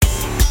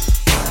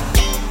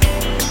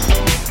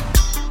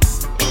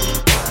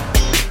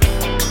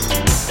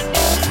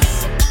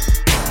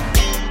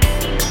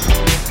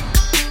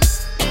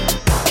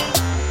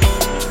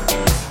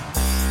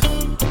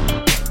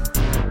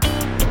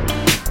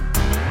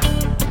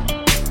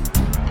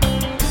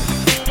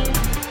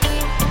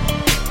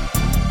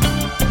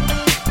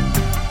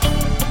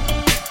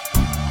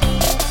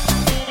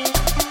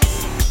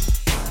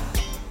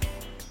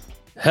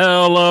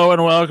Hello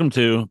and welcome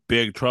to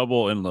Big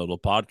Trouble in Little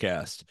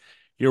Podcast,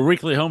 your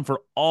weekly home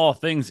for all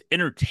things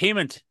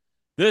entertainment.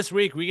 This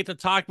week, we get to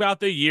talk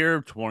about the year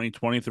of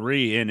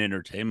 2023 in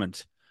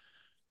entertainment.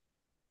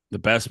 The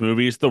best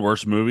movies, the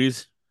worst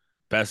movies,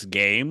 best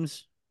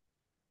games.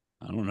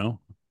 I don't know.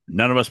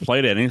 None of us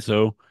played any,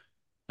 so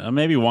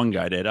maybe one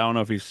guy did. I don't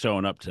know if he's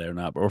showing up today or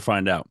not, but we'll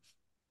find out.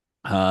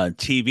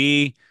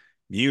 TV,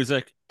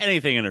 music,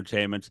 anything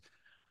entertainment.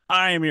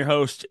 I am your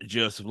host,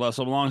 Joseph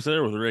Lessel, alongside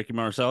with Ricky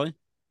Marcelli.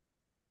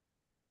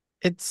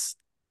 It's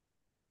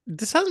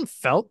this hasn't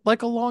felt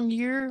like a long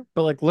year,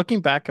 but like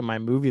looking back at my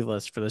movie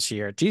list for this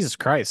year, Jesus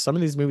Christ, some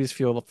of these movies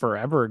feel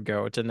forever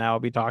ago to now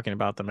be talking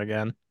about them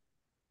again.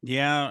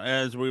 Yeah,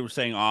 as we were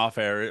saying off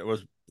air, it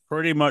was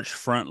pretty much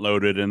front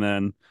loaded, and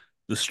then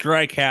the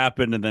strike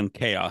happened, and then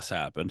chaos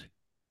happened.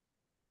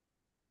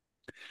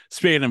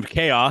 Speaking of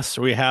chaos,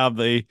 we have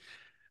the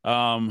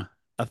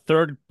a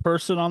third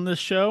person on this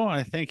show.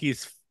 I think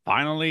he's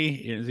finally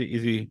is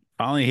he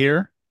finally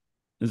here?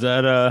 Is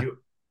that You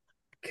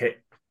okay?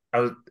 I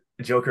was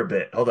Joker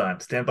bit. Hold on.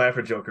 Stand by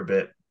for Joker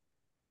bit.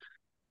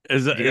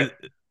 is that Do you guys,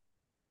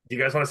 do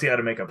you guys want to see how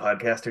to make a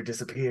podcaster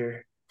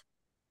disappear?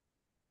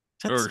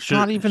 That's or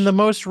not should even the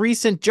most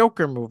recent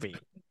Joker movie.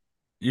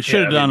 you should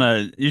Yeah, have I done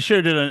mean a you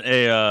should have done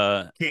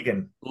a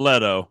Keegan.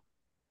 Leto.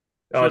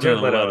 Oh, Should have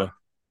Jared done a Leto.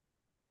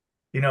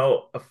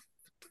 Leto. A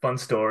fun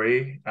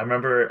story. I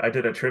remember I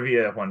did a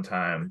trivia one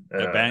time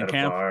At band at a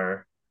camp.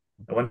 bar.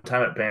 One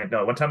time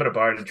at a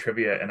bar I did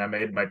trivia, and I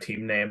made my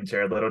team name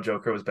Jared Leto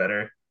Joker was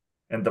better,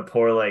 and the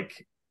poor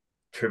like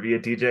trivia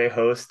DJ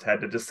host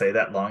had to just say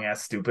that long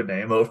ass stupid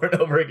name over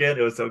and over again.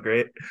 It was so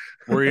great.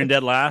 Were you in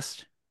dead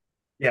last?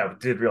 Yeah,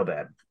 did real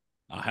bad.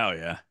 Oh hell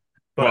yeah.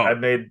 But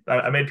Well,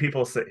 I made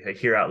people say,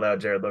 hear out loud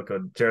Jared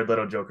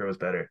Leto Joker was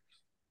better.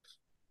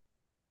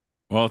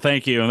 Well,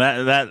 thank you. And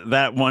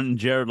that one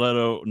Jared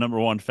Leto number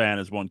one fan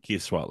is one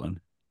Keith Sweatland.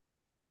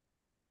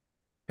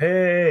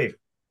 Hey,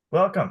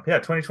 welcome. Yeah,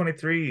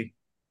 2023.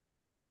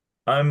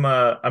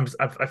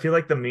 I feel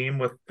like the meme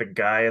with the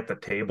guy at the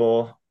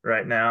table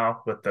right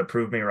now with the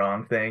prove me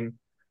wrong thing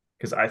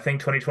because I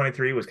think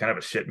 2023 was kind of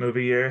a shit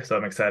movie year, so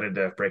I'm excited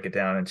to break it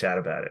down and chat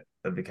about it.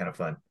 That'd be kind of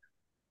fun.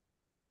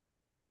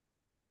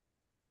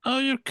 Oh,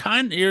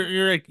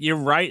 you're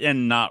right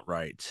and not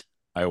right,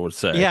 I would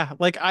say. Yeah,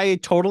 like I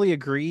totally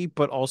agree,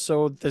 but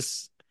also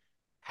this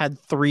had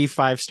three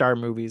five-star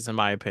movies in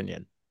my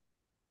opinion.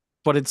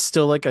 But it's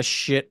still like a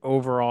shit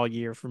overall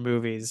year for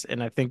movies,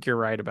 and I think you're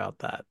right about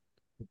that.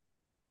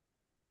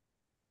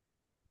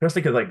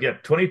 Especially because like yeah,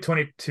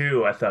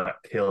 2022 I thought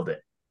killed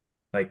it.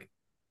 Like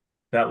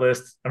that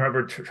list, I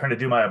remember trying to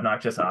do my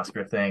obnoxious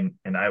Oscar thing,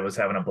 and I was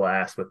having a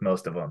blast with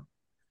most of them.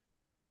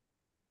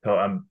 So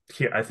I'm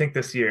here. I think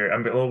this year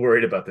I'm a little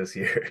worried about this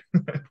year.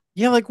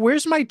 Yeah, like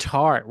where's my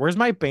Tar? Where's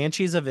my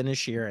Banshees of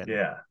Inisherin?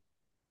 Yeah,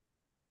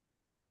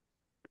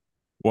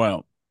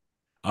 Well,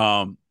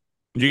 um,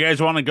 do you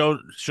guys want to go?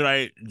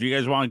 Do you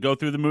guys want to go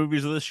through the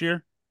movies of this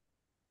year?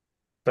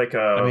 like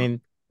I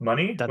mean,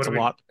 money. What that's do a we?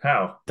 lot.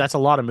 How? That's a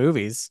lot of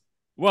movies.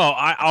 Well,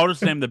 I'll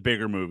just name the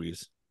bigger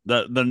movies,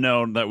 the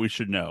known that we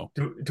should know.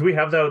 Do we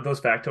have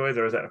those factoids,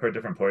 or is that for a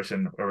different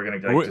portion? Or we're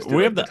gonna like We, just do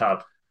we have like the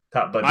the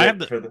top I have budget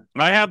the for the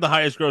I have the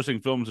highest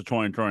grossing films of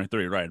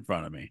 2023 right in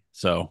front of me,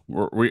 so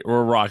we're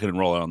rocking and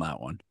rolling on that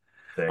one.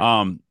 thing?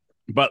 Um,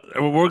 but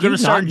we're Do you gonna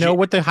start not in know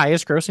what the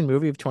highest grossing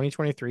movie of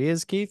 2023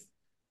 is, Keith?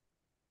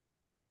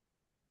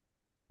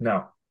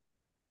 No,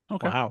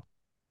 Okay, Wow.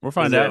 we'll is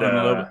find it out in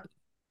a little bit.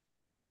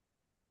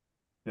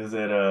 is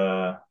it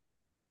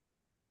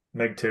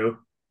Meg 2?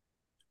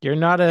 You're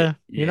not Yes,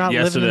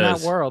 living it in that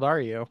is. world, are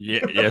you?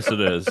 Yes, it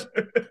is.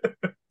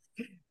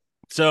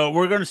 So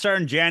we're going to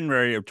start in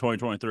January of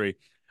 2023.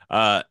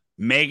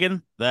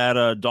 Megan,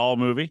 that doll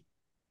movie.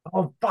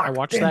 Oh I fuck!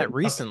 watched Damn that it. Okay,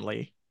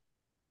 recently.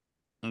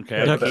 yeah,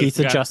 Okay, No, put Keith Keith's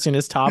got. adjusting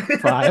his top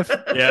five.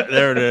 Yeah,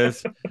 there it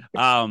is.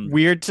 Um,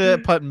 Weird to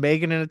put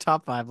Megan in a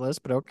top five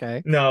list, but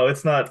okay. no,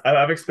 it's not.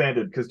 I've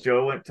expanded because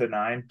Joe went to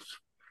 9,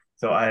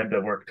 so I had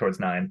to work towards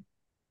 9.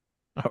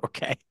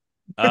 Okay.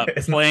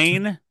 It's not,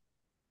 Plane,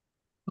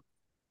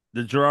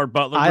 the Gerard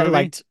Butler I movie.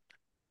 liked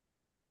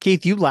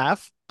Keith, you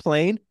laugh.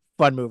 Plain,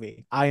 fun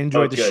movie. I oh,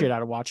 enjoyed the shit good.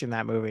 out of watching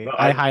that movie. No,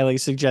 I highly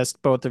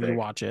suggest both of you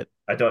watch it.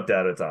 I don't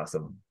doubt it's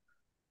awesome.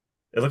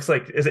 It looks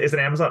like is it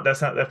Amazon?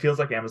 That feels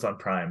like Amazon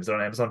Prime. Is it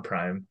on Amazon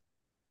Prime?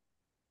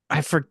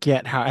 I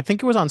forget how. I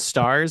think it was on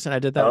Stars, and I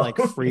did that Oh, like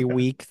free yeah,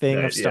 week thing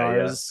of yeah.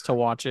 Stars to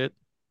watch it.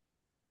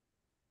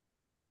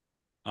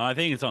 I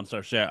think it's on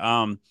Star.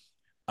 Yeah.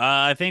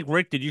 I think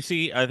Rick. Did you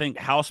see? I think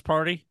House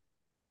Party.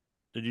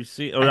 Did you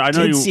see? Or I I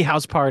know did you see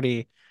House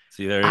Party.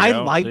 see. There you I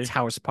go. liked See.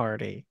 House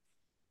Party.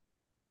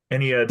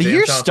 Any The Jay and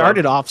year Silent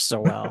started Bob off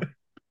so well.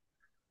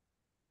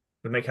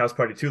 to make House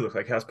Party 2 look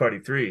like House Party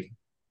 3?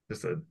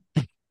 Just a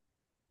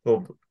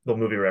little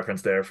movie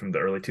reference there from the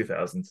early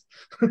 2000s.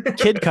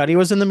 Kid Cudi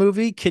was in the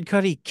movie. Kid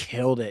Cudi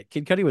killed it.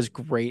 Kid Cudi was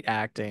great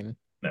acting.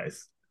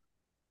 Nice.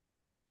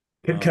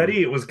 Kid Um,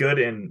 Cudi was good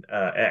in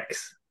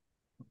X.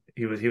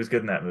 He was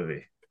good in that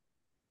movie.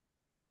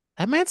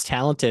 That man's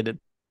talented,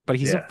 but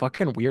he's a Yeah,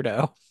 fucking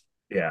weirdo.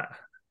 yeah.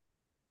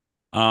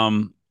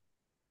 Um,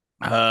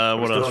 We're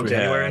what still else in we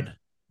January. had?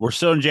 We're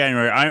still in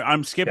January.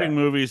 I'm skipping Okay.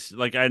 movies.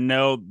 Like I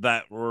know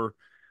that were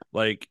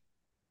like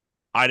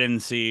I didn't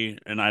see,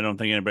 and I don't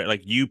think anybody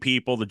like You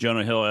People, the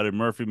Jonah Hill Eddie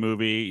Murphy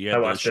movie. You I had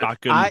the watched it.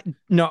 Shotgun. I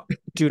no,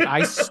 dude,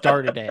 I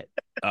started it.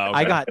 Oh,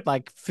 I okay. got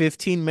like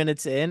 15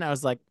 minutes in. I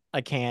was like,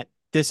 I can't.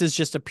 This is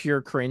just a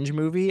pure cringe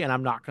movie, and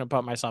I'm not gonna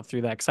put myself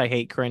through that because I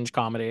hate cringe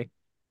comedy.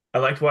 I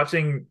liked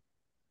watching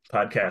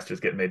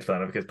podcasters get made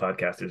fun of because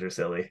podcasters are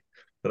silly.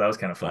 So that was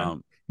kind of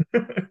fun.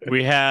 Um,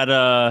 we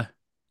had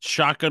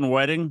Shotgun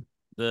Wedding,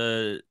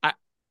 the I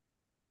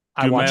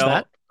I watched Dumel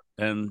that.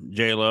 and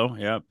J Lo.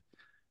 Yep.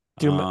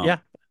 Doom, yeah,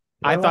 Did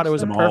I I thought it watch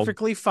was a that? Jamal.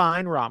 perfectly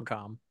fine rom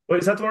com. Wait,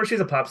 is that the one where she's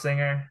a pop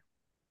singer?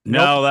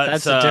 No, Nope,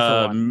 that's a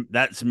different one.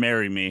 that's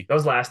Marry Me. That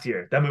was last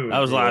year. That movie That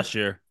was was good. last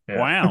year. Yeah.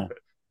 Wow.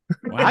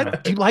 I Wow.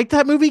 do you like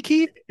that movie,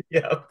 Keith?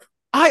 Yeah.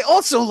 I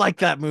also like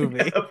that movie.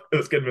 It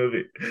was a good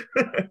movie.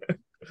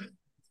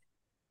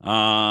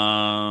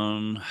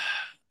 Um,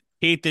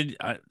 Keith did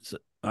I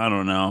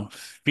don't know.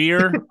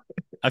 Fear.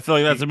 I feel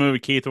like that's a movie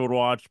Keith would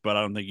watch, but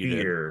I don't think you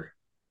did. Fear.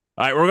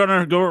 All right, we're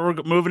gonna go. We're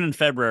moving in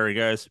February,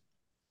 guys.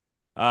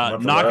 A month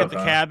of Knock at love, the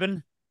huh?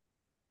 Cabin.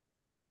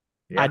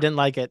 I Yeah. didn't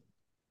like it.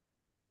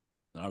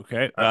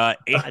 Okay. I,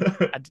 I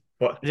didn't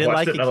watched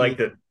like it it, and I liked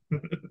Keith.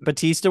 it.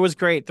 Batista was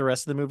great. The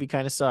rest of the movie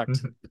kind of sucked.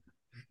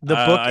 The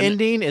book I,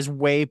 ending is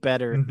way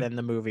better than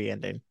the movie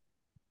ending.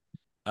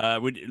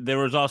 there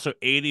was also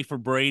 80 for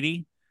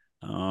Brady.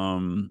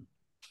 Um,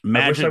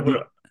 I wish I Magic.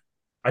 would.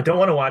 I don't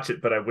want to watch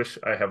it, but I wish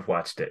I have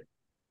watched it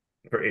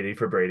for 80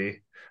 for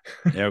Brady.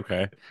 Yeah,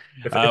 okay.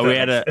 If We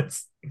that had makes a.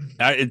 sense.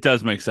 It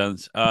does make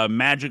sense.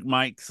 Magic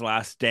Mike's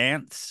Last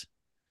Dance.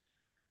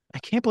 I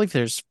can't believe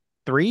there's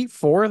three,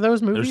 four of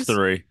those There's movies.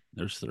 three.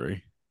 There's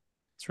three.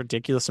 It's a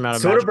ridiculous amount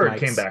of Magic Soderbergh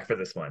came Mikes. back for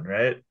this one,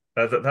 right?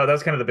 That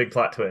was kind of the big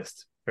plot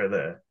twist for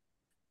the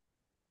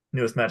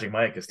newest Magic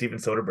Mike. Is Steven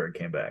Soderbergh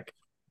came back.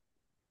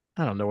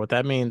 I don't know what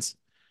that means.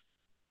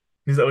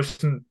 He's the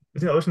Ocean.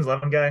 Is he the Ocean's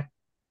 11 guy?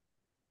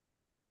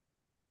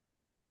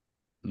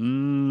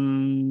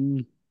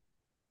 Mm,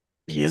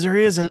 He is or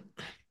he isn't.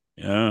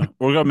 yeah,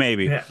 we'll go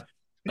maybe. Yeah.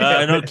 Yeah.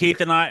 I know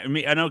Keith and I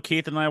know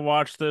Keith and I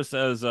watched this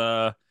as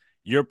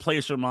Your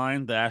Place or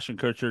Mine, the Ashton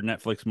Kutcher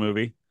Netflix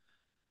movie.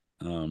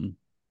 Um,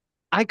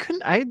 I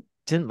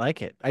didn't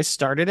like it. I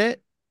started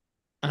it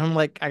and I'm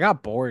like, I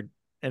got bored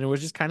and it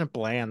was just kind of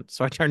bland.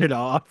 So I turned it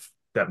off.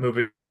 That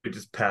movie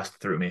just passed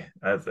through me.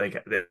 I like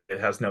it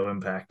has no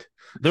impact.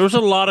 there was a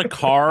lot of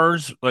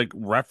Cars like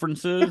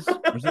references.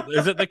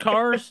 Is it the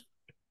Cars?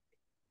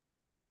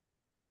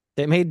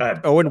 They made Uh,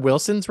 Owen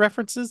Wilson's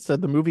references to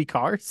the movie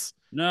Cars.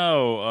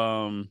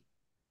 No.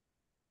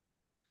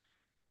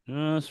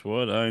 Just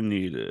what I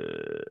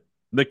needed.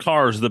 The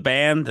Cars, the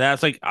band.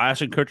 That's like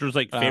Ashton Kutcher's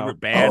like Oh, favorite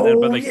band, but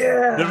oh like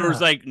there was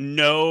yeah. like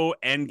no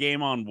end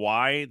game on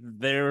why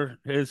they're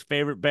his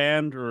favorite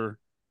band or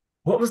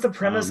What was the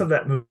premise of um.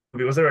 that movie?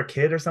 Was there a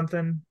kid or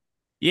something?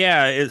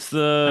 Yeah, it's I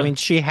the mean,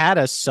 she had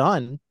a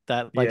son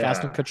that like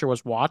Ashton Yeah, Kutcher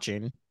was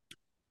watching.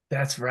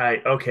 that's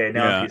right. Okay,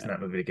 now I'm yeah piecing that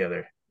movie together.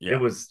 It yeah.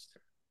 was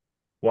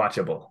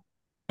watchable.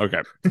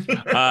 Okay.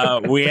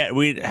 We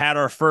had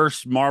our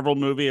first Marvel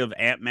movie of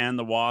Ant-Man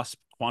the Wasp,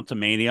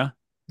 Quantumania.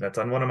 That's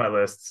on one of my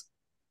lists.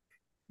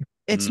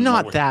 It's What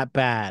not that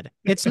bad.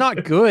 It's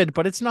not good,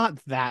 but it's not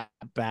that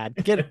bad.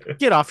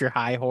 Get off your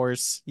high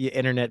horse, you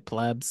internet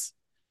plebs.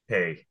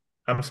 Hey,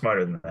 I'm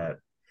smarter than that.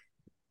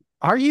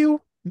 Are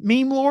you,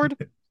 meme lord?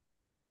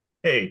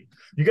 Hey,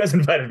 you guys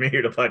invited me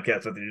here to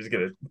podcast with you. You're just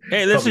gonna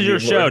Hey, call this me is your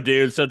meme show, lord.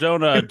 dude. So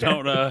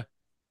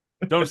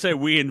don't say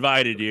we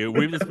invited you.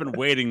 We've just been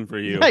waiting for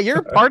you. Yeah,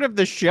 you're part of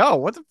the show.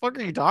 What the fuck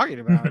are you talking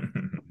about?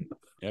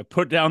 Yeah,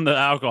 put down the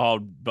alcohol,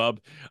 bub.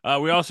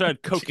 We also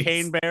had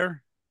Cocaine Jeez.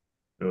 Bear.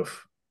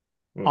 Oof.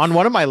 Oof. On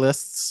one of my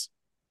lists.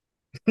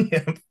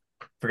 Yeah,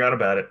 forgot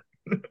about it.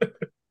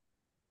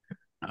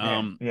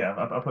 Um, Yeah,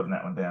 I'm putting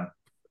that one down.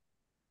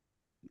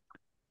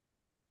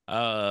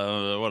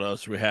 what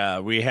else we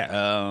have? We have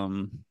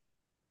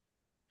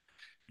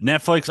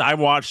Netflix. I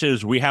watched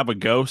is We Have a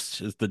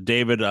Ghost. It's the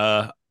David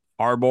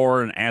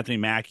Harbour and Anthony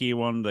Mackie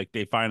one. Like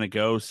they find a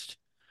ghost.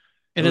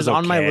 It was is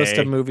on my list of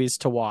okay. movies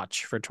to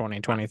watch for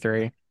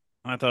 2023.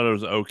 I thought it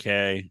was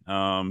okay.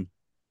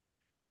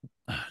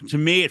 To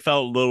me, it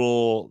felt a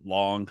little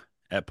long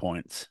at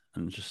points,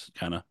 and just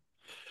kind of.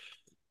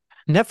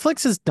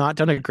 Netflix has not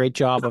done a great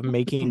job of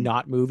making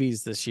not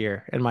movies this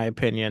year, in my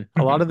opinion.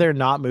 A lot of their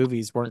not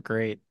movies weren't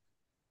great.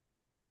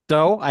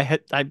 So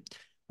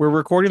we're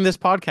recording this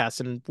podcast,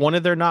 and one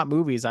of their not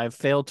movies I've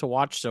failed to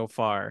watch so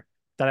far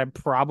that I'm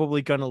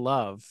probably gonna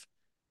love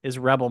is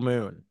Rebel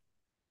Moon.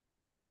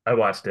 I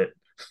watched it.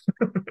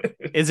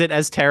 Is it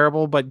as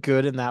terrible but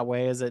good in that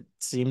way as it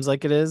seems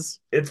like it is?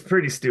 It's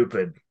pretty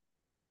stupid,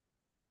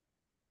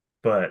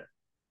 but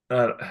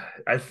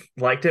I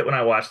liked it when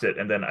I watched it,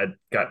 and then I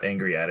got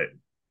angry at it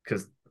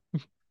because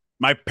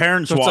My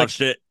parents So it's like-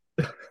 watched it,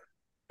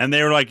 and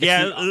they were like, It's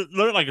 "Yeah, the- it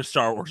looked like a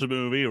Star Wars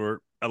movie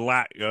or a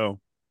Latgo,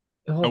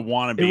 a it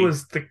wannabe."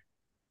 was the.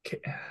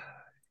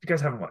 You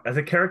guys haven't watched.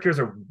 The characters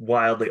are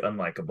wildly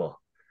unlikable.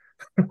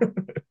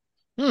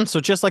 So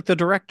just like the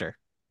director.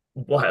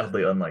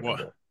 Wildly What?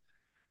 unlikable.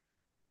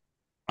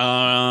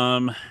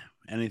 Um,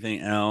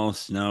 anything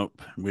else?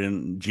 Nope. We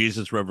didn't.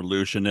 Jesus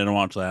Revolution. Didn't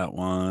watch that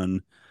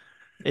one.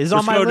 Is on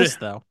Let's my go list to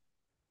though.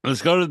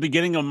 let's go to the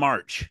beginning of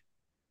March.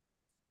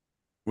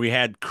 We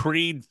had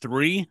Creed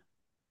 3.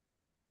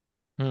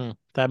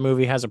 That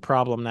movie has a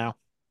problem now.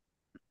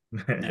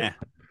 Nah.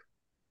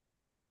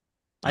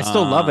 I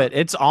still love Uh, it.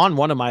 It's on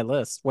one of my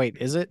lists. Wait,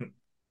 is it?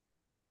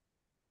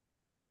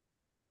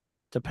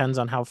 Depends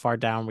on how far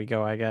down we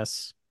go, I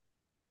guess.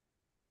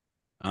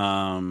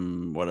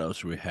 what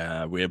else do we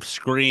have? We have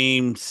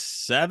Scream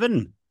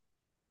 7,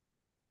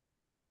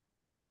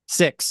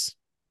 6.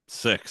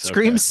 6.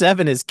 Scream Okay.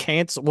 7 is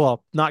canceled.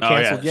 Well, not Oh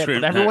yeah, canceled yet,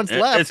 Scream. but everyone's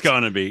left. It's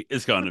gonna be.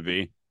 It's gonna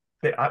be.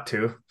 They ought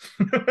to.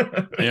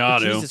 They ought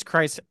to. Jesus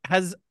Christ.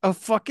 Has a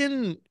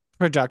fucking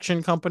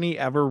production company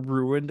ever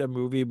ruined a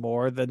movie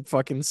more than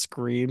fucking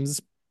Scream's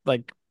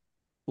like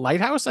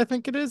Lighthouse, I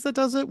think it is that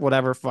does it.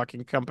 Whatever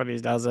fucking company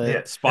does it. Yeah,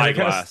 and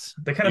Spyglass.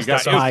 they kind You of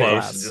got stepped on you face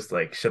close. and just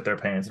like shit their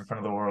pants in front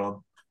of the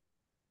world.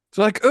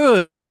 So like,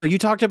 you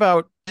talked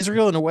about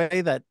Israel in a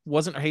way that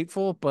wasn't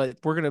hateful, but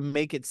we're gonna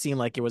make it seem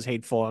like it was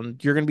hateful,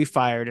 and you're gonna be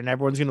fired, and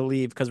everyone's gonna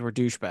leave because we're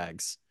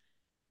douchebags.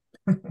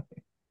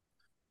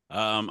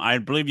 I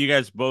believe you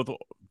guys both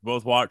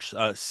watched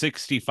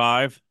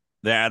 65,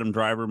 the Adam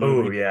Driver Oh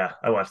movie. yeah,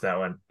 I watched that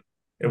one.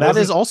 That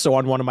is also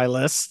on one of my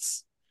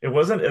lists. It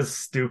wasn't as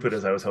stupid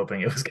as I was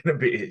hoping it was going to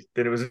be.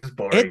 That it was just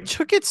boring. It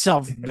took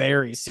itself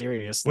very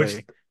seriously.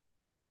 Which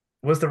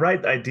was the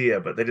right idea,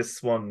 but they just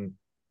swung.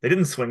 They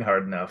didn't swing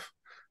hard enough.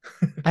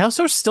 I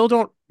also still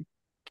don't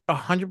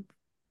 100%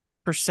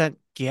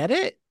 get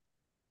it.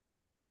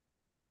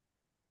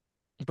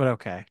 But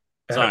okay.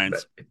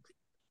 Science.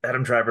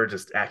 Adam Driver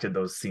just acted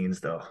those scenes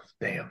though.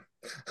 Damn.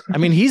 I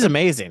mean, he's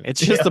amazing. It's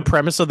just Yeah. the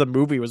premise of the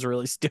movie was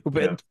really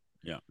stupid.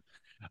 Yeah.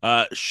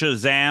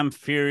 Shazam!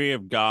 Fury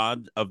of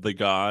the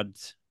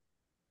Gods.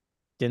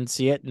 Didn't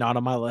see it. Not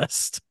on my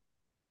list.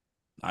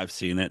 I've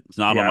seen it. It's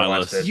not Yeah, on I my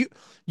watched list. it.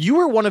 You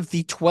were one of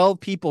the 12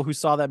 people who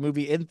saw that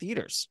movie in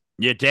theaters.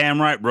 Yeah,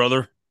 damn right,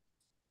 brother.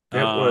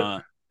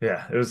 Yeah,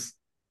 it was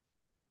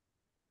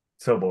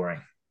so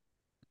boring.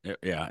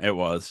 It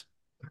was.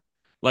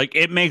 Like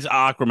it makes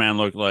Aquaman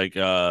look like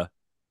James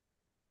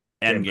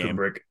Endgame.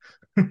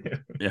 Kubrick.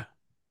 Yeah.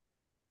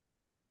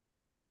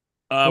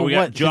 Well, we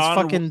got It's John.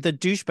 fucking the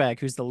douchebag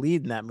who's the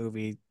lead in that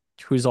movie,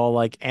 who's all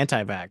like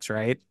anti-vax,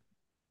 right?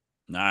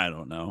 I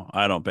don't know.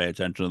 I don't pay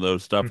attention to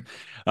those stuff.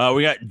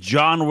 We got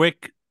John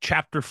Wick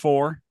Chapter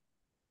 4.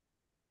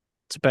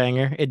 It's a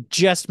banger. It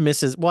just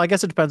misses. Well, I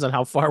guess it depends on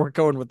how far we're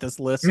going with this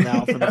list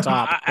now for the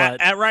top. But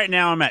At right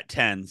now, I'm at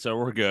 10, so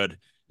we're good.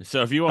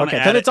 So if you want to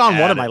okay, add then it's on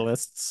one add of my it.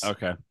 lists.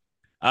 Okay.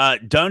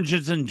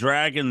 Dungeons and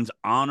Dragons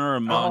Honor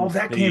Among Oh,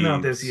 that Thieves. came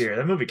out this year.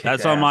 That movie kicked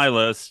That's on ass. my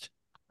list.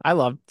 I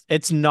loved.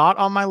 It's not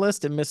on my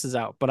list. It misses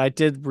out, but I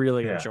did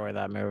really Yeah. enjoy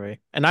that movie,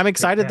 and I'm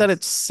excited that ass.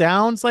 it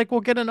sounds like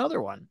we'll get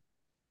another one.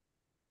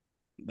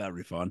 That'd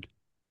be fun.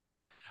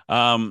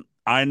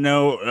 I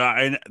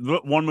know.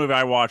 One movie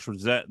I watched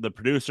was that the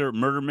producer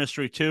Murder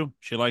Mystery 2.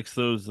 She likes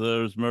those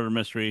Murder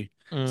Mystery.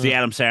 It's the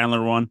Adam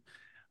Sandler one.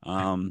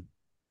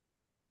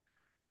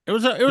 It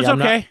was Yeah,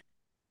 okay.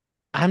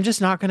 I'm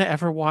just not gonna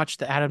ever watch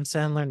the Adam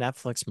Sandler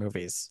Netflix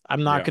movies.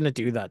 I'm not Yeah. gonna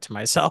do that to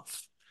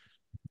myself.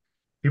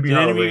 Hubie Did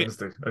any of you-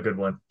 Halloween's a good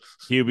one.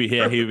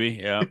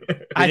 Hubie, yeah.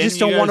 I Did just any of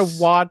don't you want to guys-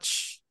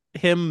 watch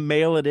him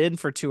mail it in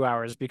for 2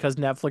 hours because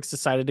Netflix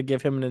decided to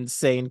give him an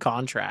insane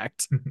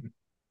contract.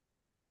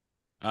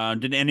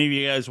 Did any of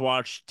you guys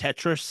watch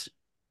Tetris?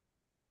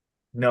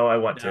 No, I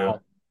want to.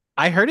 No.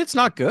 I heard it's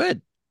not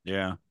good.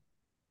 Yeah.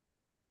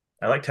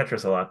 I like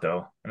Tetris a lot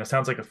though, and it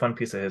sounds like a fun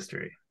piece of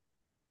history.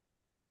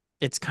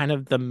 It's kind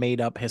of the made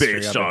up history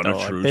Based of it, on a though.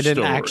 Like, true they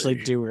didn't story. actually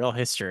do real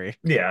history.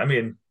 Yeah, I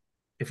mean,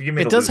 if you give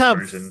me It the does loose have-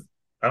 version,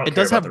 I don't It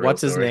care does about have the real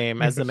what's his story.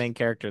 name as the main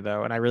character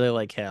though, and I really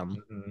like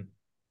him.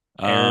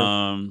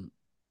 Mhm.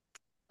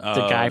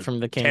 The guy from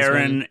the Kingsman.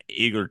 Taron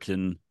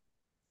Egerton.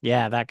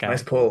 Yeah, that guy.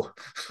 Nice pull.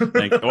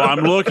 Well, I'm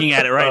looking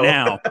at it right Oh.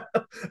 now. I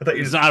thought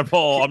you It's just, not a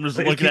poll. I'm I just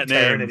thought you looking at keep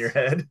Taron names. in your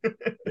head.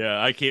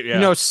 Yeah, I keep. Yeah. You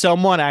know,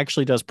 someone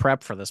actually does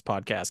prep for this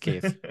podcast,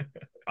 Keith.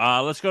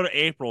 Let's go to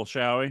April,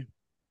 shall we?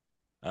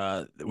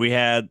 We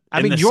had.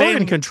 I mean, the you're same...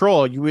 in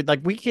control. You would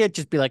like. We can't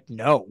just be like,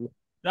 no.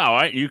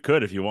 No, you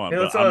could if you want. Yeah,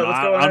 but let's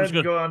go I'm ahead just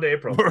and gonna... go on to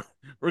April.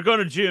 We're going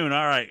to June.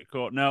 All right,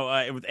 cool. No,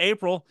 it was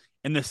April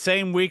in the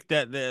same week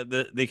that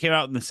they came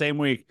out in the same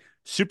week.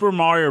 Super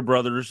Mario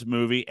Brothers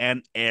movie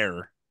and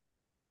Air.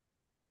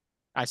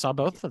 I saw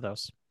both of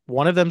those.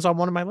 One of them's on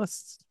one of my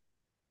lists.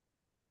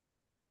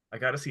 I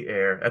got to see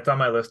Air. That's on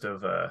my list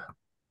of.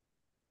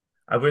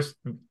 I wish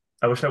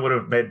I would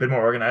have been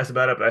more organized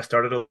about it, but I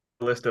started a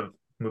list of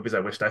movies I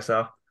wished I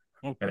saw.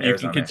 Well, And you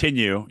Air's can on there.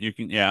 continue. You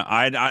can, yeah.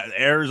 I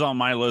Air's on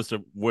my list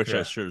of which I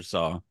Yeah. should have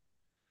saw.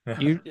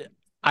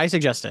 I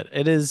suggest it.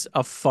 It is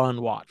a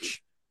fun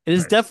watch. It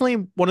is Nice.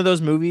 definitely one of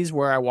those movies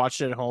where I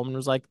watched it at home and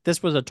was like,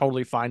 this was a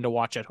totally fine to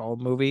watch at home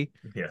movie.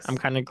 Yes. I'm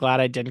kind of glad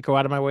I didn't go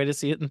out of my way to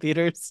see it in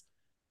theaters.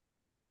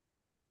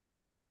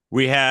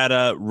 We had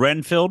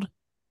Renfield.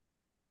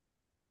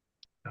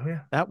 Oh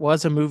yeah, That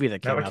was a movie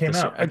that now came it out came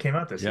this year. out. It came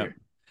out this Yep. year.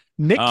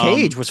 Nick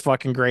Cage Um, was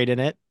fucking great in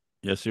it.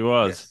 yes, he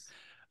was.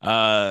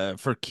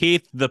 Yes, For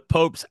Keith, The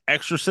Pope's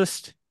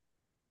Exorcist.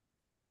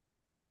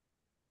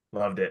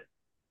 loved it.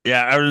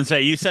 Yeah, I was gonna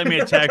say you sent me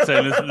a text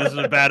saying this is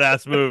a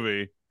badass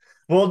movie.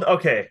 Well,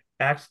 okay.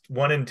 Act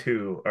 1 and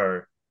 2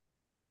 are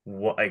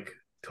like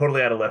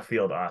totally out of left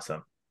field,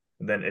 awesome.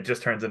 And then it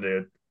just turns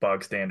into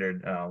bog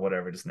standard,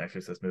 whatever, just an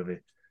Exorcist movie.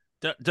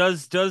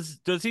 Does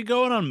he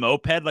go in on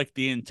moped like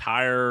the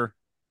entire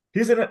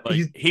He's in it. like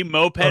He's he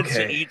mopeds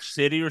to okay. each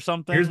city or Here's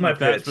something? my Like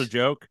that's the pitch.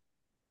 joke.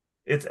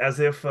 It's as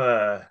if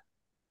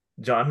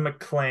John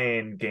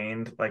McClane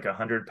gained like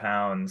 100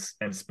 pounds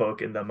and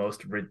spoke in the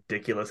most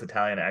ridiculous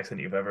Italian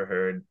accent you've ever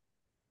heard,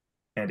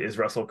 and is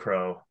Russell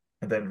Crowe,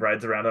 and then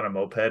rides around on a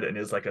moped and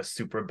is like a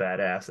super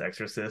badass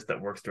exorcist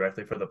that works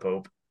directly for the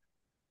Pope.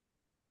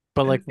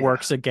 But And like yeah,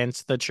 works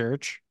against the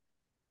church.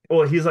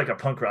 well, he's like a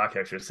punk rock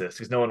exorcist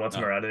because no one wants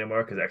him Oh, around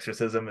anymore because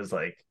exorcism is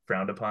like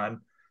frowned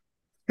upon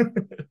because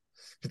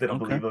they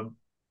don't okay. believe him.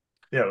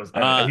 Yeah, it was.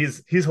 Uh,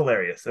 He's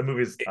hilarious. The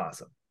movie's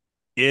awesome.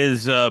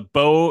 is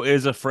Bo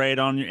is Afraid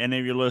on any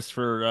of your list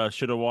for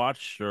should have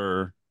watched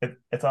or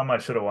It's on my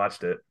should have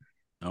watched it.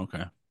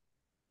 okay?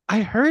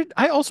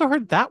 I also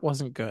heard that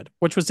wasn't good,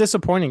 which was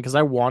disappointing because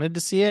I wanted to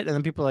see it, and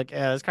then people were like,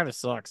 "Yeah, this kind of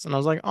sucks," and I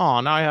was like, "Oh,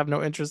 now I have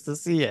no interest to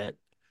see it."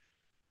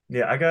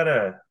 Yeah,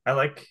 I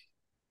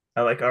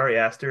like Ari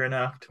Aster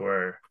enough to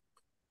where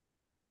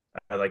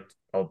I like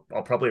I'll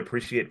probably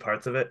appreciate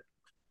parts of it.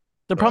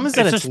 The But problem is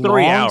that It's it's just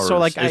 3 long, so hours.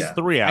 like It's yeah,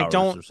 3 I hours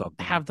don't or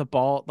something. have the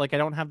ball, like I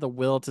don't have the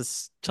will to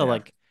yeah.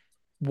 like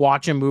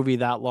watch a movie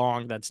that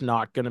long that's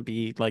not gonna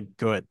be like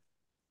good.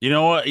 You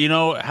know what? You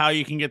know how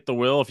you can get the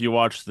will if you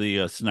watch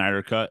the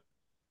Snyder cut,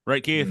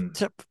 right, Keith?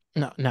 Mm.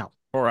 No, no.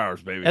 4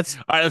 hours, baby. That's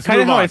All right, let's kind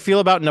of move how I on. feel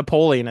about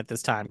Napoleon at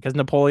this time because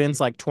Napoleon's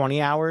like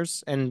 20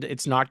 hours and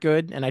it's not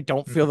good, and I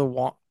don't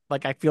feel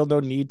like I feel no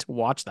need to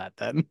watch that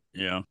then.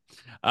 Yeah.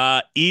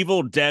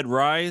 Evil Dead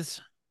Rise.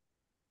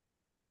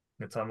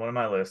 It's on one of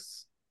my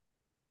lists.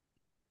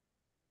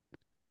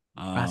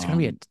 It's gonna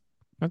be Um,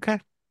 okay.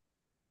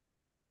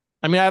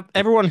 I mean,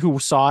 everyone who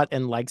saw it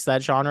and likes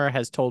that genre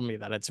has told me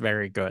that it's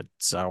very good.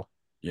 So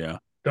yeah.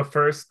 The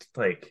first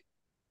like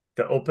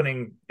the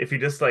opening, if you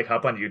just like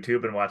hop on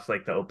YouTube and watch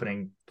like the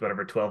opening,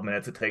 whatever 12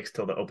 minutes it takes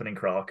till the opening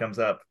crawl comes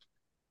up,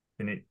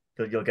 and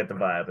you'll get the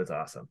vibe. It's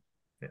awesome.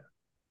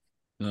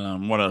 Yeah.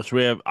 What else?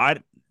 We have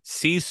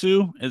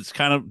Sisu. It's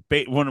kind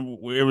of when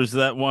it was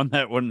that one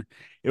that when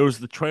it was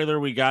the trailer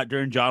we got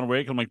during John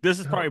Wick. I'm like, this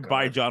is Oh probably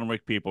by God. John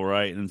Wick people,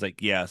 right? And it's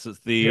like, yes, it's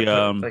Yeah,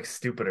 the but like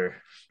stupider.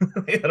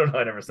 I don't know.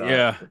 I never saw it.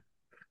 yeah.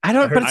 I I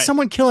don't, but heard. it's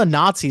someone killing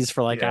Nazis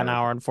for like an Yeah.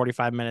 hour and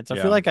 45 minutes. I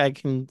feel Yeah.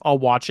 like I'll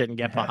watch it and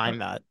get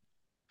behind that.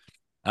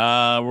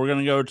 We're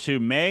gonna go to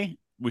May.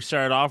 We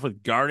started off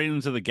with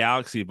Guardians of the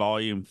Galaxy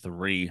Volume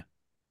 3.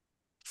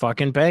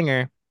 Fucking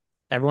banger.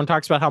 Everyone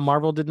talks about how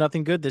Marvel did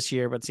nothing good this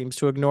year, but seems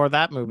to ignore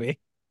that movie.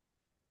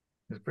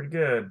 It's pretty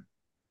good.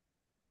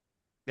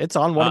 It's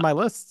on one Uh, of my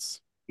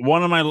lists.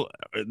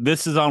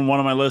 This is on one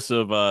of my lists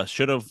of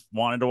should have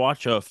wanted to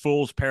watch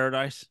Fool's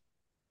Paradise,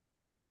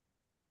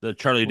 the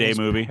Charlie Day Fool's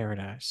movie.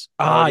 Paradise.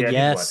 Oh Ah, yeah, I need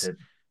to watch yes. it.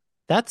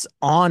 That's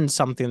on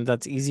something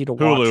that's easy to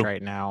watch Hulu.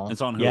 right now.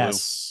 It's on Hulu.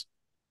 Yes.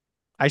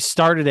 I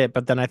started it,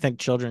 but then I think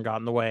children got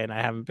in the way and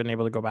I haven't been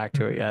able to go back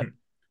to it yet.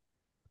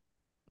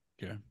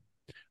 Okay.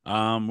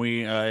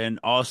 We and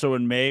also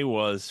in May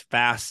was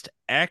Fast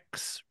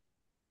X.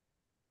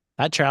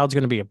 That child's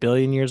going to be a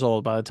billion years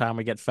old by the time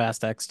we get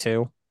Fast X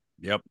 2.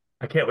 Yep.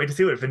 I can't wait to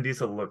see what Vin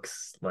Diesel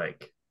looks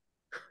like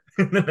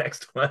in the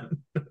next one.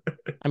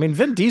 I mean,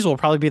 Vin Diesel will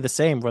probably be the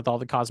same with all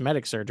the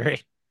cosmetic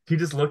surgery. He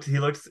just looked. He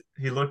looked.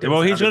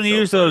 Well, he's going gonna to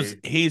use those.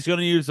 He's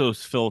gonna use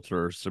those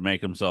filters to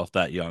make himself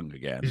that young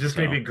again. He's just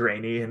so. going to be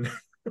grainy and.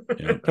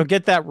 Yeah. He'll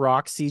get that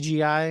Rock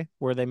CGI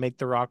where they make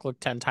the Rock look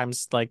 10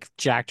 times like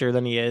jackeder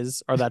than he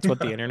is, or that's what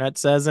the internet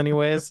says,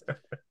 anyways.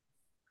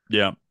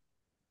 Yeah.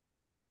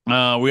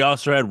 We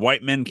also had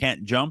White Men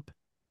Can't Jump.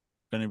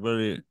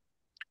 Anybody?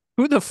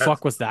 Who the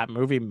fuck was that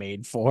movie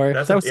made for?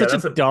 That's That a- was yeah, such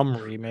that's a a- dumb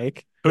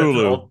remake. That's an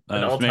Hulu.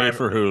 an It's made all-time.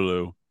 for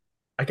Hulu.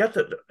 I got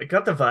the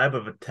vibe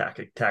of a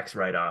tax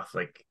write-off.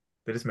 Like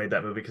they just made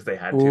that movie because they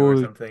had to or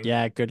Ooh, something.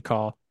 yeah, good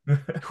call.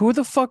 Who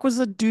the fuck was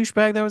the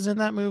douchebag that was in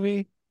that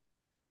movie?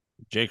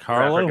 Jake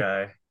Rapper Harlow.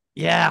 guy.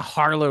 Yeah,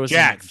 Harlow was in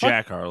Jack. it.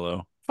 Jack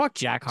Harlow. Fuck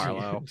Jack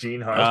Harlow.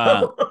 Gene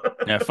Harlow.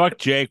 Yeah. Fuck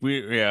Jake.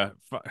 Little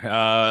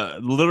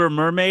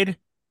Mermaid.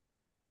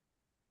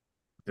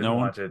 Didn't No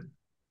one? watch it.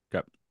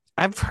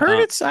 I've heard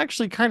Uh, it's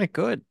actually kind of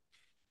good.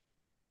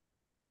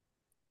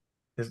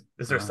 Is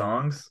there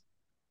songs?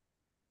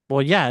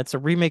 Well, yeah, it's a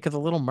remake of The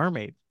Little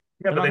Mermaid.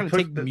 Yeah, They're but not they going to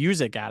took take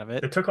music out of they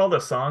it. took all the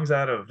songs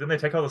out of. Didn't they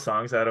take all the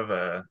songs out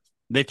of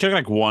They took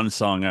like one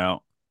song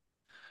out.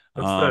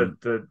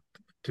 What's the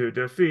to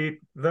defeat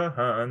the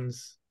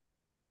Huns?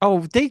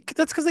 Oh, that's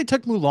because they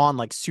took Mulan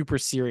like super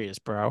serious,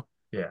 bro.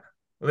 Yeah.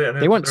 Well, yeah,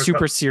 They went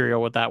super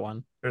serial with that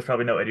one. There's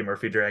probably no Eddie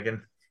Murphy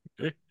dragon.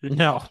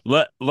 No.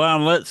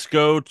 Let's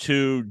go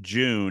to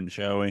June,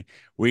 shall we?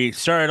 We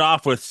started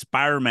off with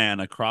Spider-Man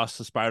Across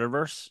the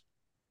Spider-Verse.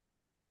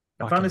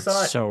 I finally Fucking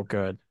saw it. so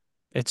good.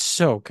 It's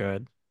so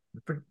good.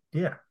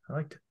 Yeah, I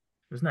liked it.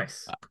 It was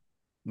nice.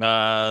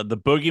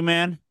 The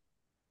Boogeyman.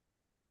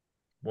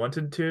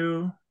 Wanted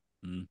to,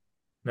 Mm.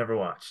 never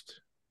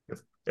watched.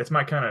 It's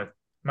my kind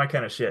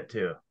of shit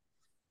too.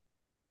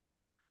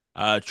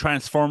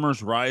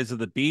 Transformers: Rise of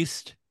the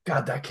Beast.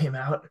 God, that came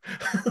out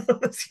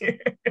this year.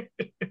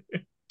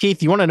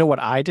 Keith, you want to know what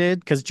I did?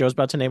 Because Joe's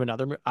about to name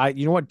another.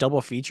 You know what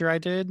double feature I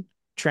did?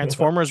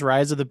 Transformers: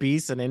 Rise of the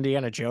Beast and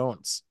Indiana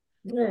Jones.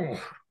 You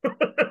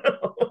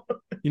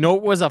know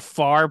what was a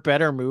far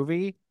better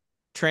movie?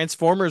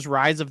 Transformers: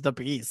 Rise of the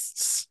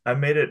Beasts. I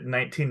made it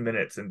 19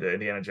 minutes into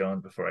Indiana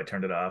Jones before I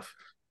turned it off.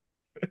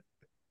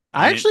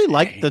 I actually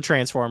liked the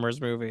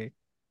Transformers movie.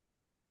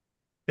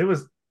 It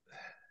was,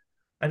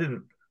 I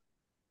didn't,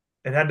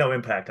 it had no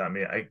impact on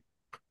me. I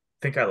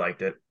think I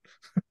liked it.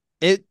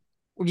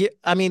 Yeah,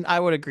 I mean, I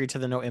would agree to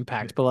the no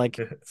impact, but like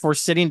for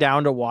sitting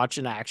down to watch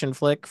an action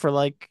flick for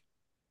like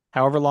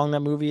however long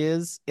that movie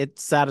is, it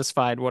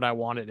satisfied what I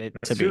wanted it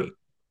to be.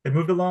 It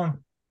moved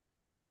along.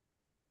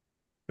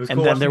 It was And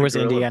cool then watching there the was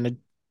gorilla. Indiana,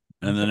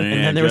 And then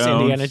and then there was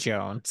Indiana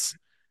Jones.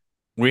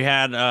 We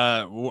had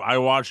I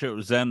watched it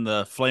was then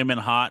the Flamin'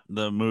 Hot,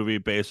 the movie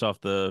based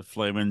off the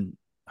Flamin'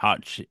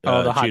 Hot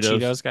The Hot Cheetos.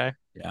 Cheetos guy.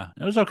 Yeah,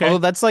 it was okay. Although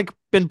that's like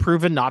been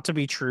proven not to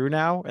be true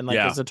now, and like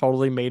Yeah. it's a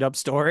totally made up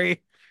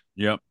story.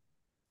 Yep.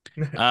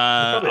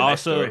 Probably a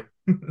nice story.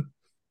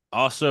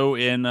 Also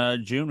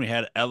in June we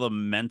had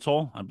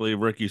Elemental. I believe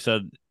Rick, you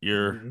said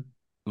your Mhm.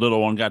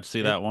 little one got to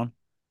see that one.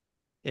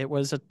 It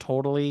was a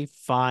totally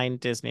fine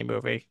Disney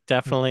movie.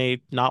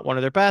 Definitely not one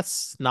of their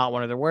best, not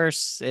one of their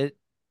worst. It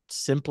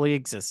simply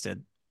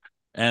existed.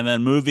 And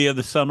then movie of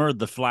the summer,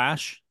 The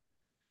Flash.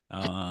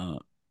 Yeah,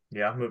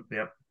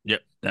 yep.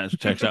 Yep, that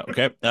checks out.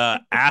 Okay.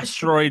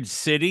 Asteroid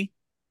City.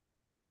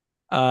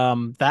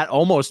 That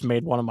almost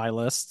made one of my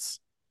lists.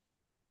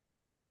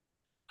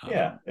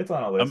 Yeah, it's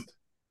on a list.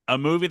 A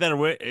movie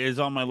that is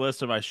on my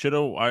list if I should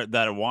have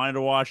that I wanted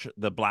to watch,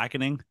 The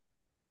Blackening.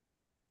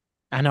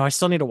 I know I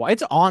still need to watch.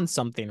 It's on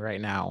something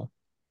right now.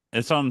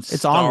 It's on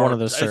It's on one of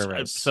the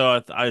servers.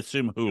 So I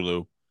assume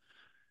Hulu,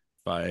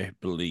 if I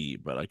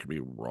believe, but I could be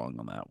wrong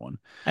on that one.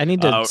 I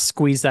need to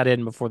squeeze that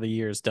in before the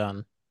year's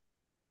done.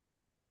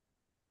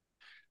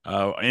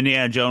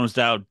 Indiana Jones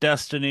Dial of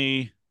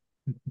Destiny.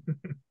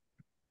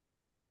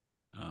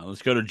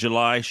 Let's go to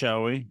July,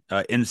 shall we?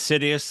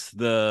 Insidious,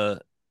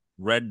 The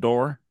Red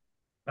Door.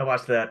 I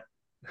watched that.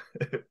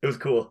 It was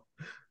cool.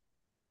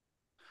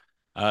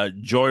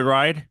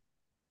 Joyride,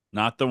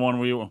 not the one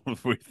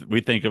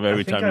we think of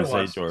every time you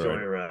say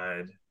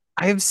Joyride.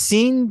 I've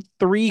seen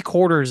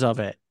 3/4 of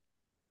it,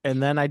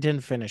 and then I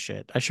didn't finish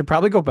it. I should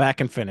probably go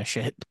back and finish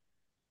it.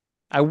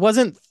 I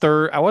wasn't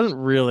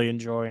really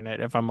enjoying it,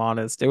 if I'm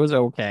honest. It was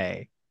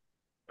okay.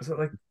 Was it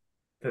like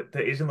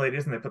the Asian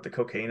ladies and they put the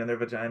cocaine in their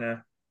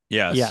vagina?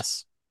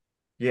 Yes.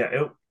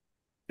 Yeah,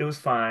 it was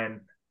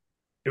fine.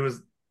 It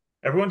was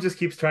everyone just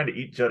keeps trying to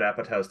eat Judd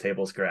Apatow's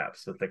table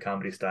scraps with the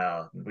comedy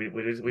style. We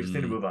just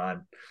need to move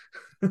on.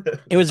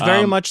 It was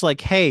very much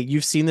like, hey,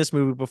 you've seen this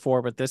movie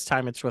before, but this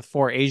time it's with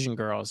 4 Asian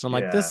girls. And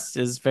I'm like, this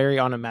is very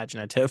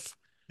unimaginative.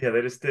 Yeah,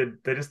 they just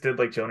did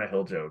like Jonah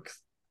Hill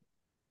jokes.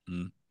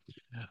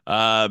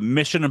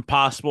 Mission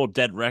Impossible: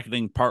 Dead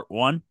Reckoning Part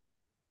 1.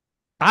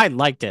 I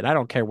liked it. I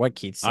don't care what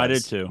Keith says. I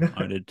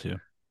did too.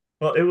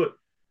 Well, it would.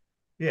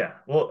 Yeah.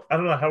 Well, I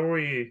don't know. How are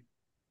we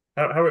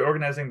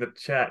organizing the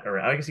chat? Or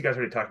I guess you guys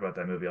already talked about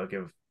that movie.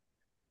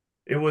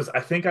 It was. I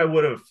think it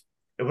would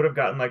have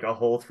gotten like a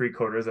whole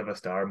 3/4 of a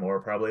star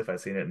more probably if I'd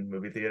seen it in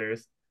movie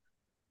theaters.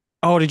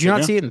 Oh, did you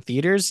not see it in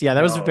theaters? Yeah,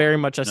 that was very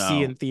much a No.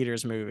 see in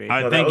theaters movie.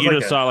 I think you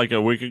just saw like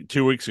a week,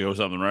 2 weeks ago or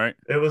something, right?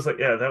 It was like,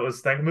 yeah,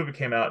 that movie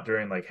came out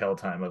during like hell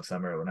time of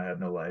summer when I had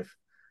no life.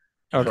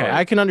 Okay,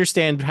 I can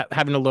understand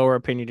having a lower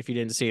opinion if you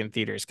didn't see it in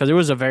theaters because it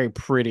was a very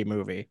pretty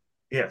movie.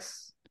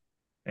 Yes,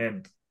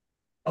 and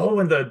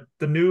the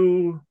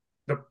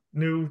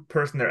new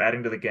person they're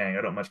adding to the gang,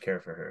 I don't much care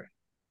for her.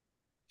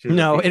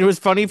 No, it was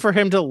funny for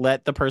him to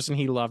let the person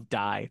he loved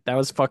die. That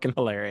was fucking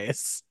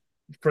hilarious.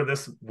 For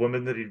this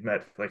woman that he'd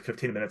met like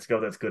 15 minutes ago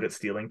that's good at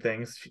stealing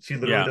things. She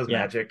literally does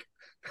magic.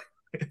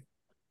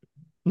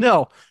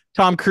 No,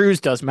 Tom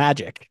Cruise does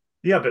magic.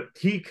 Yeah, but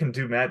he can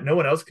do magic. No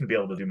one else can be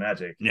able to do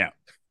magic. Yeah.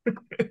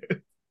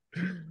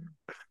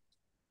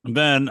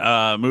 Then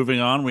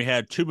moving on, we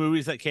had 2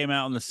 movies that came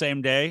out on the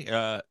same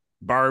day,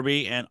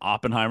 Barbie and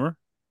Oppenheimer.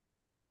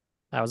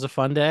 That was a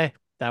fun day.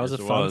 That was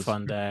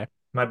fun day.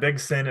 My big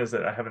sin is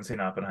that I haven't seen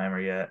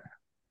Oppenheimer yet.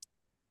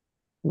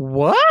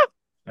 What?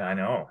 I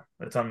know.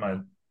 It's on my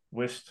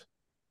wish.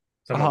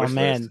 Oh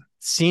man,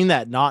 seeing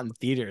that not in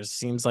theaters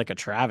seems like a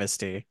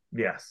travesty.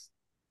 Yes.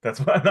 That's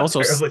why I'm not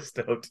terribly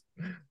stoked.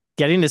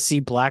 Getting to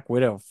see Black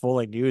Widow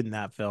fully nude in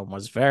that film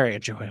was very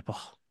enjoyable.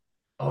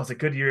 Oh, it's a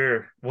good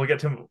year. When we get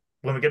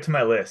to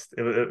my list.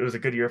 It was a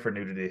good year for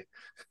nudity.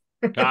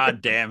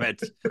 God damn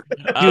it.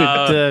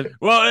 Dude,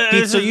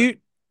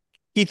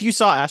 Keith, you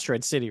saw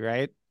Asteroid City,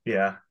 right?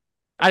 Yeah.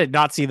 I did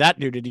not see that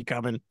nudity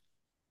coming.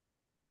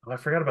 Oh, I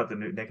forgot about the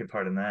naked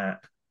part in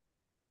that.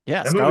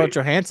 Yeah, Scarlett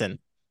Johansson.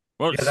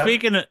 Well, Yeah,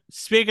 that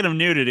speaking of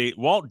nudity,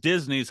 Walt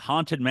Disney's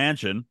Haunted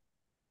Mansion.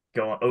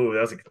 go on. Oh,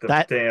 that was the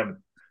That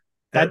damn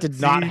that that. did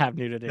not See, have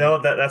nudity. no,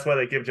 that's why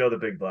they give Joe the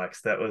big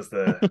bucks. That was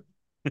the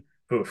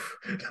oof.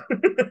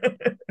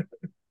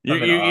 You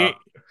I'm in you you, awe.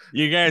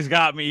 you guys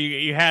got me.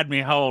 You had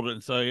me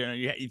holding. So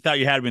you thought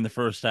you had me in the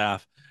first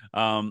half.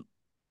 Um,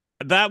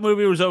 that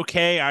movie was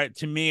okay.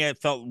 To me, it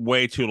felt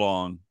way too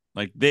long.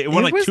 Like it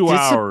went It like was 2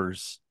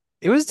 hours.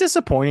 it was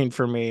disappointing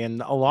for me,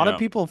 and a lot of Yeah,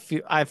 people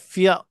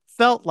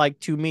felt like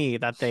to me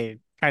that they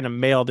kind of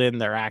mailed in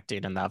their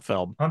acting in that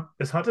film.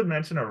 Is Haunted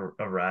Mansion a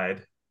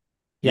ride?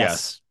 Yes.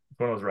 yes,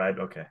 One of those ride.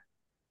 Okay.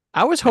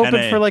 I was and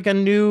hoping for a like a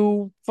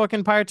new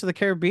fucking Pirates of the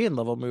Caribbean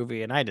level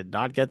movie, and I did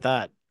not get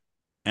that.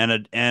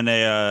 and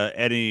a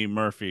Eddie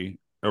Murphy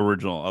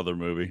original other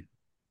movie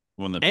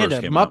when it And first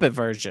a came out. Muppet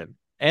version.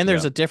 And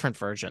there's Yeah, a different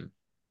version.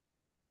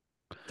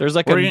 There's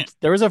like we're gonna,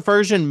 there was a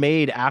version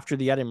made after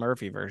the Eddie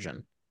Murphy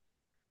version.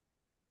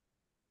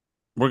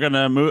 we're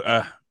gonna move.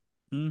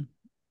 Hmm,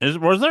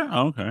 was there?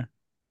 Oh, okay.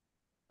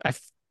 I,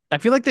 f- I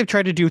feel like they've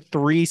tried to do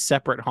three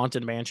separate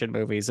Haunted Mansion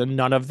movies, and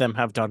none of them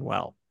have done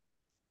well.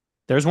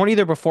 There's one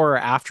either before or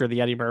after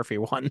the Eddie Murphy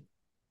one,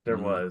 There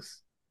Hmm.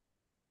 was.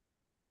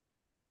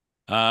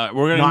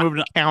 We're gonna not move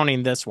to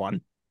counting this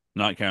one.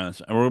 not counting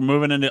this. We're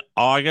moving into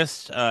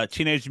August.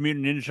 Teenage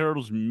Mutant Ninja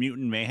Turtles: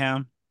 Mutant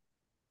Mayhem.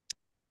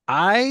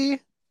 I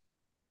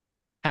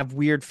have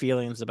weird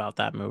feelings about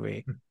that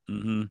movie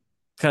Hmm.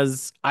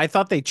 because I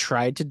thought they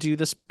tried to do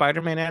the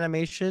Spider-Man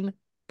animation,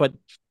 but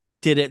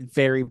did it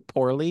very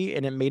poorly,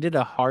 and it made it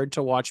a hard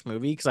to watch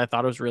movie because I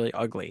thought it was really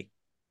ugly.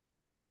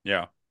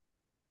 Yeah.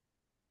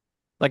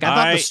 Like I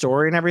thought the I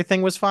story and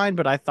everything was fine,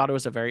 but I thought it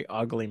was a very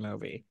ugly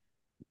movie.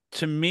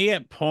 To me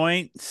at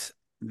points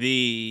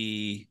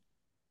the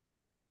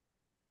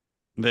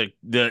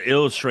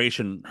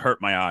illustration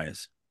hurt my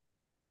eyes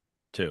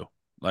too.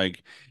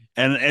 Like,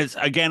 and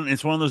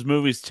it's one of those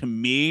movies to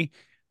me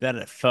that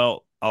it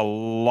felt a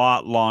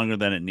lot longer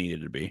than it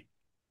needed to be.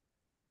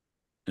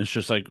 It's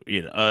just like,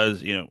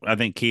 as I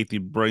think Keith, you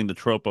bring the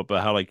trope up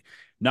of how like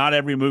not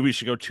every movie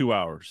should go 2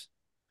 hours.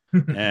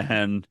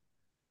 And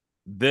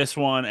this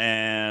one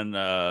and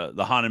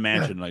the Haunted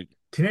Yeah, Mansion, like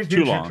Teenage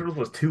too Mutant Ninja long. Turtles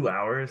was 2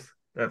 hours.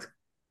 That's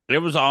It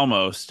was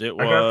almost. It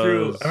I got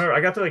through. I was. remember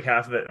I got through like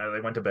half of it. And I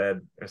like went to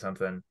bed or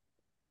something,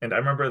 and I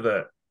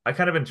remember I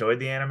kind of enjoyed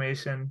the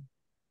animation.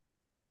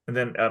 And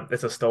then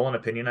it's a stolen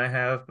opinion I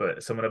have,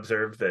 but someone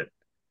observed that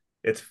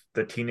it's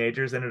the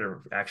teenagers in it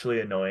are actually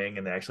annoying,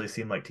 and they actually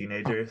seem like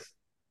teenagers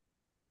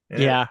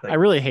in it. Yeah, I Like,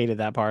 really hated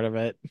that part of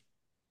it.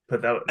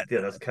 but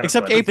yeah, that's kind of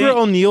Except The funny. April thing.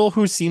 O'Neil,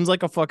 who seems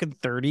like a fucking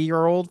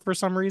 30-year-old for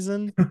some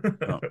reason.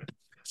 Oh.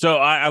 So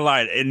I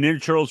lied. And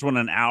Ninja Turtles went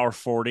an hour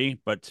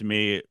 40, but to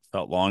me it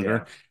felt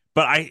longer. Yeah.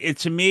 But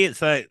to me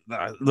it's like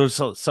there's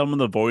some of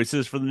the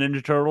voices for the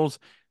Ninja Turtles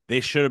they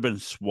should have been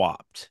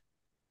swapped.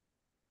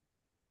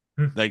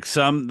 Like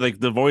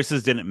the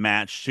voices didn't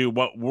match to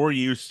what we're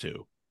used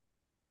to.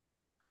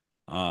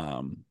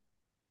 Um,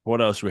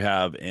 what else we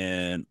have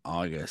in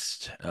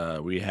August?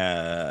 We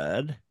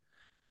had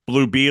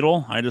Blue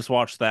Beetle. I just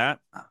watched that.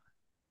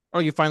 Oh,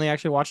 you finally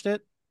actually watched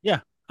it?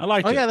 Yeah, I Oh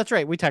liked it. yeah, that's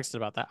right. We texted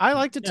about that. I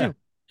liked it Yeah, too.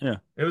 yeah,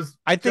 It was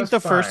I think just the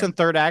first and fine.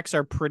 third acts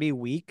are pretty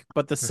weak,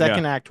 but the yeah.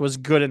 second act was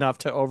good enough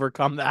to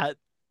overcome that.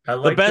 I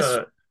The liked best.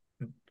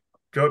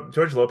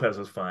 George Lopez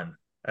was fun.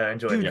 I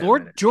enjoyed Dude, Yeah, him in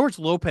Lord it. George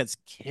Lopez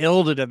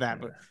killed it in that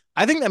movie. Yeah.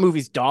 I think that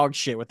movie's dog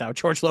shit without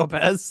George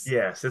Lopez.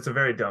 Yes, it's a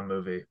very dumb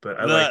movie, but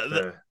I like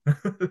the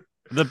the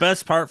The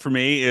best part for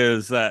me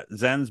is that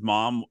Zen's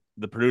mom,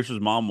 the producer's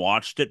mom,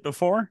 watched it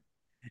before,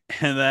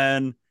 and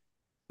then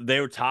they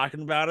were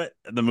talking about it,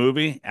 the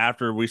movie,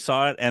 after we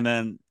saw it, and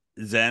then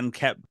Zen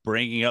kept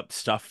bringing up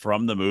stuff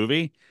from the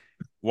movie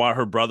while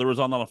her brother was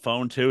on the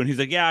phone too, and he's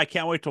like, "Yeah, I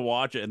can't wait to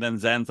watch it," and then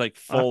Zen's like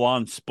full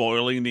on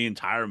spoiling the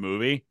entire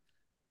movie,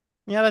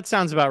 Yeah, that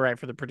sounds about right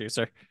for the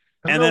producer.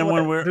 I don't and know then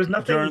when what. we're There's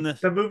during nothing.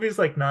 this, The movie's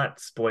like not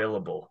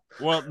spoilable.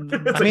 well,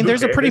 It's I like mean, who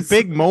there's a pretty cares?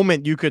 big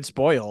moment you could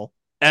spoil,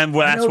 and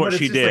I that's know, what but it's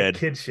she just like did.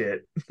 kid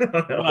shit. I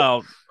don't know.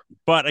 Well,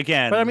 but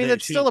but I again, mean, that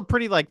it's still she, a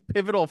pretty like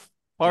pivotal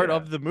part Yeah,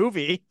 of the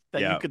movie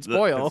that you yeah, could that's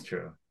spoil.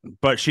 true.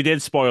 but she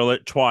did spoil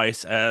it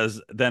twice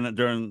as then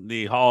during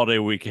the holiday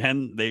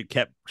weekend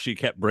she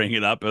kept bringing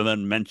it up and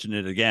then mentioned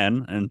it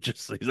again and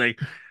just he's like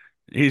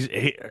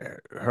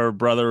her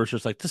brother was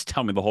just like just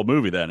tell me the whole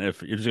movie then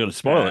if you're just going to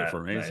spoil it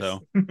for me Nice.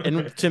 so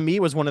And to me,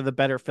 was one of the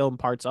better film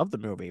parts of the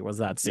movie was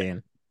that yeah,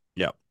 scene.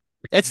 yeah.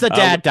 It's the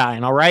dad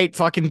dying, all right?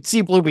 Fucking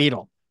see Blue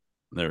Beetle.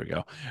 There we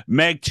go.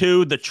 Meg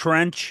 2 The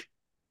Trench.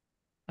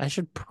 I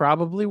should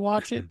probably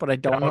watch it, but I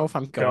don't know Don't if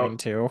I'm don't going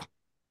to.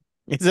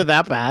 Is it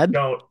that bad?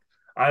 don't.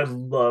 I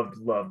loved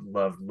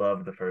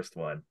the first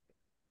one,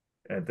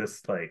 and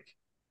this like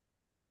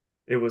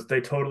it was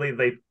they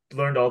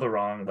learned all the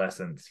wrong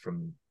lessons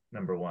from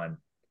number one.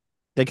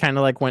 They kind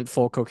of like went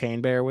full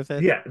cocaine bear with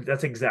it. Yeah,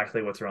 that's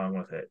exactly what's wrong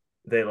with it.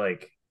 They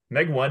like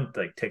Meg one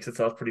like takes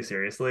itself pretty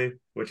seriously,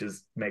 which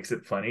is makes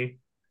it funny,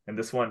 and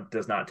this one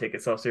does not take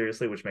itself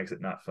seriously, which makes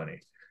it not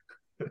funny.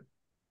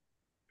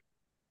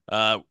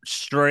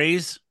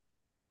 Strays.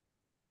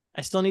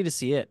 I still need to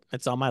see it.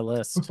 It's on my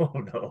list. Oh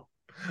no.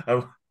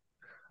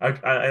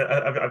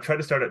 I, I've tried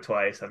to start it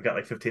twice. I've got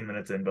like 15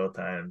 minutes in both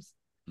times,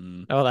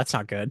 Mm. Oh, that's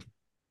not good.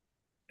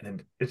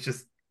 and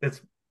it's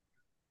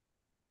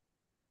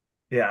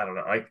yeah, I don't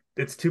know. Like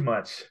it's too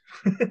much.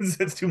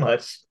 It's too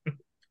much.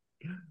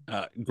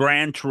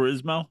 Gran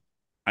Turismo.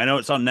 I know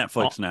it's on Oh,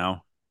 Netflix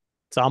now.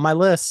 it's on my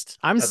list.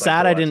 I'm I'd like to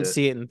sad I watch didn't it.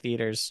 see it in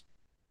theaters.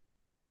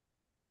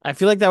 I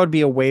feel like that would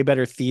be a way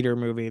better theater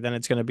movie than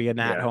it's going to be an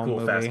Yeah, at-home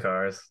cool fast movie.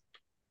 cars.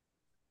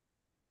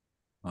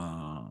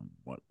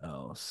 What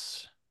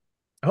else?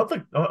 I hope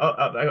like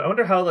I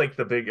wonder how like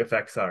the big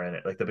effects are in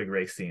it, like the big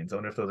race scenes. I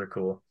wonder if those are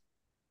cool.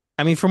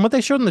 I mean, from what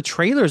they showed in the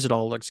trailers, it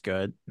all looks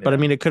good. But I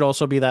Yeah, mean, it could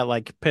also be that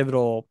like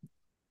pivotal,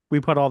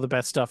 we put all the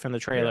best stuff in the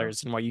yeah.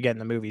 trailers and what you get in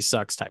the movie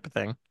sucks type of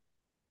thing.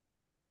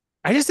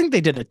 I just think they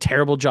did a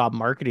terrible job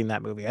marketing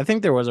that movie. I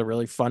think there was a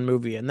really fun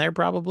movie in there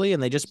probably,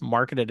 and they just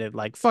marketed it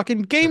like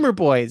fucking gamer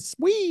boys.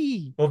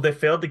 Wee. Well, they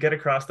failed to get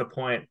across the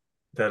point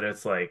that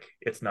it's like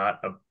it's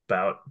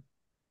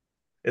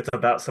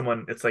about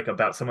someone. It's like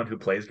about someone who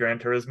plays Gran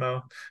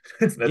Turismo.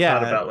 It's not Yeah,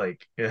 about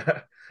like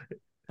yeah.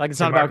 like it's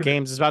They not about marketed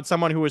games. It's about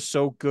someone who was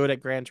so good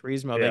at Gran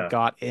Turismo they yeah,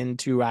 got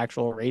into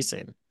actual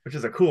racing. which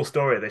is a cool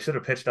story. They should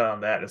have pitched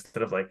on that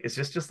instead of like it's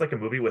just like a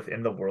movie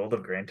within the world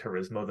of Gran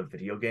Turismo, the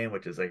video game,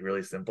 which is like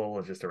really simple.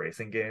 It's just a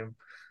racing game.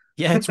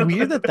 Yeah, it's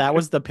weird that that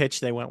was the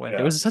pitch they went with. It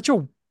Yeah, was such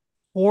a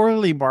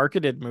poorly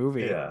marketed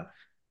movie. yeah.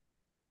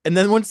 And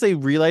then once they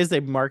realized they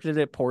marketed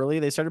it poorly,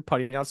 they started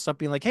putting out stuff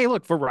being like, hey,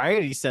 look,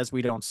 Variety says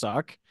we don't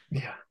suck.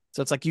 Yeah.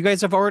 So it's like, you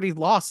guys have already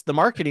lost the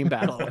marketing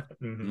battle.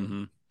 Mhm.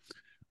 Hmm.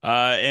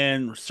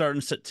 And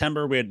starting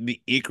September, we had the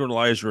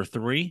Equalizer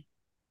 3.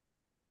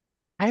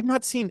 I have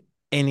not seen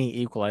any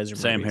Equalizer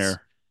Same movies.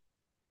 here.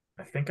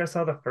 I think I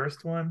saw the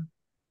first one.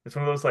 It's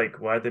one of those like,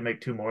 why'd they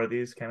make two more of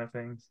these kind of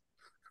things?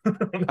 No.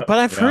 But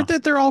I've Yeah. heard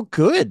that they're all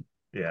good.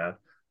 Yeah.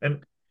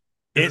 And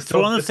It's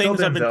one of the it's still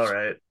things I've been. Denzel,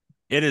 right?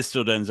 It is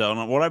still Denzel.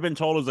 And what I've been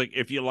told is like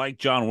if you like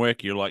John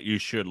Wick, you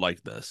should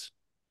like this.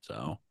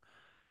 So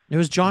It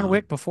was John um,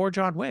 Wick before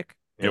John Wick.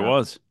 it Yeah.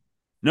 was.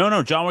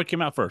 No, John Wick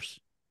came out first.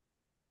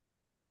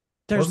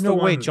 There's What's the no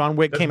way one John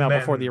Wick that came out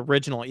before the men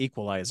original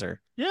Equalizer.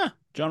 Yeah,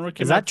 John Wick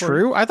came Is out that before.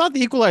 true? I thought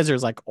the Equalizer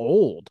is like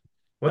old.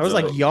 That what's was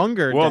like the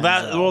younger. Well,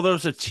 Denzel. there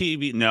was a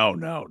TV. No.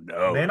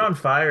 Man on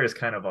Fire is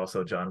kind of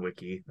also John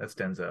Wicky. That's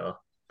Denzel.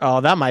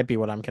 Oh, that might be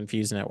what I'm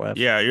confusing it with.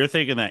 Yeah, you're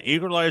thinking that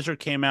Equalizer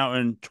came out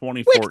in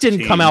 2014. Wick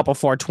didn't come out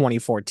before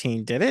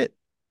 2014, did it?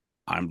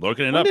 I'm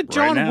looking it When up did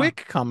John right now.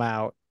 Wick come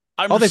out?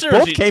 I'm Oh, they both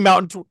seriously came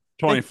out in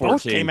they both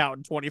 2014. came out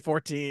in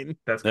 2014.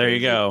 That's There you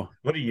crazy. go.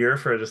 What a year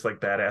for just like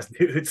badass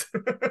dudes.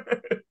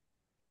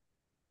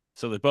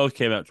 So they both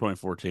came out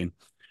 2014.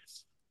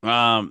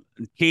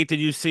 Keith, did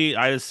you see?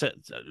 I just said,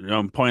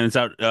 I'm pointing this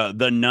out.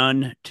 The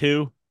Nun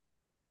 2.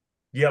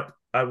 Yep.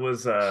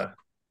 I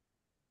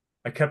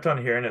kept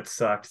on hearing it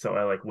sucked, so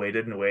I like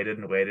waited and waited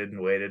and waited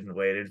and waited and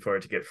waited for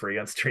it to get free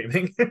on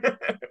streaming. Yeah,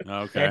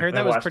 I Okay. heard I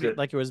that was watched pretty it.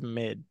 like it was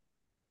mid.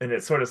 And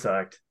it sort of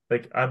sucked.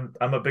 Like I'm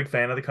a big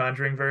fan of the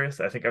Conjuring verse.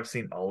 I think I've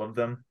seen all of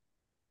them.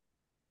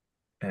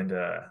 And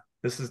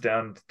this is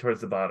down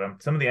towards the bottom.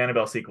 Some of the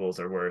Annabelle sequels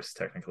are worse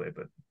technically,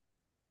 but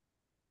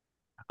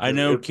I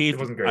know, it Keith.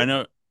 wasn't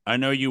great. I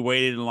know you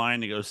waited in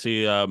line to go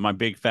see My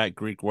Big Fat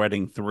Greek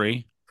Wedding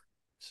 3.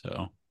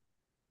 So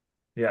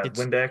Yeah, It's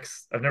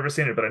Windex. I've never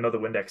seen it, but I know the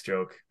Windex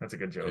joke. That's a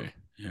good joke.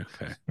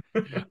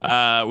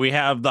 okay. We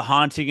have The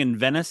Haunting in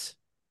Venice.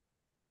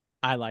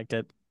 I liked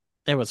it.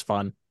 It was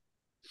fun.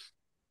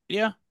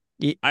 Yeah,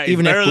 Even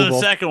if better than the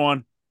Booble, second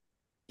one.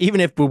 even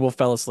if Booble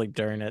fell asleep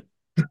during it.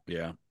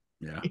 Yeah.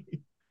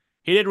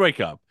 He did wake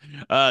up.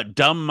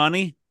 Dumb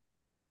Money.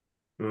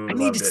 Ooh, I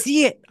need loved to it.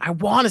 see it. I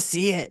want to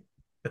see it.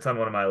 It's on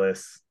one of my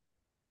lists.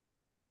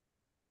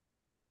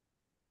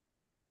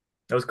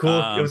 That was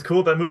cool. It was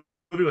cool. That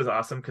movie was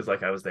awesome because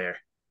like I was there.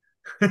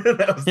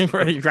 That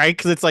was Right?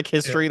 Because it's like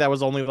history that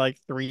was only like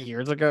 3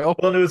 years ago.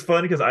 well, and it was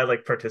fun because I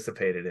like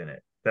participated in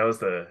it. That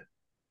was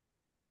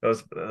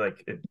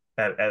like it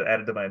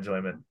added to my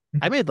enjoyment.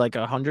 I made like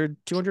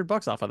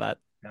 $100-200 off of that.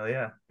 Hell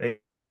yeah,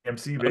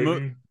 AMC A, mo-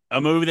 baby.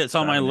 a movie that's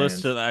on my Diamond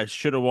list Hands. that I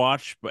should have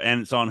watched,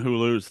 and it's on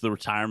Hulu. It's The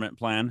Retirement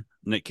Plan.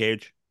 Nick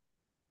Cage.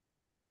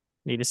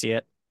 Need to see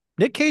it.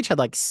 Nick Cage had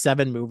like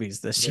 7 movies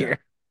this Yeah. year.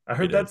 I He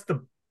heard did. that's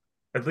the.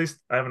 At least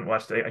I haven't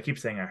watched it. I keep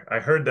saying I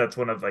heard that's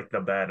one of like the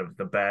bad of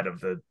the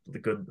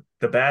good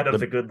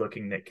the good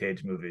looking Nick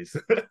Cage movies.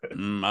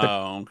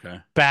 Okay.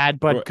 Bad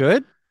but What-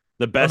 good.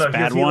 The Well, best no,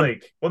 bad he one.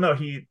 like well no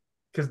he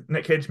because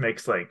Nick Cage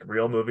makes like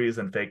real movies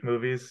and fake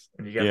movies,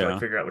 and you have to Yeah. like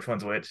figure out which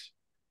one's which.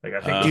 Like I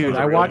think this Dude, one's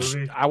a I real watched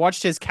movie. I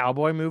watched his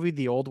cowboy movie,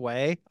 The Old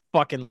Way.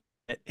 Fucking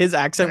his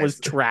accent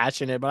was Nice.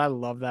 trash in it, but I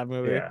love that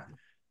movie. Yeah,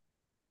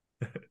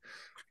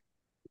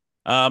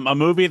 A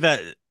movie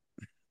that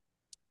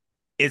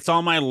it's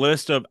on my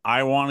list of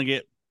I want to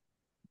get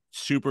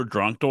super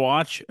drunk to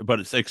watch,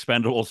 but it's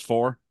Expendables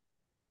 4.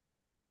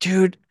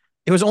 Dude,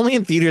 it was only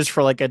in theaters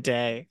for like a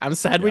day. I'm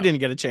sad we Yeah. didn't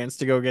get a chance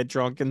to go get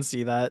drunk and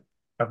see that.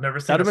 I've never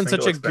seen That'd a have been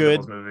such single a good-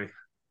 Expendables movie.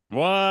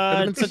 Would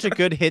have been What? such a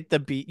good hit the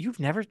bee. You've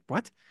never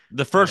what?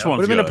 The first know.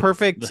 one's Would have been a good.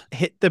 perfect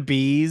hit the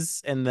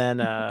bees and then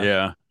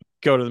Yeah.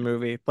 go to the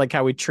movie. Like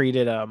how we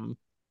treated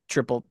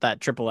triple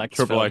X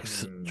Triple film.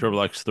 X, Hmm. Triple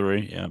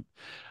X3. Yeah.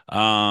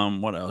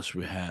 What else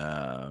we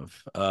have?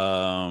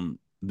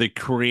 The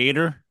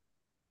Creator.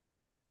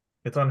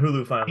 It's on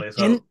Hulu I finally,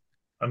 didn't so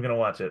I'm gonna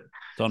watch it.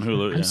 It's on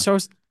Hulu. I'm Yeah. so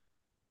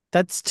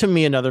that's to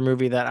me another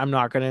movie that I'm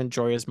not going to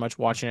enjoy as much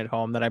watching at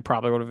home that I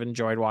probably would have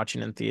enjoyed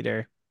watching in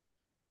theater.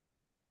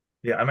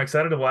 Yeah, I'm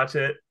excited to watch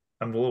it.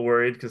 I'm a little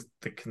worried because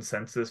the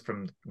consensus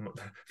from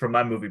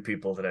my movie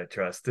people that I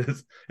trust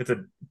is it's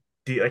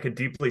like a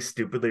deeply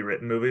stupidly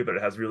written movie, but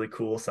it has really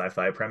cool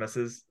sci-fi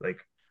premises.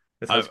 Like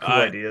it has cool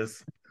I,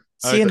 ideas.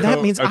 I, See, and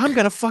that means a, I'm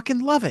going to fucking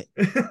love it.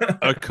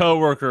 a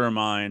coworker of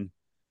mine,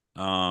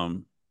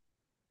 um,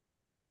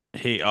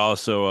 he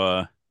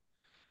also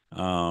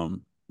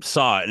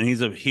saw it, and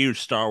he's a huge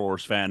Star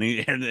Wars fan.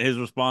 And his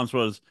response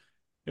was,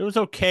 "It was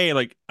okay.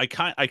 Like I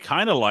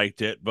kind of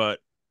liked it, but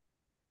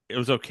it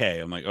was okay."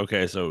 I'm like,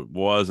 okay, so it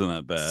wasn't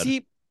that bad.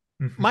 See,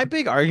 my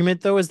big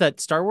argument though is that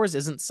Star Wars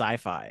isn't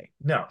sci-fi.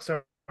 No,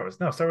 Star Wars.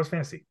 No, Star Wars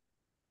fantasy.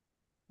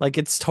 Like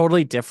it's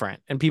totally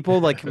different, and people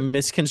like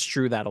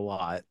misconstrue that a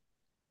lot.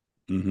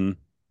 Mm-hmm. Is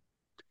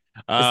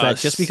Uh, that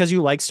just because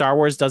you like Star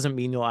Wars doesn't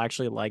mean you'll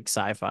actually like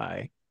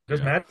sci-fi? There's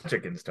yeah.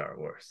 magic in Star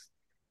Wars.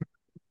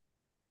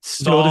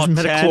 No, there's Saw 10.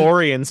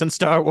 midichlorians in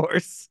Star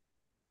Wars.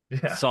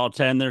 Yeah, Saw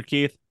 10 there,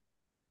 Keith.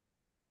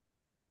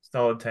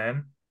 solid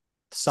 10.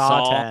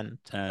 Saw Saw 10.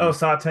 Oh, 10.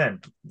 Saw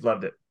 10.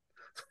 Loved it.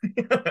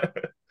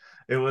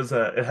 It was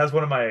it has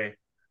one of my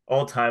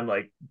all-time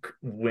like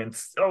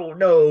wince oh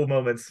no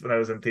moments when I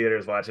was in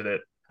theaters watching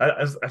it.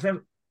 I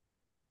think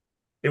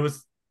it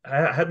was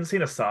I hadn't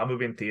seen a Saw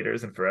movie in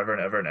theaters in forever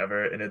and ever and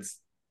ever, and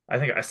I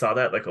think I saw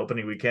that like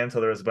opening weekend,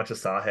 so there was a bunch of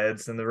Saw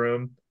heads in the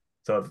room,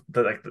 so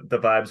the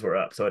vibes were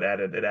up, so it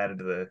added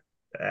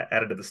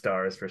to the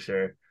stars for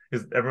sure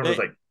because everyone was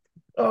They, like,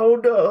 oh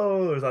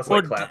no, it was also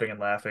well, like clapping and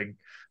laughing.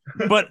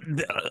 but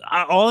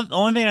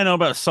only thing I know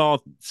about Saw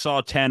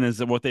 10 is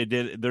that what they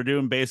did, they're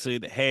doing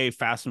basically, hey,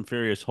 Fast and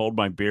Furious, hold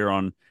my beer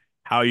on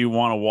how you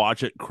want to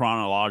watch it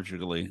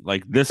chronologically.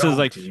 Like this is Oh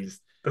like geez,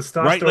 the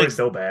Star right, story is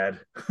so bad.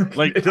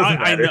 like It doesn't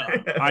matter.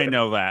 I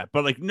know that,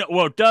 but like no,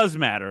 well, it does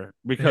matter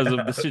because of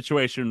Yeah. the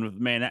situation with the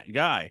main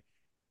guy.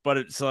 But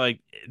it's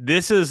like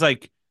this is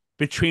like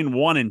between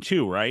one and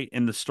two, right,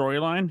 in the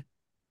storyline.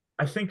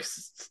 I think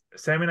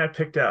Sammy and I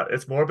picked out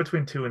it's more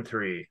between 2 and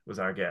 3 was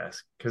our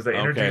guess because they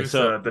Okay, introduce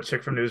so the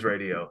chick from News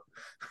Radio.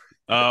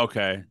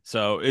 okay,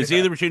 so it's Yeah,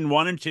 either between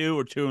one and two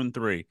or two and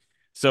three.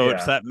 So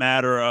it's yeah. that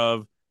matter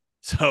of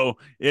so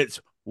it's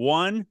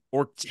 1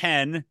 or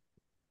 10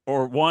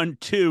 or 1,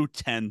 2,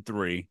 10,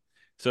 3.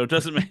 So it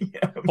doesn't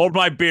Yeah, hold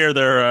my beer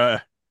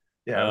there,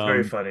 yeah, it was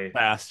very funny.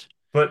 fast.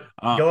 But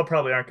Uh, y'all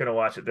probably aren't going to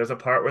watch it. There's a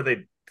part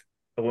where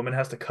a woman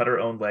has to cut her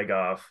own leg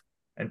off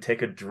and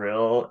take a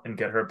drill and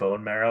get her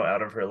bone marrow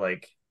out of her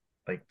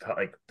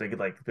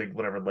big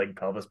whatever leg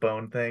pelvis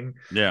bone thing.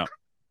 yeah,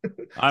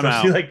 I'm So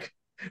out.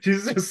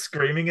 she's just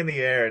screaming in the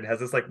air and has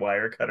this like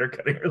wire cutter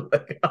cutting her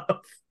leg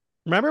off.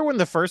 Remember when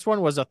the first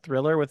one was a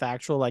thriller with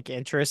actual like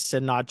interests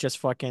and not just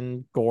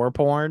fucking gore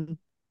porn?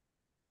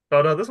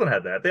 Oh no, this one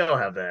had that. They all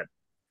have that.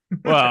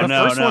 Well, The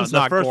no, first no, one's the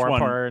not first gore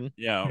one, porn.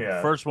 yeah,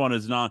 Yeah. first one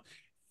is not.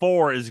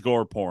 4 is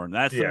gore porn.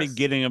 That's the Yes.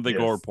 beginning of the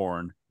gore Yes.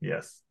 porn.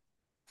 Yes.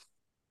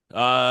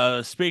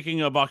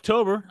 Speaking of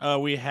October,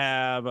 we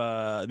have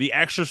The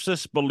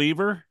Exorcist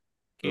Believer.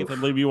 Keith, I Oof.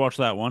 believe you watched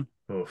that one.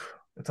 Oof.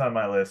 It's on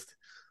my list.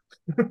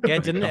 Yeah, There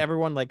you didn't go.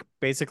 everyone like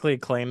basically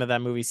claim that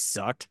that movie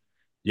sucked?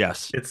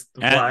 Yes. It's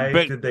And why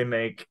but did they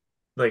make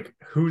like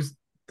who's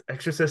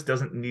Exorcist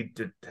doesn't need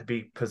to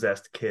be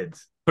possessed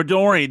kids.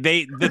 don't worry,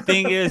 the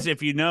thing is,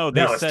 if you know,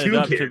 they No, it's set it two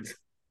up to kids.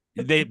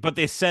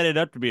 they set it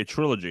up to be a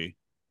trilogy.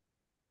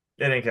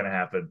 It ain't gonna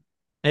happen.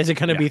 Is it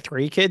going to Yeah. be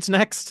 3 kids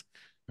next?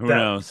 Who That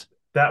knows?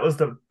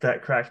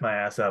 that cracked my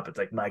ass up. It's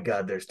like, my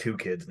God, there's 2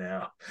 kids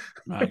now.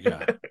 My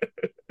God.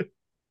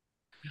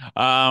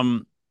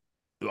 Um,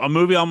 a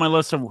movie on my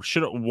list of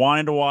should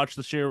wanted to watch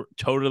this year,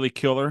 Totally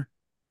Killer.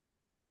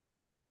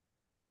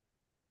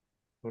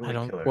 I Totally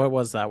don't. killer. What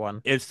was that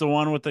one? It's the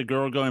one with the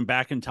girl going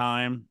back in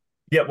time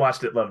Yeah,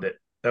 watched it, loved it.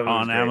 That one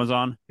was on great.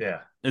 Amazon. Yeah.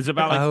 It's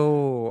about like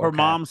Oh, her okay.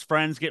 mom's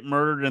friends get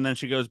murdered, and then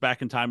she goes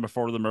back in time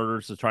before the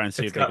murders to try and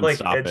see It's if they got can like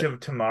stop Edge it. of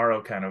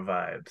Tomorrow kind of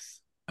vibes.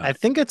 I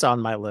think it's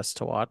on my list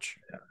to watch.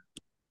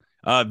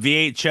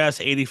 VHS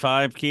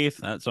 85, Keith.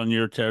 That's on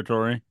your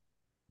territory.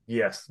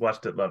 Yes,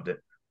 watched it, loved it.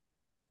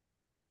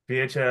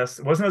 VHS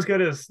wasn't as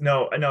good as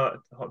no, I know.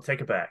 I'll take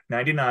it back.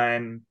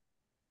 99,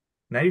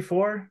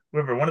 94,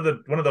 whatever. One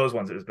of those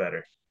ones it was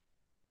better.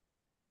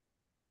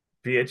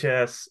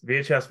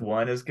 VHS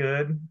 1 is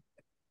good,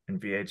 and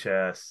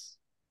VHS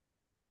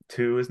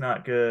 2 is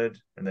not good,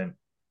 and then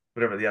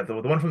whatever. Yeah, the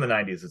one from the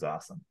 90s is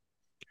awesome.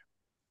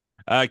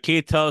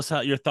 Keith, tell us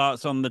your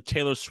thoughts on the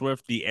Taylor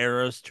Swift The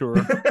Eras tour.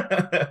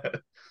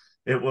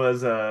 It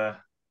was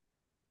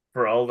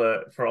for all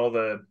the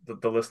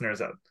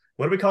listeners out.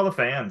 What do we call the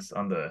fans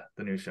on the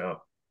new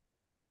show?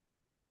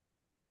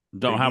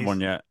 Don't have Biggies?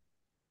 one yet.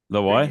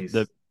 The what?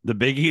 Biggies. The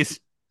biggies?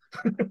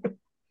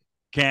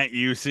 Can't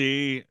you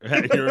see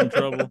that you're in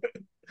trouble?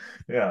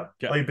 Yeah,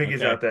 Yeah. all you biggies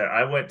Okay. out there.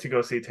 I went to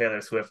go see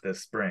Taylor Swift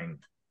this spring,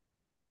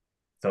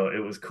 so it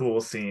was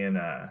cool seeing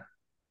her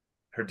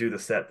do the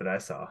set that I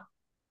saw.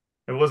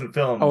 It wasn't Oh,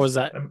 filmed. was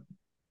that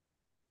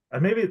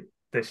Maybe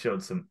they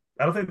showed some.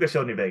 I don't think they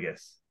showed New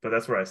Vegas, but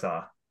that's where I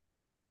saw.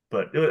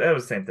 But it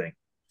was the same thing.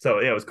 So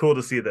yeah, it was cool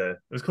to see It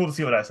was cool to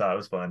see what I saw. It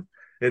was fun.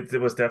 It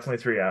was definitely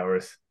 3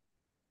 hours.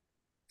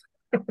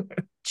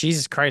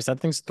 Jesus Christ? That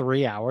thing's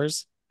 3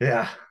 hours.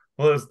 Yeah.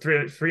 Well, it was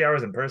three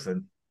hours in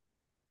person.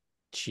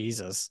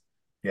 Jesus.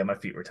 Yeah, my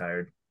feet were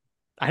tired.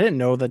 I didn't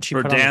know that she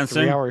For put on a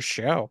dancing? 3 hour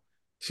show.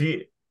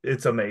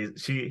 It's amazing.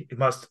 She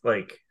must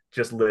like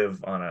just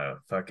live on a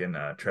fucking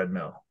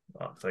treadmill.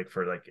 It's like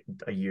for like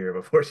a year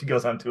before she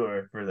goes on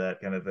tour for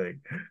that kind of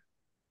thing.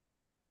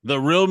 The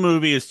real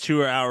movie is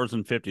 2 hours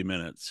and 50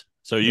 minutes.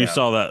 So you Yeah.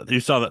 saw that. You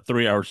saw that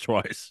 3 hours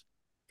twice.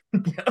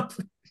 Yep.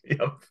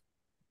 Yep.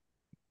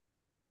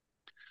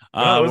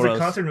 No, it was What a else?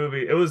 concert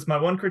movie. It was my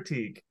one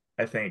critique,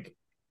 I think,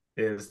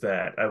 is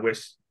that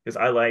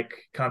I like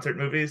concert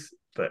movies,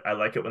 but I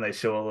like it when they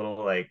show a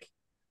little like,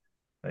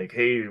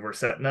 hey, we're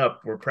setting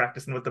up, we're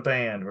practicing with the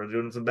band, we're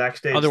doing some Oh,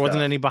 backstage there wasn't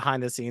stuff. any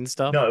behind the scenes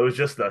stuff. No, it was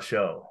just the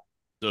show.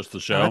 Just the Oh,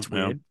 show. that's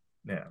Yeah. weird.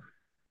 Yeah.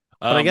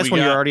 But I guess We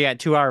when you're got already at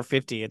 2 hour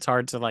 50, it's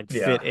hard to like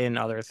fit Yeah. in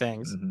other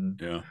things.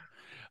 Mm-hmm.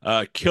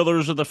 yeah.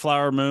 Killers of the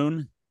Flower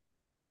Moon.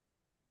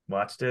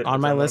 Watched it. On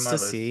It's my on one of list my to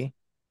lists. see.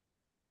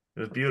 It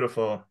was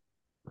beautiful.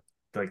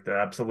 Like the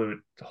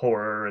absolute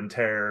horror and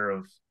terror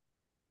of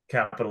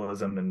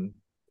capitalism and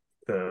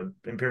the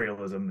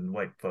imperialism and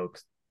white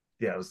folks.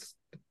 Yeah, it was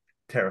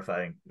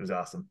terrifying. It was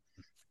awesome.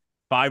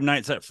 Five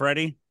Nights at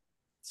Freddy.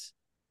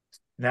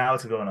 Now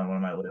it's going on one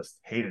of my lists.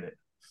 Hated it.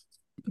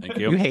 Thank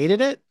You you.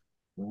 hated it?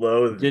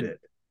 Loathed Did it.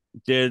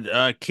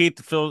 did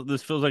Keith feel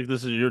this feels like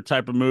this is your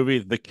type of movie?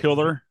 The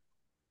Killer.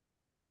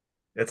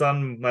 It's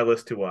on my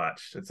list to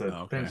watch. It's a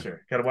Okay.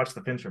 Fincher. Got to watch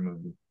the Fincher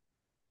movie.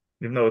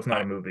 Even though it's not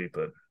All a movie,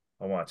 but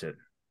I'll watch it.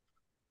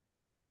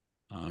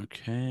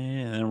 Okay,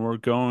 and then we're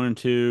going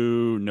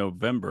to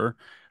November.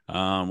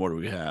 What do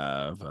we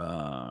have?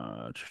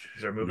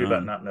 Is there a movie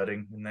about none. not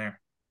nutting in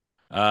there?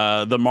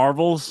 The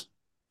Marvels.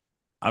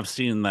 I've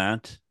seen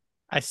that.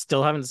 I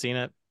still haven't seen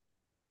it.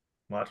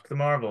 Watched The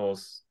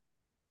Marvels.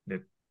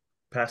 It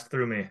passed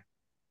through me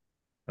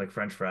like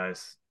French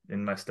fries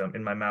in my stomach,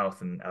 in my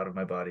mouth, and out of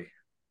my body.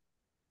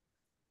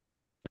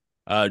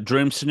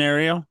 Dream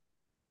Scenario.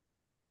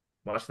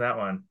 Watch that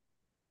one.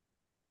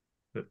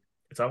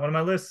 It's on one of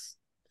my lists.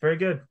 Very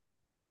good.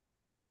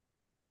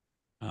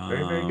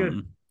 Very, very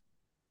good.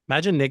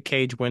 Imagine Nick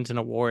Cage wins an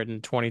award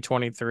in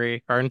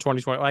 2023 or in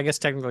 2020. Well, I guess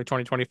technically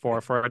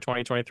 2024 for a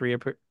 2023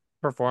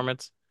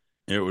 performance.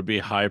 It would be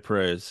high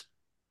praise.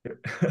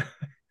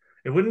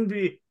 It wouldn't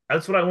be.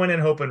 That's what I went in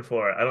hoping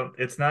for. I don't.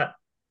 It's not.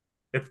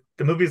 If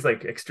the movie's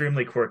like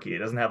extremely quirky, it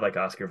doesn't have like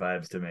Oscar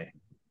vibes to me.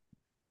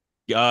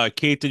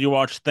 Keith, did you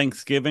watch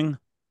Thanksgiving?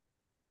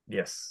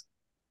 Yes,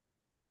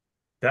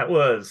 that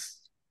was.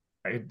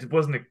 It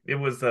wasn't. It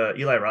was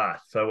Eli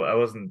Roth. So I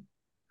wasn't.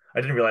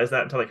 I didn't realize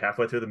that until like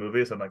halfway through the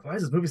movie. So I'm like, why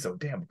is this movie so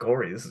damn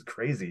gory? This is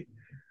crazy.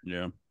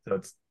 Yeah.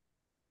 So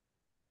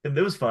it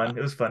was fun.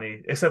 It was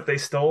funny. Except they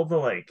stole the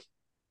like.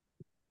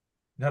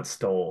 Not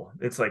stole.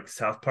 It's like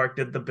South Park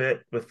did the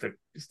bit with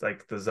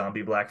the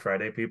zombie Black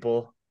Friday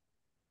people.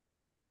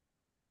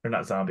 Or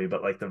not zombie,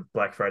 but like the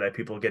Black Friday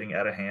people getting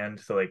out of hand.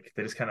 So like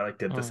they just kind of like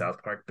did the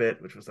South Park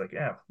bit, which was like,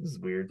 yeah, this is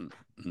weird.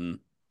 Mm-hmm.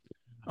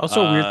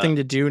 Also, a weird thing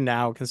to do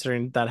now,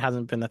 considering that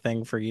hasn't been a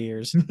thing for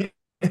years.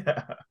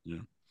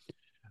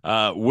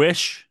 Yeah.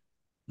 Wish,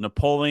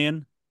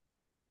 Napoleon.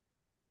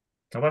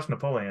 I watched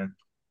Napoleon.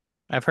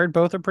 I've heard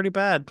both are pretty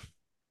bad.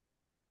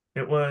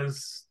 Napoleon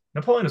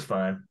is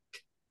fun.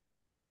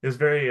 It was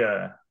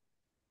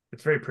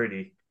it's very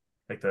pretty.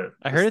 Like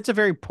I heard it's a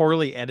very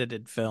poorly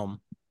edited film.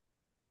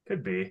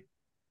 Could be.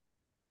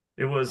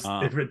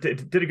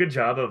 It did a good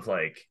job of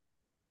like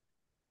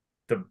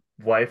the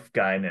wife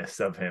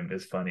guyness of him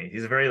is funny.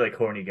 He's a very like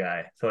horny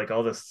guy. So like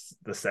all the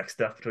sex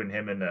stuff between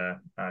him and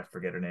I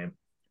forget her name.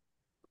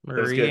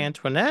 Marie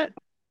Antoinette?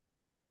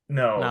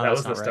 No, that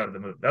was the start of the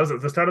movie. That was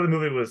the start of the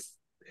movie was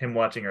him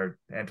watching her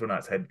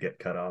Antoinette's head get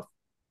cut off.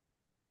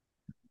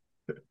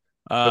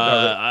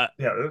 Yeah,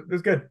 it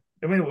was good.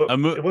 I mean,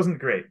 it wasn't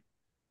great.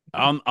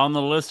 On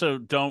the list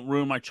of Don't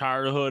Ruin My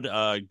Childhood,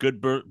 Good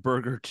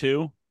Burger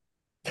 2.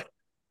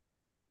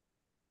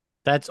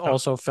 That's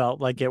also felt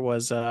like it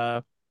was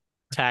a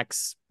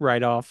tax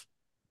write-off.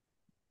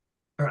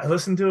 I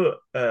listened to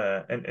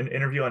an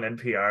interview on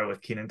NPR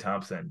with Kenan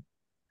Thompson,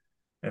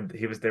 and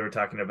they were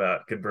talking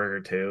about Good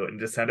Burger 2, and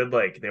it just sounded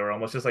like they were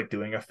almost just like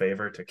doing a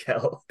favor to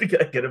Kel to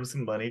get him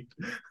some money.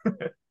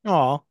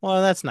 Oh,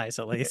 well, that's nice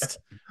at least.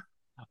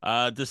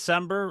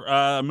 December,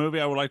 a movie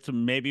I would like to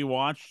maybe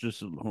watch,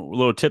 just a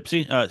little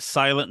tipsy.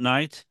 Silent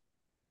Night.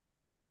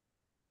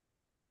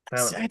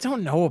 I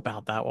don't know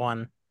about that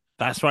one.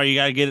 That's why you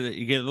gotta get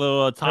a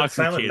little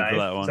intoxicated for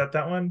that one. Is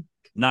that one?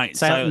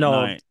 Silent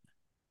Night.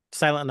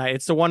 Silent Night.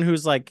 It's the one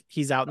who's like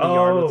he's out in the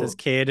yard with his Oh,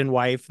 kid and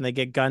wife, and they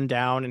get gunned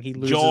down, and he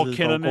loses Joel his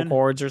vocal Kinnaman.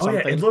 cords or oh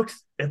yeah, something.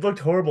 it looked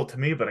horrible to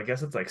me, but I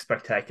guess it's like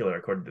spectacular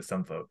according to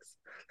some folks.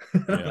 I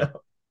don't Yeah.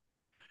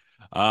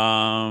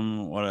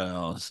 know. What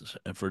else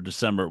for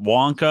December?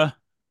 Wonka.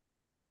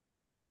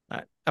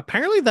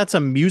 Apparently, that's a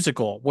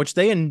musical, which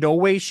they in no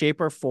way,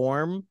 shape, or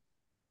form,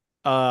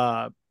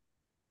 uh,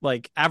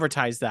 like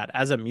advertise that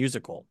as a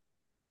musical.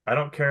 I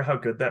don't care how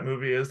good that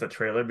movie is. The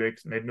trailer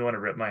made me want to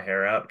rip my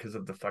hair out because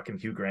of the fucking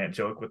Hugh Grant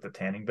joke with the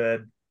tanning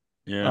bed.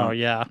 Oh Yeah.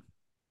 yeah,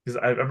 Because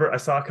I remember I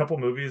saw a couple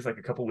movies like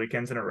a couple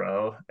weekends in a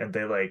row, and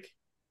they like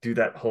do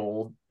that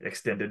whole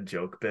extended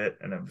joke bit,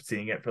 and I'm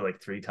seeing it for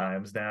like 3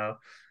 times now.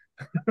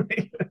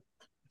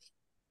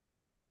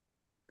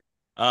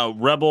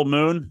 Rebel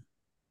Moon.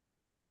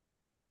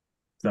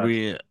 Sucked.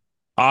 We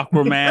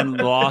Aquaman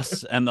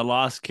Lost and the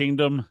Lost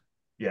Kingdom.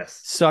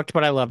 Yes. sucked,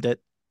 but I loved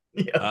it.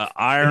 Yep. And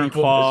Iron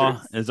equal Claw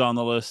measures. is on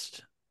the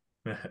list.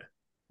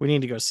 We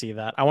need to go see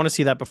that. I want to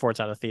see that before it's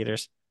out of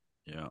theaters.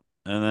 Yeah.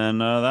 And then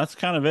that's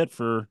kind of it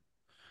for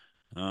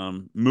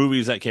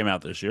movies that came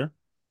out this year.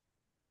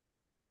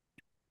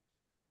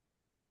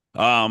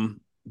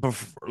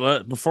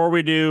 Before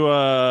we do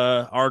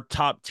our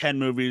top 10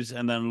 movies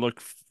and then look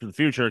for the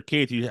future,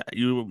 Keith,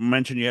 you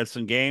mentioned you had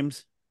some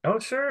games. Oh,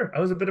 sure. I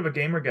was a bit of a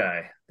gamer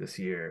guy this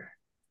year.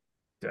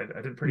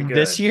 I did pretty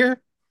This good.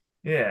 year,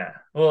 Yeah.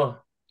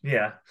 Well,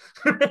 yeah.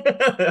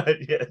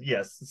 Yeah,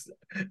 yes.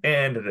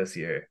 And this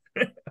year.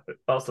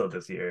 Also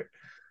this year.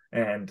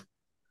 And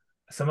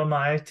some of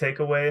my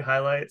takeaway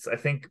highlights, I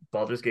think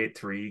Baldur's Gate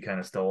 3 kind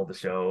of stole the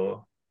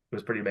show. It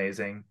was pretty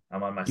amazing.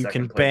 I'm on my you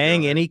can second playthrough bang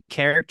of it. any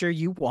character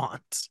you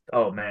want.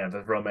 Oh man,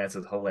 the romance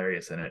is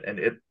hilarious in it. And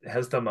it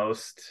has the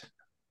most, I'm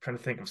trying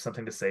to think of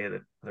something to say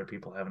that other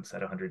people haven't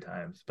said 100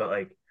 times, but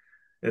like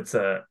it's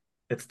a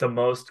it's the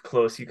most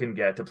close you can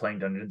get to playing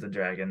Dungeons and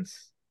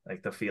Dragons,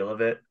 like the feel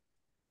of it.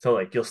 So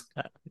like Uh,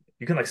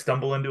 you can like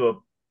stumble into a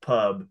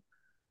pub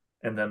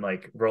and then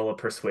like roll a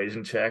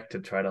persuasion check to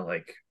try to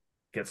like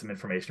get some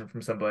information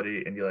from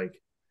somebody, and you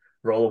like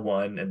roll a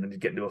one and then you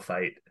get into a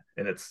fight,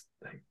 and it's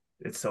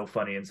so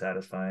funny and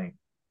satisfying.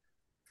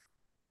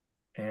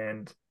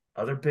 And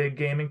other big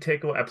gaming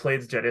takeaway, I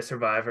played Jedi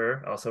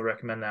Survivor. Also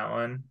recommend that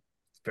one.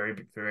 It's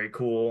very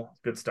cool.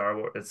 Good Star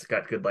Wars. It's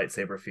got good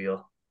lightsaber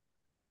feel.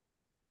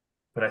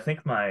 But I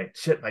think my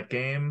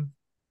game,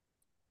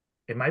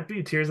 it might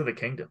be Tears of the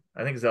Kingdom.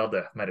 I think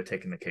Zelda might have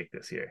taken the cake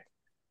this year.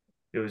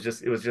 It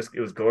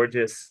was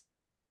gorgeous.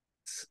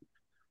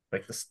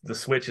 Like the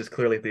Switch is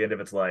clearly at the end of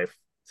its life,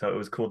 so it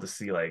was cool to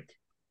see like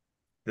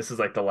this is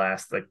like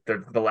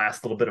they're the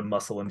last little bit of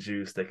muscle and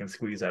juice they can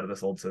squeeze out of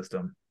this old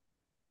system.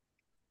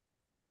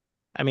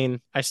 I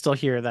mean, I still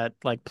hear that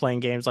like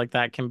playing games like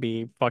that can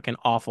be fucking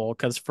awful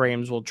because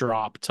frames will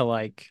drop to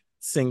like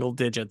single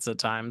digits at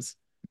times.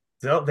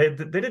 Zelda,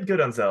 they did good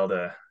on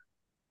Zelda.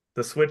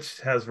 The Switch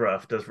has a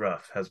rough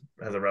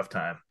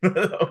time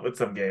with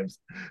some games.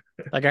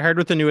 Like I heard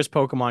with the newest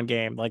Pokemon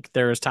game, like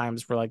there was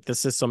times where like the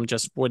system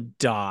just would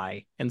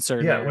die in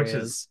certain Yeah, which is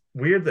areas.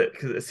 weird that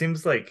because it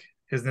seems like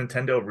his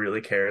Nintendo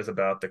really cares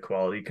about the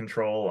quality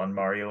control on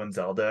Mario and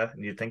Zelda,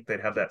 and you'd think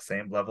they'd have that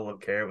same level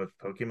of care with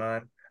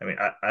Pokemon. I mean,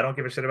 I don't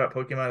give a shit about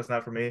Pokemon; it's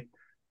not for me.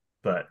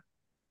 But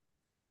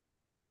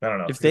I don't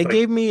know. If He's they like,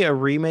 gave me a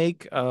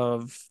remake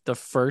of the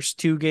first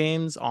two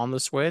games on the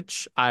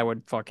Switch, I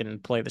would fucking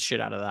play the shit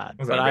out of that.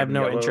 was But that I Red have and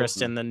no Yellow?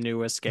 interest in the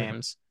newest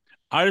games.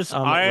 I just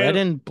Red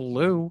and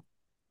Blue.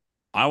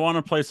 I want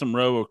to play some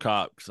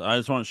RoboCop 'cause I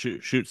just want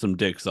to shoot some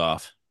dicks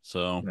off.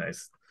 So,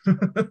 Nice.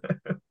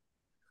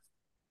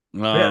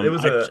 Yeah, it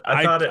was a.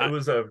 I thought it I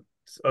was a.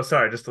 Oh,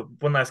 sorry. Just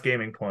one last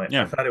gaming point.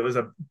 yeah, I thought it was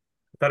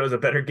a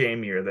better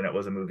game year than it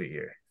was a movie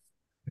year.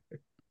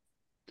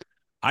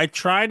 I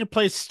tried to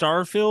play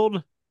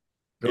Starfield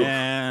Oof.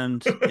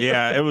 and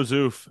yeah, it was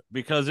oof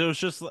because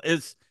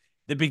it's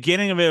the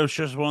beginning of it was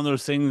just one of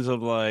those things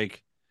of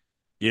like,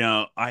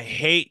 I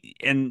hate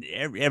and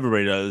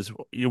everybody does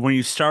when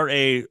you start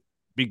a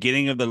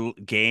beginning of the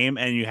game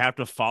and you have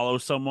to follow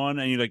someone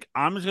and you're like,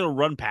 I'm just gonna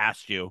run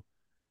past you.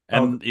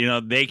 Oh, And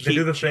they they do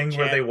keep the chit thing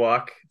where chat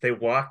they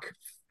walk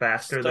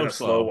faster than so a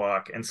slow slow.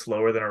 walk and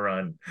slower than a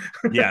run.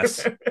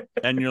 Yes.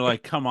 And you're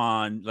like, come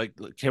on, like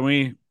can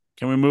we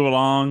move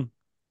along?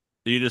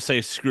 You just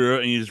say screw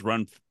it and you just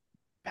run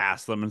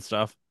past them and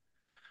stuff.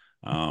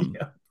 Um,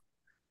 Yeah.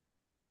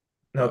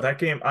 No, but that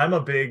game, I'm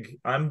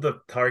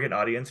the target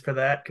audience for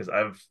that because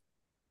I've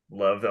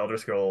loved Elder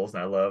Scrolls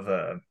and I love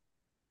the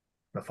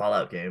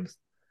Fallout games.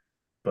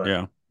 But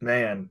yeah.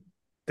 man,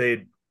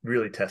 they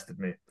really tested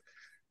me.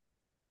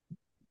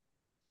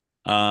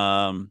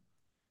 Um,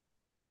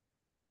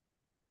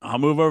 I'll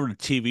move over to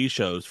TV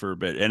shows for a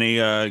bit. Any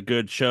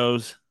good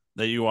shows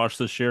that you watched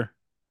this year?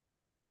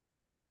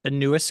 The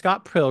newest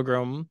Scott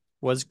Pilgrim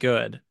was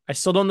good. I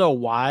still don't know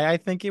why I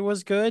think it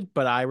was good,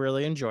 but I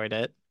really enjoyed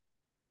it.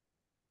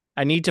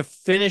 I need to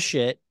finish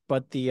it,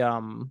 but the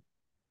oh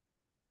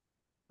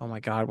my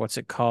God, what's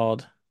it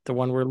called? The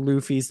one where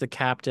Luffy's the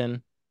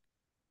captain.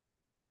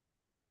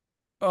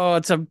 Oh,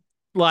 it's a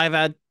live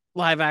ad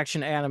live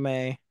action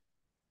anime.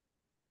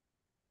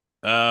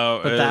 Oh,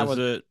 But that is was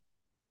it?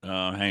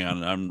 Hang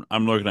on.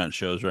 I'm looking at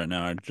shows right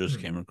now. I just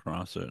Hmm. came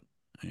across it.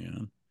 Hang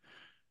on.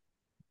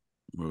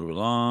 Move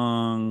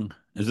along.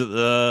 Is it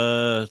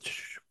the?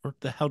 Where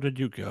the hell did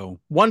you go?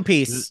 One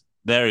Piece.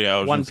 There you go.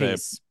 I was gonna One say,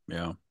 Piece.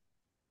 yeah.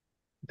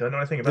 Don't know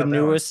anything The about that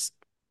one. newest.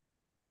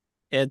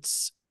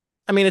 It's.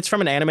 I mean, it's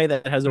from an anime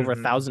that has over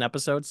Hmm. 1,000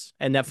 episodes,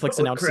 and Netflix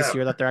Holy announced this crap.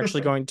 year that they're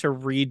actually going to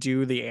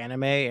redo the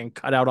anime and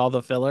cut out all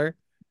the filler.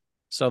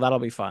 So that'll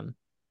be fun.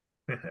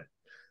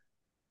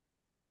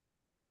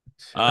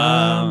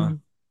 Uh,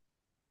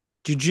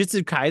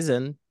 Jujutsu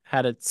Kaisen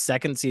had its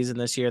second season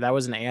this year. That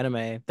was an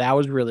anime. That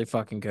was really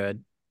fucking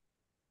good.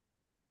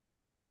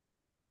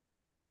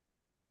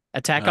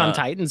 Attack on uh,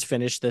 Titans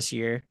finished this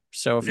year.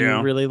 So if you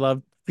yeah. really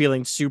love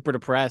feeling super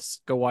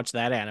depressed, go watch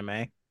that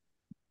anime.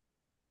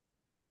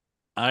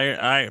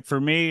 For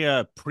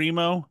me,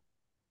 Primo.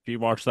 If you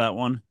watch that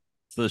one,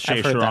 it's the I've Shea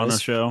heard that Serrano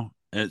is show.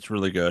 It's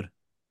really good.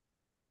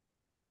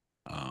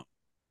 Uh,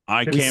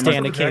 I Did we came. House of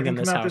stand the a king Dragon in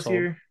come this out this household.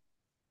 year?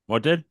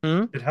 What did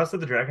Hmm? Did House of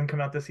the Dragon come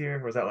out this year?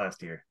 Or was that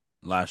last year?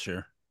 last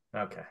year?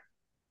 Okay.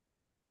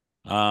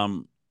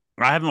 Um,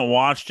 I haven't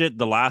watched it.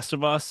 The Last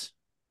of Us.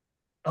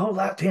 Oh,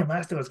 Last of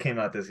Us came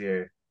out this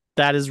year.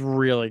 That is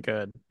really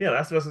good. Yeah,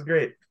 Last of Us is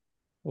great.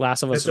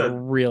 Last of Us It's is a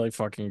really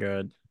fucking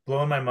good.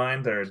 blowing my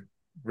mind. They're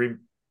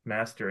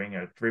remastering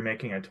or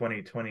remaking a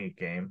 2020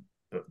 game,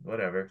 but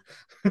whatever.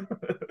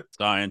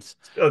 Science.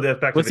 Oh, the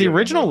back to Was the video game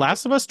original world.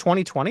 Last of Us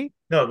 2020?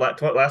 No,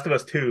 Last of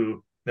Us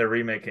 2, they're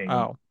remaking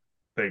Oh.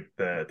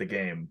 the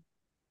game.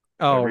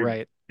 Oh,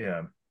 right.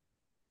 Yeah.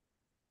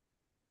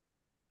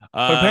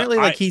 But apparently,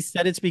 like I he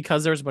said, it's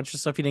because there was a bunch of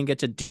stuff he didn't get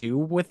to do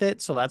with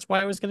it, so that's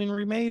why it was getting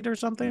remade or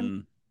something.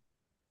 mm,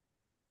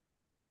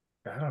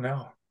 I don't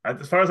know.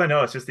 As far as I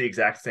know, it's just the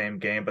exact same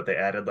game, but they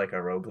added like a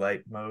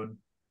roguelite mode.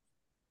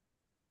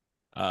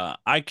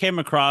 I came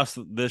across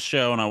this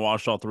show and I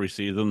watched all three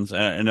seasons.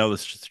 I know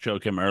this show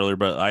came earlier,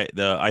 but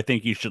I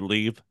think you should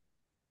leave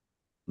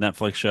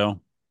Netflix show.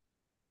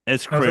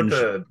 It's Oh, is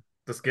that cringe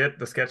the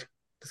sketch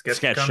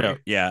sketch show. comedy?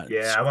 Yeah,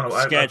 Yeah, I want to.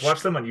 I've sketch.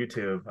 watched them on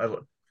YouTube.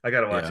 I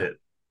gotta watch Yeah,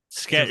 it.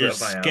 sketch Seems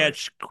is up my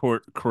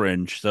alley.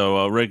 cringe.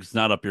 So Rig's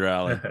not up your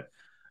alley.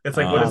 It's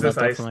like, what is No, Um, that this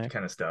ice definitely.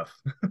 kind of stuff?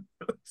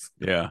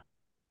 yeah.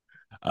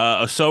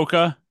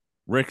 Ahsoka.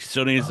 Rick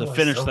still needs to Oh,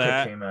 finish Ahsoka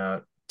that. came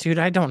out. Dude,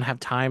 I don't have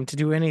time to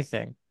do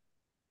anything.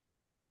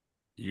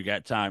 You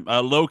got time.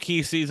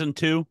 Low-key season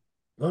 2.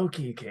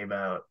 Loki came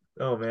out.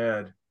 Oh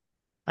man,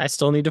 I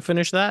still need to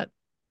finish that.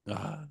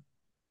 Uh,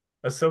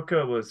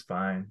 Ahsoka was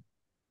fine.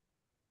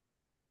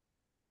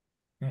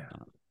 Yeah,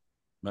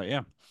 but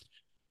yeah.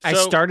 I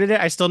So started it.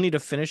 I still need to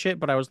finish it,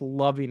 but I was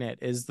loving it.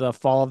 Is the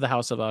Fall of the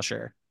House of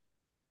Usher.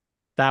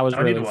 That was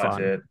I need to really watch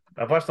fun. it.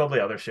 I've watched all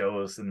the other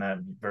shows in that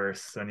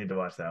verse, so I need to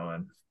watch that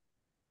one.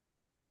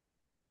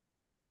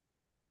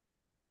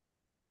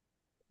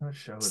 What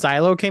show is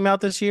Silo came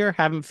out this year.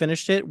 Haven't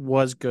finished it.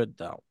 Was good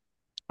though.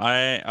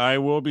 I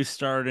will be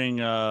starting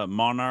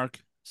Monarch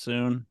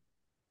soon.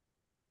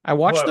 I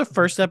watched the what?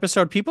 first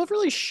episode. People have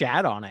really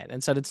shat on it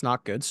and said it's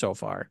not good so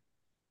far.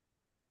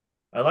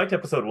 I liked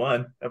episode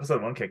one.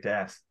 Episode one kicked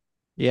ass.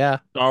 Yeah.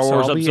 Star So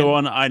Wars I'll be episode in.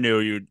 1. I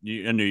knew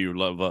I knew you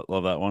love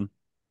that one.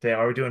 Damn,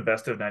 are we doing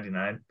best of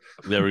 99?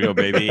 There we go,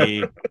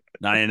 baby.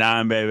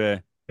 99,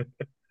 baby.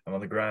 I'm on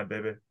the grind,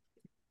 baby.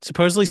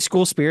 Supposedly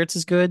School Spirits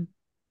is good.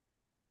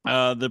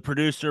 The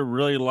producer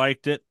really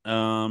liked it.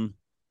 Yeah,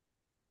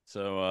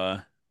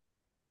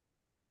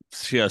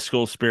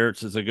 School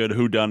Spirits is a good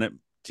whodunit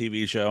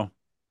TV show.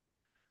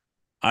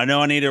 I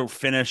know I need to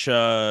finish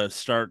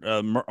start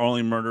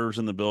Only Murders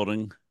in the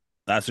Building.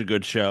 That's a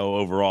good show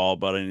overall,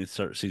 but I need to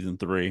start season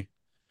 3.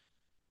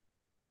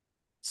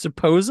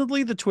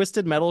 Supposedly the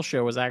Twisted Metal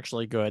show is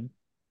actually good.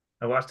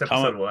 I watched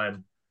Coming episode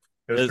one.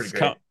 It was it's pretty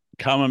great.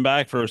 coming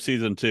back for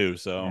season 2,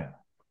 so Yeah.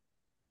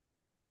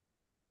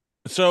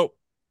 so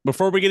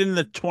before we get into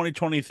the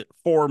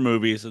 2024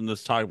 movies and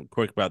just talk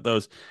quick about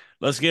those,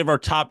 let's give our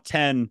top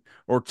 10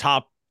 or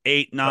top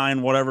 8,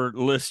 9, whatever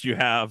list you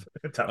have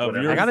Top of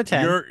whatever. I got a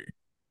 10.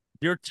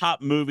 your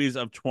top movies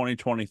of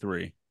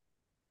 2023.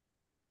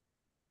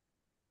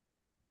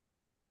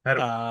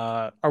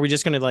 Are we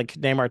just gonna like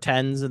name our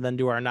tens and then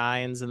do our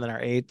nines and then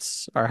our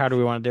eights, or how do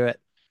we want to do it?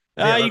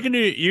 Yeah, You can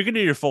do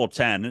your full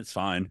 10. It's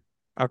fine.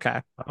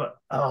 Okay.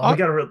 Oh, we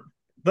gotta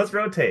let's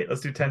rotate.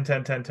 Let's do 10,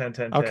 10, 10, 10,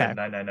 10, Okay. 10,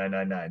 9, 9, 9,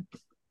 9, 9.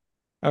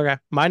 Okay.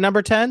 My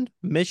number 10,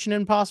 Mission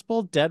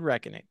Impossible: Dead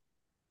Reckoning.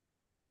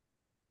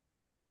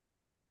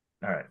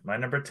 All right. My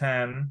number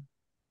 10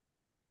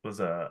 was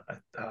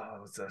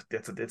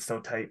it's so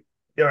tight.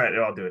 All right,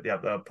 I'll do it. Yeah,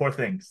 Poor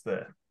Things,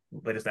 the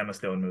latest Emma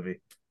Stone movie.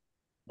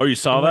 Oh, you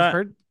saw Oh, I've that?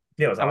 heard.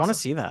 Yeah, it was I want to awesome.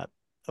 see that.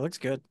 That looks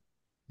good.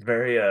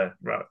 Very I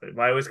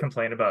always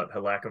complain about a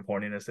lack of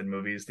horniness in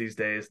movies these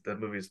days. The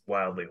movie's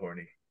wildly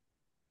horny.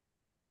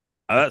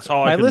 That's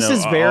all My I could list know.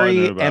 is all I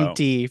knew very about.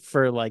 empty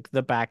for like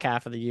the back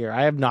half of the year.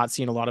 I have not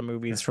seen a lot of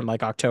movies from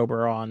like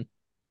October on.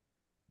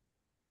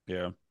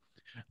 Yeah.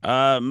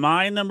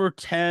 My number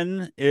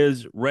 10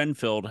 is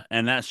Renfield,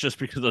 and that's just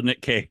because of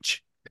Nick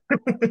Cage.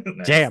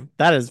 Nice. Damn,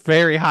 that is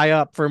very high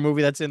up for a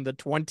movie that's in the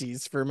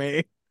 20s for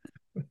me.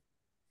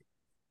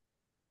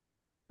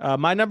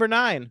 My number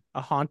 9,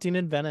 A Haunting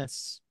in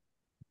Venice.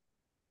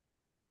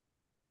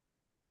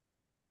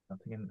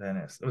 Something in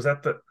Venice. Was that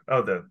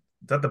is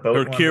that the boat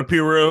one? Hercule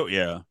Poirot,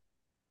 yeah.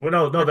 Well,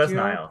 no, that's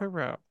Hercule Nile.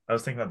 Poirot. I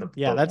was thinking of the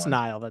Yeah, boat that's one.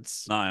 Nile.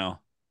 That's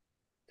Nile.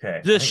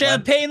 Okay. The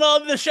champagne,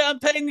 all the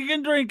champagne you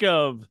can drink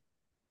of.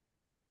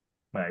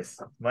 Nice.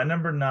 My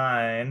number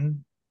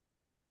 9.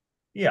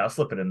 Yeah, I'll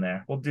slip it in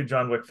there. We'll do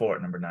John Wick 4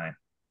 at number 9.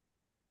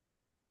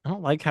 I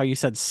don't like how you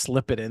said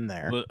slip it in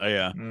there.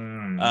 Yeah.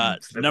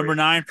 Slippery. Number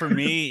 9 for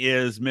me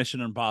is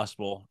Mission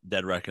Impossible: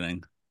 Dead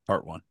Reckoning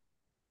Part 1.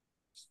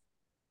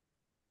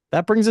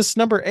 That brings us to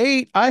number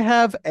 8. I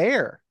have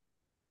Air.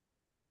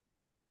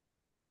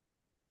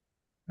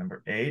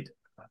 Number 8.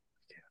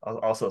 I'll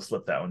also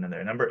slip that one in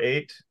there. Number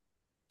 8.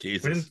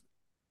 Jesus.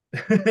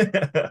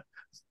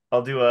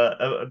 I'll do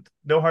a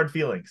No Hard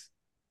Feelings.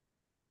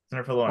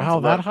 Jennifer Lawrence. Wow,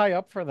 that high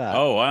up for that.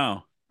 Oh,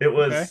 wow. It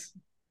was.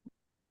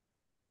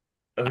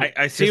 Okay.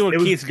 I see where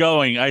Keith's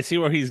going. I see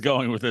where he's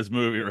going with this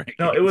movie right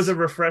No, it was a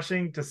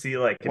refreshing to see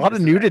like a lot of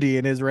nudity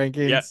in his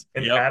rankings.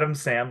 Adam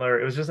Sandler.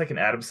 It was just like an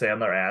Adam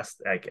Sandler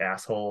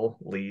asshole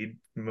lead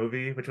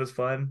movie, which was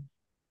fun.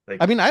 Like,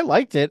 I mean, I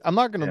liked it. I'm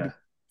not gonna.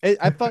 Yeah.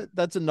 I thought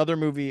that's another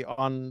movie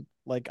on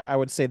like I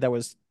would say that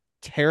was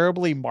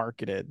terribly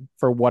marketed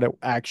for what it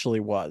actually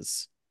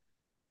was.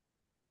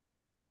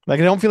 Like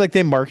I don't feel like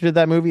they marketed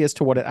that movie as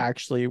to what it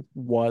actually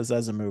was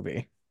as a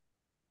movie.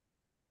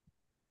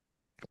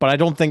 But I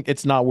don't think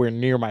it's nowhere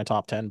near my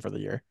top 10 for the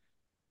year.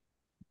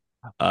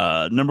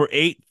 Number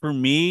 8 for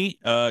me,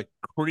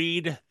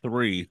 Creed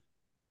 3.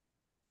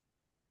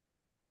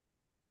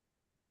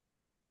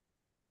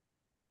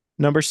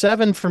 Number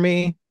 7 for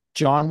me,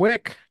 John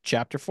Wick,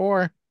 Chapter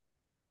 4.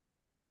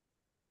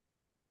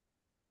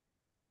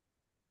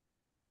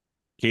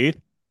 Keith?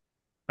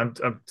 I'm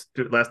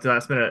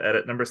last minute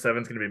edit. Number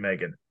 7 is going to be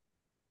Megan.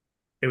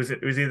 It was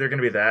either going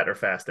to be that or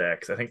Fast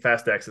X. I think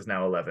Fast X is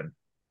now 11.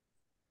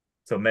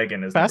 So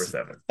Megan is number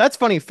 7. That's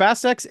funny.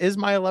 Fast X is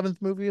my 11th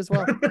movie as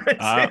well.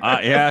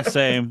 Yeah,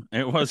 same.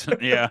 It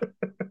wasn't. Yeah,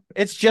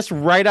 it's just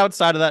right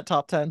outside of that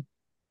top 10.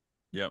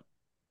 Yep.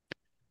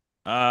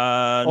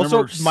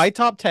 Also, my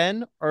top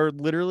 10 are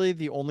literally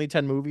the only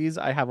 10 movies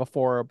I have a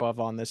 4 or above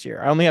on this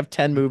year. I only have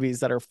 10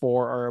 movies that are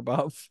 4 or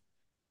above.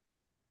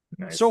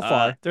 Nice. So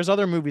far, there's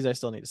other movies I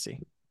still need to see.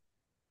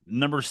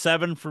 Number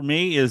 7 for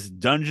me is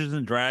Dungeons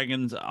and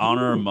Dragons: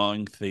 Honor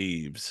Among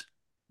Thieves.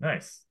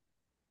 Nice.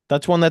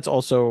 That's one that's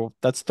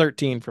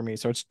 13 for me,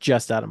 so it's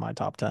just out of my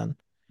top 10.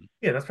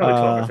 Yeah, that's probably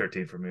 12 or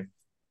 13 for me.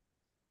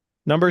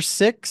 Number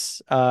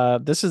 6,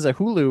 this is a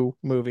Hulu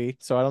movie,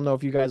 so I don't know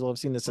if you guys will have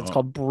seen this. It's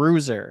called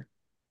Bruiser.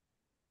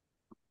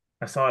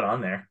 I saw it on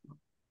there.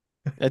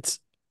 It's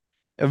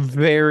a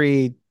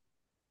very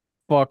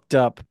fucked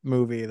up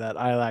movie that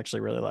I actually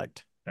really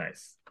liked.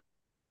 Nice.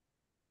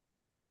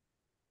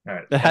 All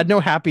right. It had no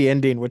happy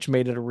ending, which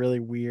made it a really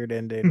weird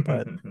ending,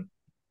 but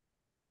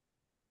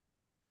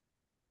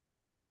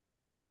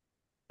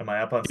am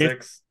I up on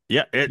 6?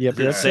 Yeah, it's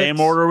the same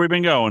order we've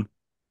been going.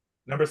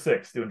 Number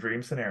 6, doing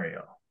Dream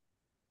Scenario.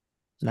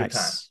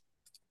 Nice.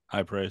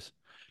 High praise.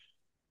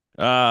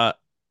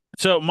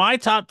 So my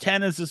top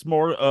 10 is just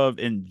more of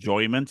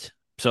enjoyment.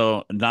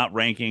 So not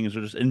rankings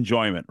or just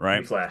enjoyment,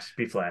 right?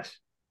 B Flash.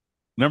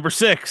 Number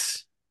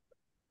 6,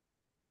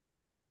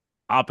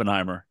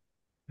 Oppenheimer.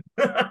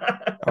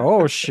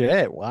 Oh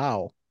shit!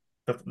 Wow.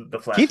 The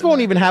Flash. Keith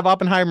won't even have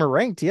Oppenheimer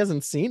ranked. He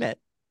hasn't seen it.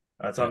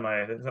 That's on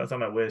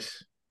my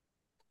wish.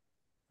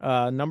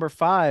 Number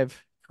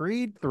 5,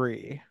 Creed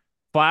 3.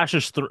 Flash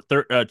is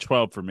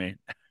 12 for me.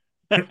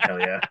 Hell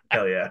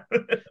yeah.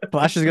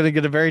 Flash is gonna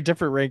get a very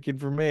different ranking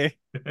for me.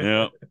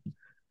 Yeah.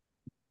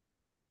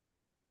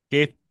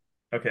 Keith.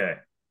 Okay.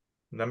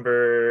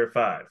 Number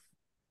 5,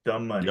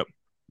 Dumb Money. Yep.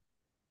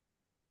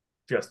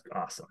 Just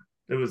awesome.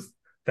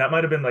 That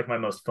might have been like my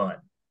most fun.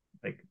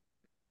 Like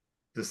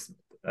just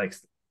like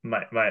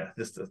my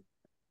just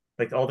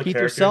like all the Keith,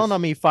 characters. You're selling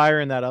on me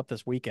firing that up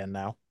this weekend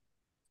now.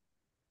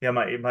 Yeah,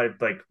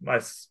 my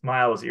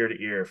smile was ear to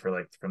ear for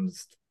like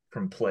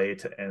from play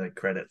to and like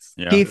credits.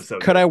 Yeah. Keith,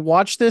 could I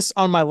watch this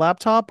on my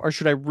laptop or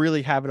should I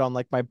really have it on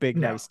like my big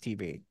nice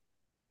TV?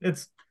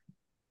 The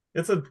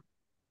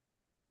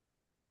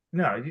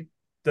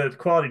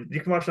quality,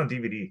 you can watch it on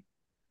DVD.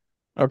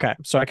 Okay,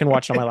 so I can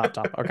watch it on my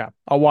laptop. Okay,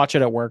 I'll watch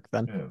it at work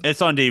then. Yeah.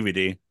 It's on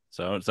DVD,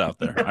 so it's out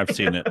there. I've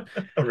seen it.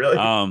 Oh, really?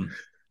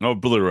 No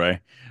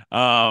Blu-ray.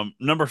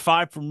 Number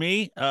 5 for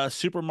me,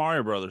 Super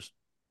Mario Brothers.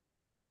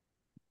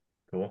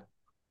 Cool.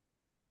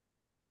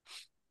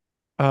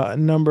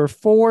 Number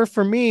 4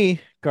 for me,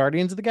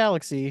 Guardians of the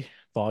Galaxy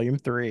Volume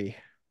 3.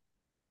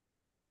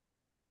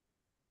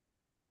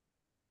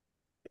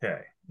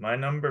 Okay, my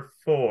number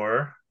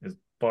 4 is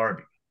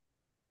Barbie.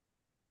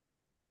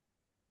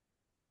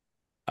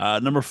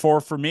 Number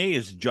 4 for me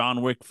is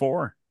John Wick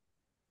 4.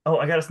 Oh,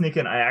 I gotta sneak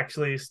in. I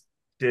actually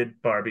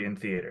did Barbie in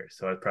theater,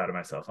 so I was proud of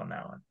myself on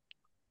that one.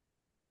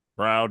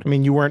 Proud. I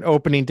mean, you weren't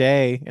opening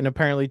day, and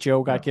apparently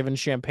Joe got No. given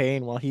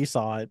champagne while he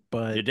saw it.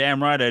 You're But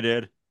damn right I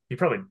did. You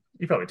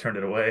probably turned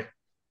it away.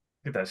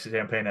 Get that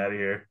champagne out of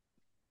here.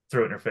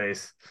 Throw it in her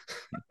face.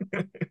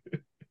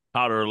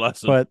 Taught her a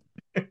lesson. but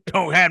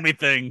Don't hand me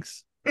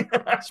things.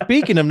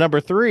 speaking of number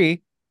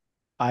 3,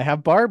 I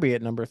have Barbie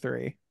at number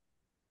 3.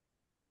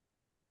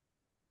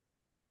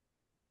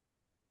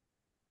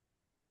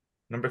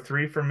 Number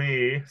 3 for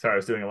me. Sorry, I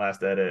was doing a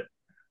last edit.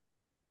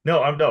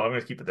 I'm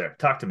gonna keep it there.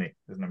 Talk to Me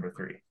is number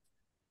 3.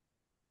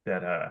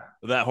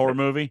 That horror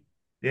movie.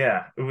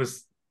 Yeah,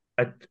 it's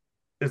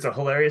a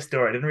hilarious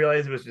story. I didn't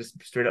realize it was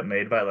just straight up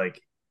made by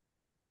like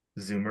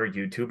Zoomer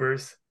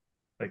YouTubers.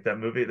 Like that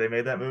movie, they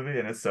made that movie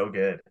and it's so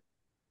good.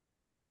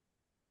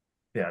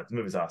 Yeah, the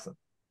movie's awesome.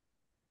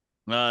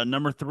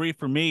 Number 3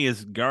 for me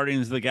is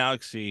Guardians of the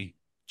Galaxy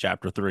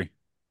Chapter 3.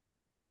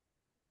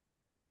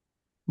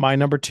 My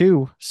number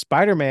 2,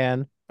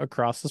 Spider-Man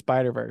Across the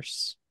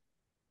Spider-Verse.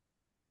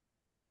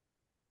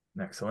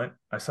 Excellent.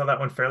 I saw that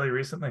one fairly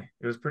recently.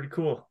 It was pretty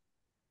cool.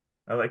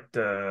 I liked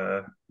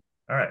all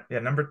right, yeah,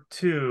 number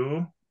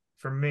 2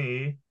 for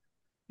me,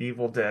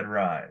 Evil Dead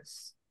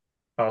Rise.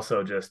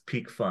 Also just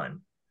peak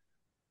fun.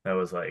 That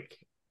was like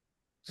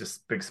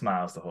just big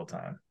smiles the whole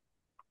time.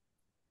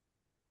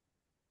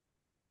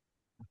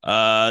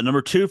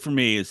 Number 2 for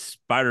me is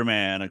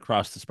Spider-Man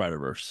Across the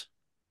Spider-Verse.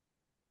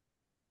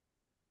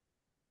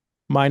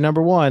 My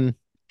number 1,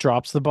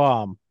 Drops the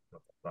Bomb,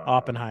 Bum,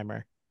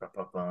 Oppenheimer. bum,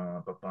 bum,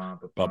 bum, bum, bum,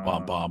 Bum,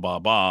 bum, bum.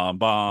 bum, bum,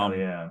 bum, Hell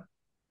yeah.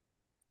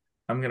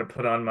 I'm gonna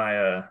put on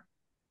my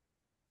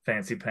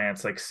fancy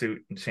pants like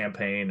suit and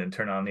champagne and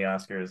turn on the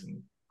Oscars,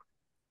 and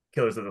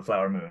Killers of the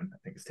Flower Moon I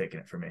think is taking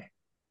it for me.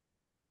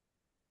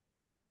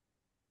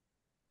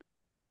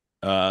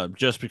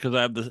 Just because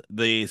I have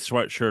the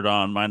sweatshirt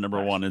on, my number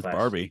Flash, 1 is Flash.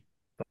 Barbie.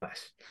 Flash.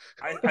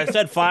 I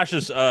said Flash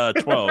is 12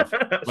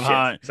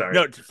 behind. Shit, sorry.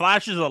 No,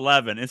 Flash is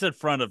 11. It's in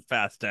front of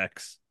Fast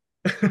X.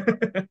 Crazy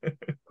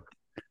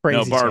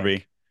No, take.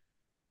 Barbie.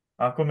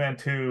 Aquaman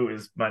 2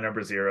 is my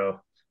number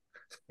 0.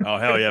 Oh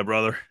hell yeah,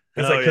 brother.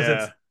 It's Hell like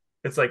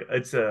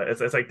because yeah.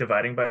 it's like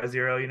dividing by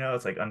 0,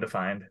 it's like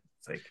undefined.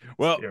 It's like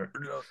Well,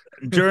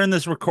 during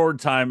this record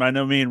time, I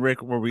know me and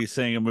Rick will be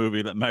seeing a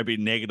movie that might be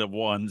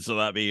 -1, so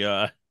that'd be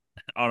on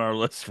our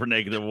list for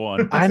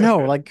 -1. I know,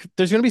 like,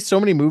 there's gonna be so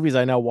many movies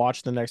I now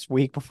watch the next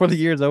week before the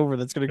year's over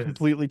that's gonna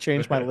completely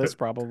change my list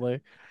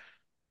probably.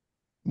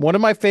 One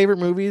of my favorite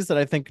movies that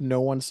I think no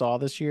one saw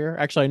this year,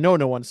 actually I know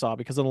no one saw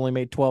because it only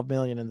made 12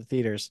 million in the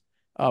theaters,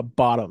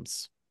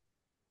 Bottoms.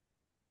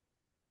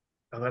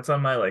 Oh, that's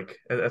on my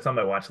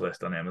watch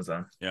list on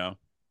Amazon. Yeah.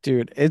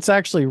 Dude, it's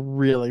actually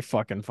really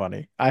fucking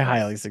funny. I Nice.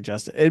 highly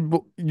suggest it.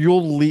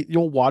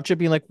 You'll watch it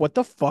being like, what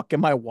the fuck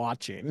am I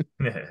watching?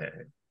 Do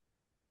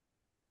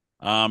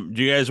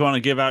you guys want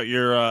to give out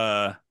your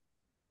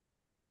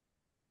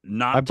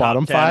not My top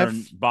bottom 10 or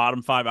 5?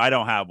 bottom 5? I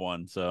don't have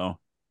one, so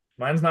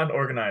Mine's not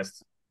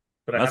organized,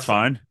 but I that's have some.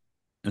 fine.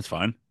 It's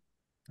fine.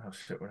 Oh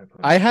shit, what did I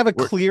put? I have a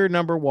We're- clear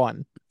number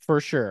 1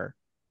 for sure.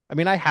 I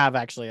mean, I have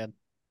actually a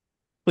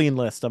clean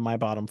list of my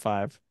bottom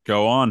 5.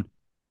 Go on.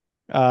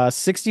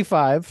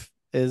 65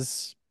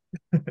 is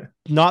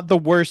not the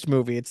worst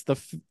movie. It's the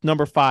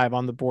number 5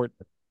 on the board,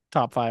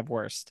 top 5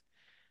 worst.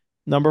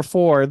 Number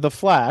 4, The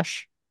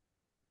Flash.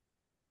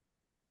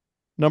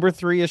 Number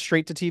 3 is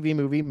straight to TV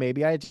movie.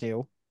 Maybe I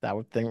do. That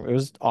would think it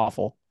was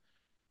awful.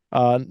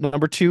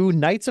 Number 2,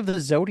 Knights of the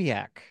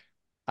Zodiac.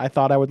 I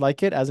thought I would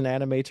like it as an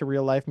anime to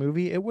real life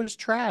movie. It was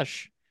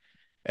trash.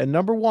 And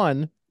number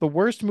 1, the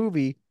worst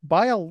movie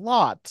by a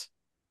lot,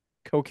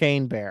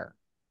 Cocaine Bear.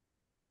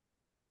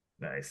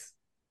 Nice.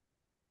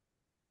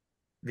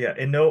 Yeah,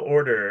 in no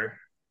order.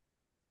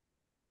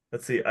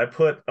 Let's see.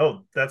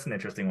 That's an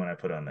interesting one I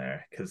put on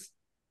there because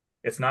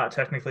it's not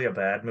technically a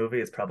bad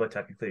movie. It's probably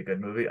technically a good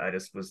movie. I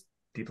just was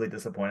deeply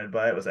disappointed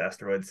by it. Was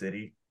Asteroid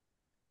City.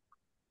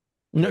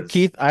 No, 'Cause-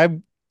 Keith,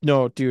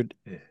 no, dude,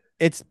 Yeah.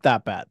 it's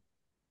that bad.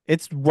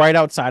 It's right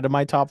outside of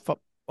my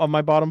of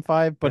my bottom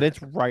 5, but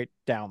it's right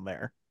down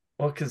there.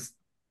 Well, because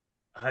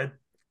I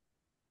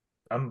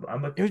I'm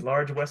a It was-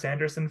 large Wes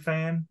Anderson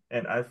fan,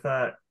 and I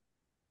thought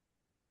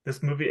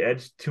this movie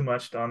edged too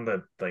much on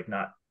the like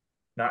not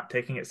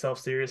taking itself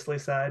seriously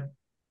side,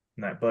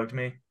 and that bugged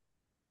me.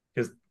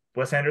 Because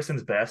Wes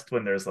Anderson's best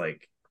when there's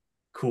like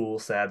cool,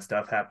 sad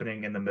stuff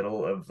happening in the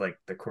middle of like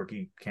the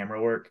quirky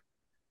camera work.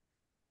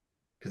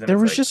 Because There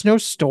was just no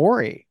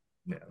story.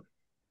 yeah.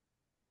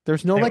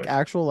 There's no like Anyways.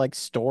 actual like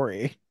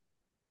story.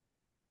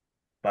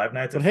 Five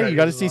Nights But at hey, you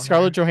got to Freddy's see is on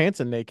Scarlett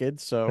Johansson naked,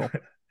 so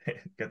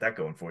there. Get that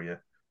going for you.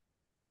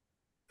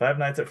 Five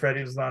Nights at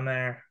Freddy's was on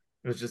there.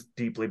 It was just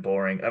deeply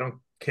boring.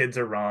 Kids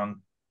are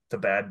wrong.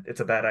 It's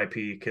a bad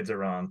IP. Kids are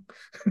wrong.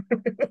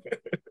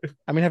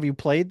 I mean, have you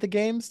played the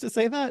games to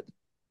say that?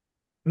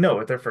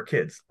 No, they're for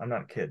kids. I'm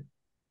not a kid.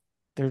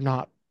 They're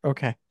not.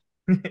 Okay.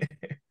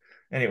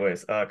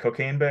 Anyways,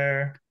 Cocaine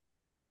Bear.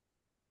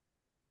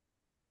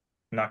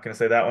 I'm not gonna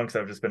say that one because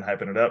I've just been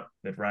hyping it up.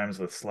 It rhymes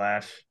with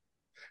slash.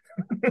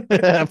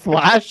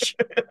 Flash.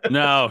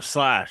 No,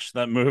 Slash,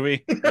 that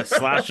movie, that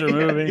slasher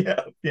movie.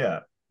 Yeah, yeah.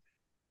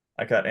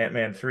 I got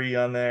Ant-Man 3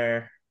 on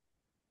there.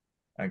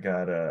 I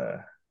got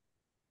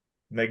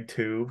Meg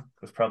 2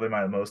 was probably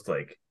my most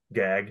like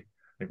gag.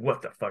 Like,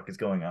 what the fuck is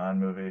going on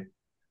movie?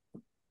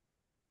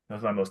 That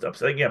was my most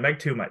upsetting. Yeah, Meg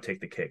 2 might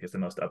take the cake. It's the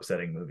most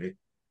upsetting movie.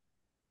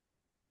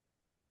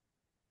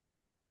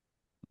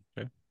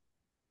 Okay.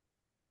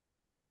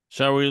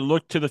 Shall we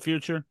look to the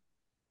future?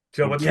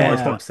 Joe, what's your most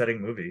Yeah.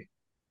 upsetting movie?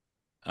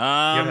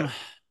 You Um, have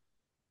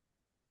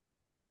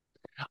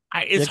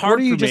it's Like, what are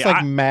hard for you me. just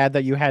like mad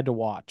that you had to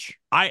watch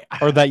I,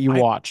 or that you I,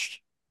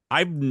 watched?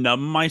 I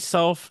numb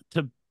myself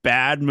to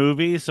bad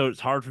movies, so it's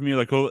hard for me.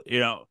 Like, oh,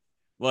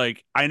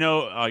 like I know,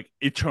 like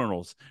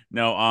Eternals.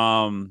 No,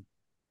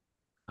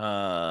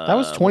 That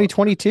was well,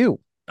 2022.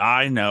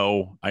 I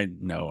know.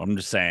 I'm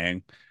just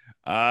saying.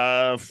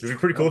 it'd be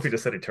pretty cool if you What's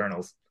just said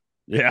Eternals.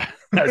 yeah?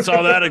 I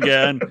saw that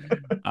again.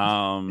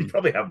 You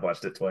probably have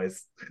watched it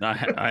twice. No,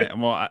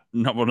 well,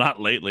 not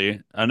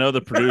lately. I know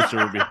the producer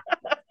would be.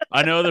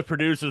 I know the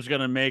producer's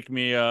gonna make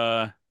me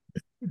do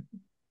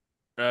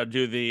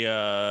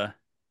the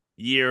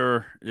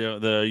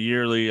the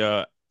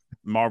yearly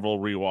Marvel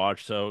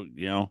rewatch. So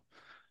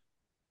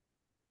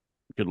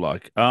good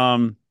luck.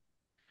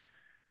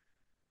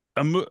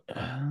 A mo-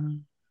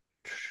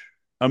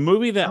 a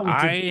movie that Oh, we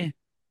did. I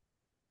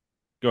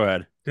go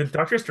ahead. Did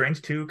Doctor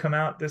Strange 2 come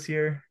out this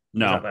year? Or was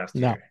No, that last No,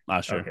 year?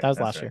 not sure. Okay, that was that's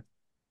last right. year.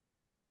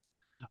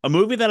 A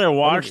movie that I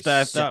That movie watched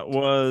that I thought sucked.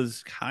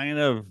 was kind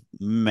of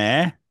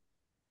meh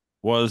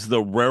was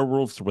the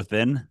Werewolves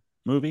Within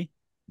movie.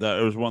 That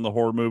it was one of the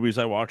horror movies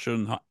I watched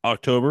in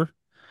October.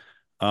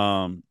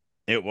 Um,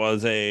 it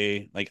was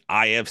a like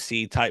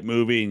IFC type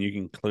movie, and you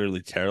can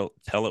clearly tell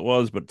it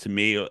was. But to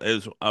me, it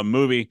was a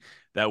movie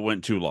that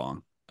went too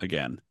long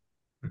again,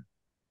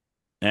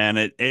 and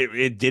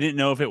it didn't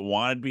know if it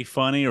wanted to be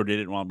funny or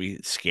didn't want to be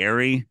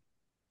scary.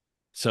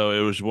 So it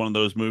was one of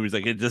those movies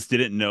like it just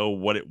didn't know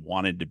what it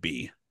wanted to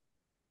be.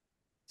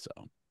 So,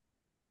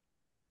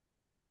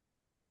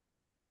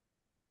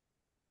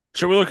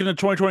 should we look into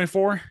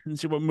 2024 and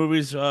see what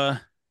movies? I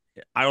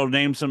will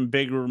name some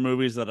bigger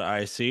movies that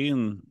I see,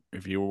 and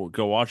if you will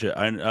go watch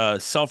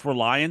it, Self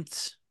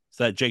Reliance. Is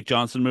that Jake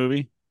Johnson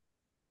movie?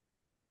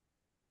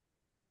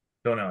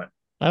 Don't know it.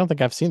 I don't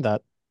think I've seen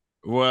that.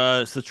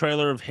 Was the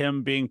trailer of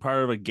him being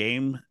part of a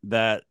game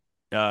that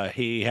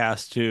he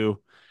has to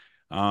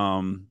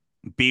um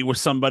be with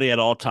somebody at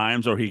all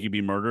times or he could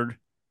be murdered.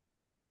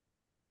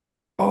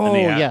 And Oh,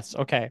 yeah, yes.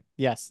 Okay.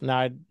 Yes.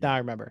 Now I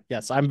remember.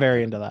 Yes, I'm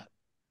very into that.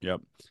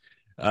 yep.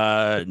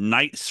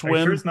 Night Are you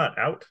sure Swim. it's not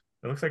out?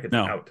 It looks like it's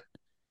No, out.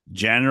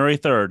 January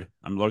 3rd.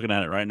 I'm looking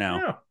at it right now.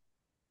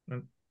 Oh,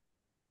 mm,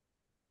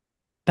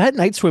 That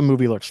Night Swim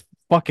movie looks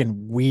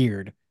fucking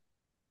weird.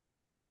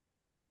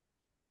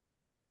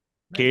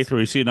 Night Keith, will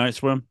you Swim. see Night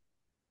Swim?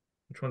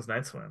 Which one's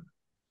Night Swim?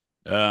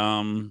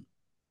 Um,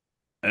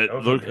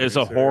 Oh, from it's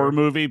a horror producer.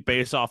 movie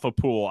based off a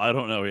pool. I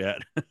don't know yet.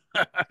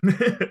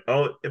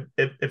 Oh,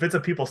 if it's a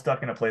people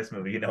stuck in a place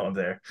movie, you know I'm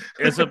there.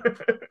 It's a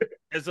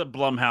it's a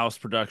Blumhouse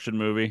production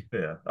movie.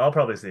 Yeah, I'll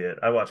probably see it.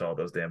 I watch all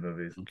those damn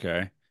movies.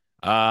 Okay.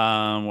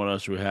 What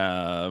else do we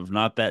have?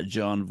 Not that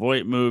John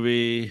Voight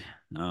movie.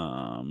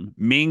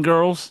 Mean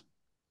Girls.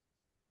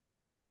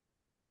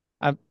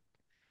 I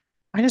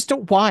I just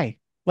don't why.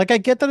 Like I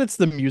get that it's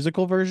the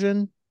musical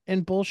version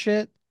and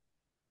bullshit,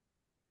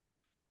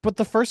 but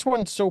the first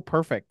one's so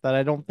perfect that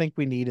I don't think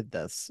we needed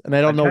this. And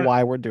I don't I'd know kind of,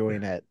 why we're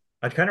doing it.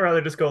 I'd kind of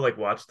rather just go like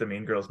watch the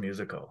Mean Girls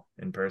musical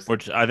in person.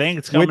 Which I think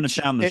it's coming to Which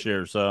town this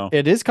year. So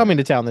it is coming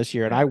to town this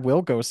year, and I Yeah,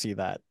 will go see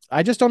that.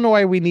 I just don't know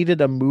why we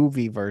needed a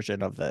movie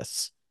version of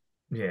this.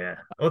 yeah.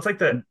 Well, it's like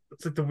they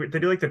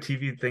do like the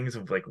TV things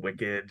of like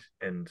Wicked,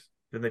 and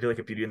then they do like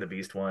a Beauty and the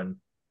Beast one.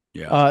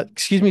 yeah.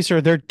 Excuse me,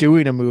 sir, they're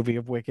doing a movie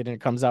of Wicked and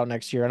it comes out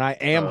next year, and I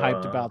am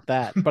hyped Uh, about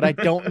that, but I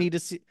don't need to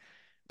see.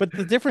 But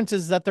the difference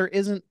is that there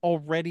isn't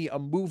already a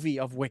movie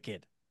of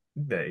Wicked.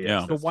 yes,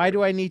 Yeah. So that's why true.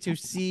 do I need to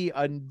see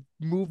a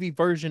movie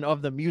version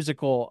of the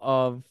musical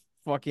of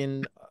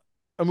fucking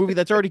a movie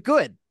that's already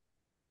good?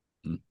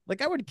 Mm.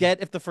 Like I would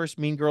get if the first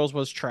Mean Girls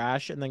was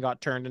trash and then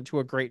got turned into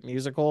a great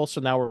musical, so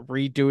now we're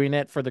redoing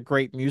it for the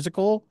great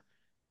musical.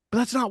 But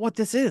that's not what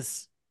this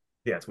is.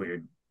 Yeah, it's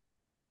weird.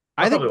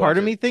 I'll I think probably part watch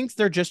of it. me thinks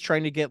they're just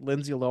trying to get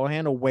Lindsay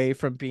Lohan away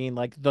from being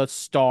like the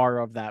star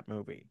of that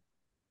movie.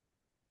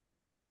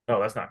 Oh,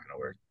 that's not gonna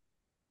work.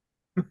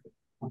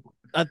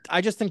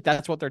 I just think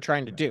that's what they're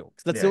trying to do.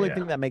 'Cause that's the Yeah, only yeah.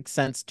 thing that makes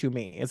sense to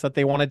me is that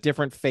they want a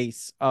different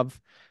face of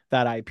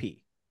that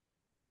IP.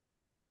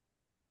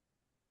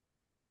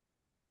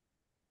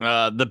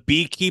 The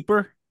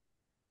Beekeeper,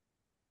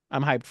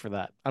 I'm hyped for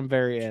that. I'm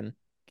very in.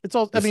 It's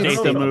all. the I mean, it's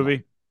Statham Statham.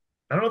 movie.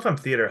 I don't know if I'm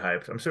theater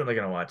hyped. I'm certainly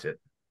gonna watch it.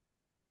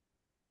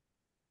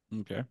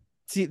 Okay.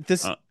 See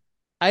this. Uh,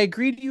 I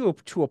agree to you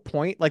to a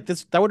point. Like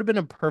this, that would have been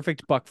a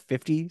perfect Buck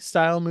 50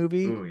 style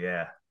movie. Ooh,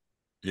 yeah.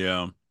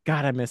 yeah.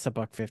 God, I miss a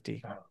Buck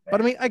 50. Oh,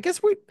 But I man. mean, I guess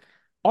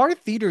our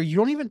theater, you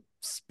don't even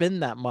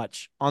spend that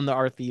much on the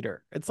our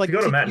theater. It's To like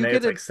go to you matinee, get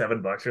it's it. like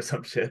 $7 or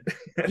some shit.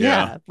 Yeah.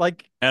 Yeah,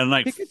 like And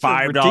like tickets are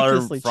 $5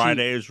 ridiculously cheap.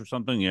 Fridays or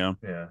something. Yeah.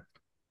 Yeah.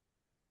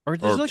 Or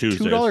there's Or like Tuesdays.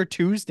 $2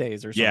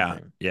 Tuesdays or Yeah.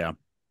 something. Yeah.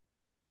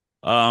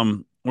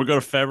 We'll go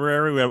to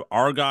February. We have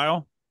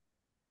Argyle.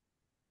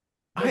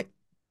 I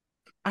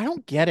I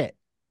don't get it.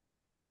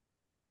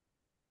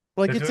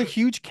 Like They're it's a doing.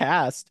 huge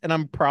cast, and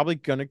I'm probably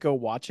gonna go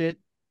watch it,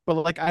 but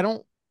like I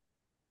don't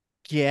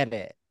get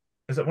it.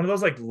 Is it one of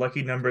those like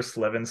lucky number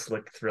 11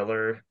 slick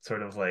thriller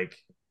sort of like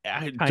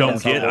I Kind don't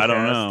of. get. ensemble I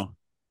don't cast? know.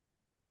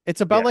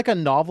 It's about Yeah. like a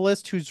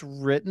novelist who's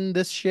written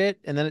this shit,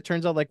 and then it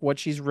turns out like what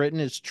she's written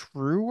is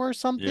true or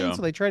something, Yeah,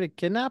 so they try to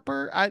kidnap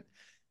her. I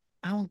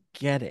don't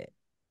get it.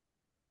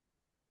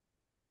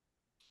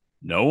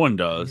 no one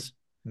does.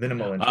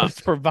 Minimal It's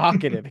interest.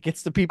 provocative. It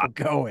gets the people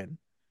going.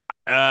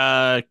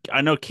 I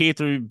know Keith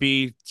would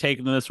be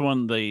taking this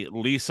one. The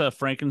Lisa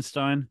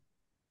Frankenstein.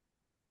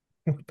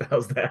 What the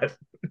hell's that?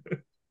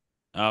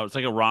 It's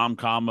like a rom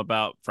com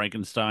about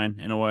Frankenstein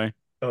in a way.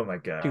 Oh my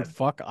Dude, God.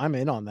 fuck, I'm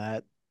in on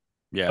that.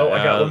 Yeah. Oh,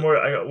 I got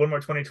one more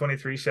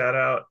 2023 shout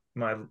out.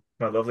 My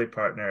lovely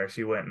partner,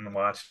 she went and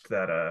watched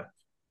that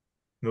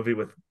movie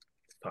with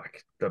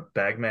the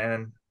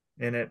Bagman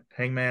in it,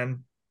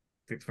 Hangman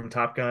from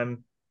Top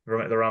Gun, the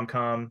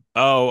rom-com.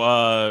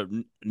 Oh,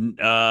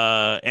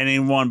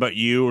 anyone but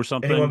you or Anyone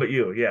something. but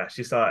you. Yeah,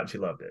 she saw it and she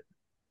loved it.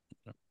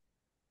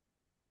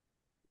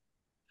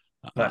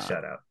 Last Uh,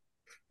 shout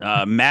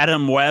out.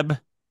 Madam Web.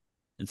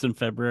 It's in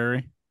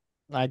February.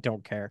 I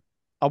don't care.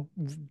 I'll,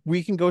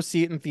 we can go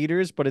see it in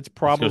theaters, but it's Let's go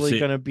probably see.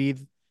 gonna be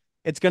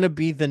it's gonna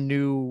be the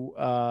new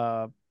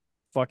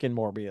fucking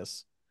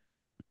Morbius.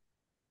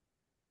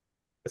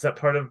 Is that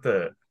part of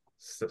the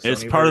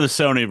It's Sony part of the verse?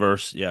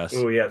 Sonyverse. Yes.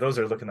 Oh yeah, those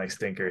are looking like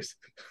stinkers.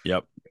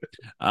 Yep.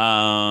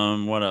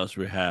 What else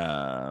we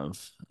have?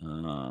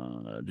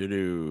 Do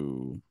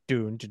do.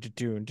 Dune, dune,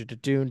 dune,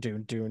 dune, dune,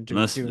 dune, dune, dune,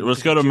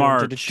 Let's go to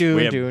March. We dune,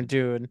 have dune,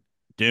 dune,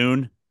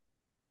 Dune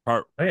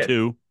Part Oh yeah,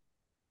 2.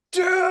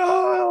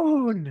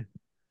 Dune.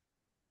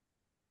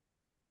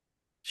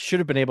 Should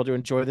have been able to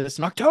enjoy this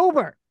in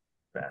October.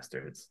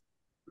 bastards.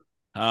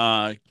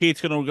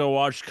 Keith's gonna go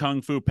watch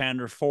Kung Fu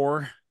Panda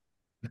 4.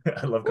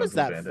 I love Who Kung is Fu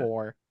that Panda.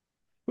 for?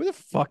 Who the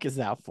fuck is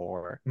that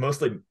for?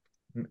 Mostly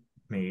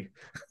me.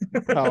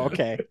 Oh,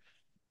 okay.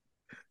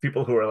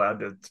 People who are allowed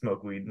to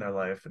smoke weed in their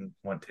life and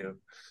want to.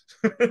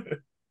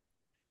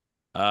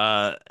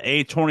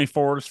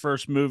 A24's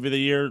first movie of the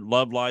year,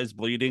 Love Lies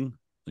Bleeding,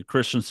 the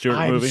Christian Stewart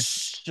I'm movie.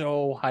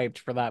 so hyped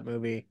for that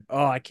movie.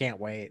 Oh, I can't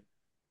wait.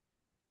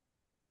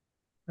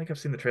 I think I've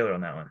seen the trailer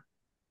on that one.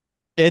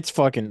 It's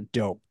fucking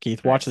dope.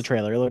 Keith, watch the Nice.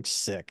 trailer. It looks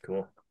sick.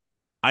 Cool.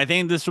 I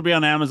think this will be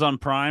on Amazon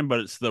Prime, but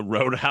it's the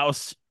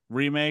Roadhouse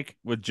remake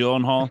with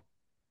Gyllenhaal.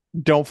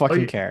 Don't Oh,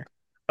 fucking you, care.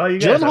 oh, you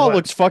guys! Gyllenhaal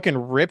looks fucking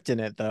ripped in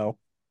it though.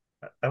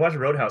 I watched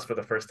Roadhouse for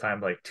the first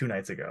time like 2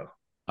 nights ago.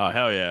 Oh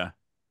hell yeah!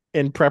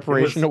 In It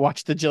preparation was. to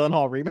watch the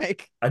Gyllenhaal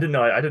remake. I didn't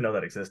know. I didn't know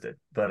that existed,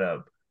 but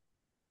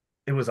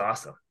it was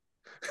awesome.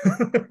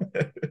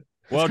 It's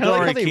Well, kind of don't like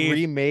how worry, they Keith.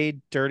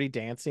 remade Dirty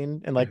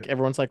Dancing, and like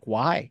everyone's like,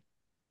 why?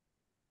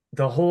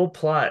 The whole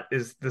plot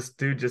is this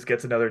dude just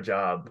gets another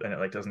job and it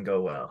like doesn't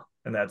go well,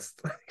 and that's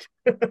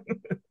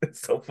it's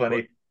so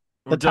funny.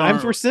 The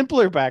times were Don't.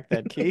 simpler back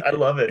then, Keith. I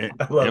love it. It,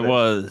 I it love it.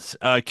 was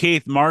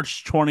Keith,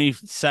 March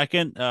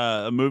 22nd.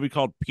 A movie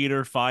called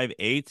Peter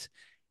 5'8",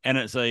 and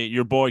it's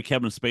your boy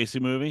Kevin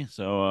Spacey movie.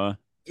 So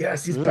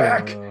Yes, he's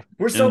back. Ugh.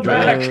 We're so enjoy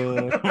back.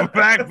 it. we're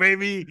back,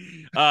 baby.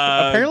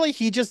 Apparently,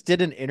 he just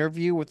did an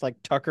interview with like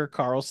Tucker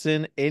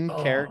Carlson in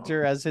Oh,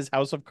 character as his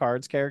House of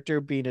Cards character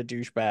being a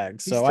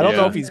douchebag. he's So I still don't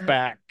know if Yeah. doing he's that.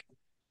 back.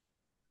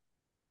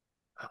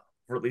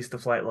 Release the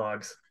flight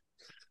logs.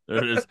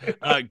 There it is.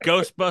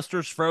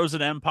 Ghostbusters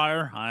Frozen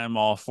Empire. I am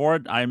all for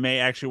it. I may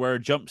actually wear a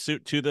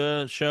jumpsuit to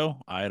the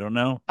show. I don't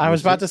know. I We'll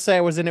was about see. to say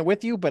I was in it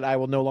with you, but I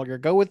will no longer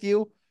go with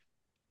you.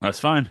 That's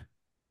fine.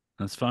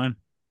 That's fine.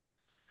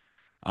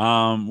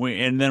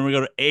 And then we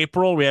go to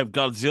April. We have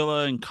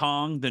Godzilla and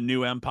Kong, the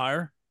New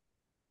Empire.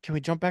 Can we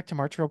jump back to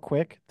March real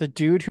quick? The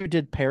dude who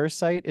did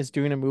Parasite is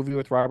doing a movie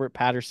with Robert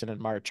Patterson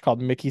in March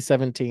called Mickey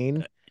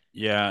 17.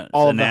 Yeah, it's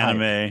All of an the hype.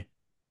 anime.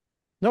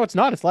 No, it's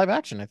not. It's live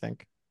action, I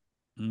think.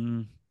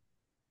 Mm.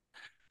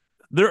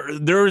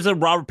 There is a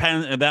Robert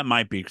Pattinson that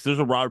might be because there's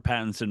a Robert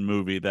Pattinson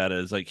movie that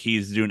is like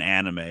he's doing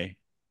anime,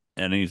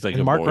 and he's like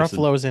And a Mark voice.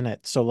 Ruffalo's in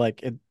it. So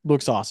like it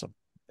looks awesome.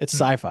 It's Hmm.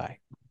 sci-fi.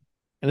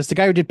 And it's the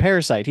guy who did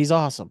Parasite. He's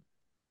awesome.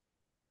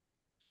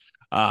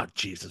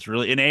 Jesus,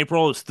 really? In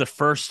April, it's the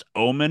first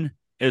Omen.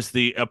 Is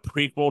a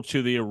prequel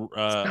to the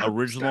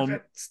original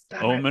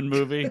Stop Omen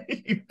movie?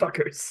 You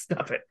fuckers,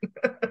 stop it.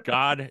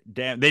 God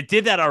damn, they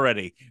did that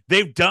already.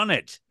 They've done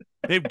it.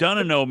 They've done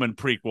an Omen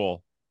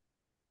prequel.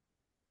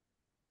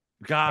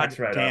 God Tax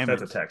write off. damn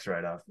That's it. a tax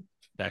write off.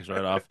 Tax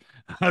write off.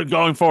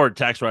 Going forward,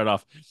 tax write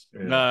off.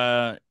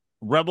 Yeah.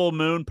 Rebel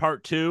Moon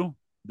Part 2,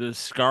 the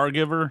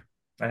Scargiver.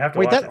 I have to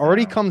Wait, watch that it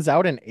already now. comes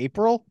out in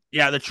April?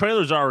 Yeah, the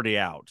trailer's already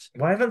out.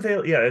 Why haven't they?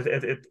 Yeah,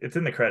 it's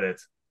in the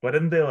credits. Why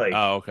didn't they like?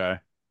 Oh, okay.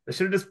 They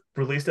should have just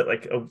released it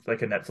like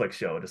a Netflix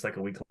show, just like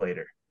a week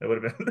later. It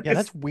would have been. Yeah,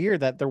 that's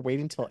weird that they're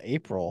waiting till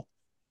April.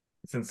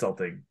 It's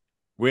insulting.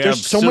 We There's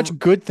have so much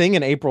good thing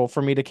in April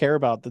for me to care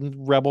about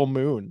than Rebel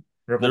Moon.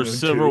 Rebel There's Moon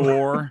Civil 2.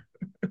 War.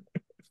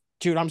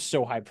 Dude, I'm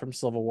so hyped from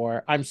Civil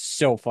War. I'm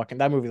so fucking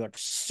that movie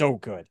looks so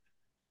good.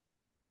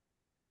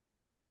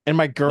 And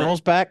my Let-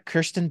 girl's back,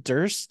 Kirsten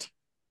Durst.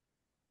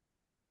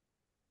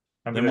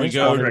 I'm Then gonna we just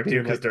go. wanted to correct be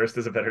you because like Durst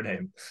is a better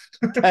name.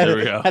 There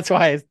we go. that's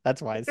why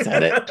I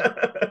said it.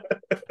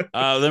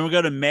 Then we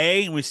go to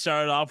May, and we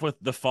started off with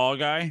The Fall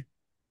Guy.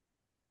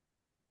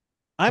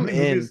 I'm many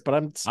in, movies- but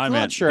I'm still I'm in.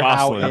 not sure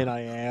how Gosling. in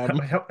I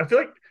am. I feel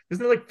like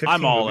isn't there like 15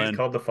 I'm all movies in.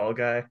 called The Fall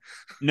Guy?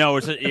 No,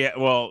 yeah.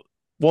 Well,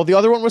 Well, the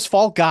other one was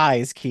Fall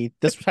Guys, Keith.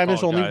 This time there's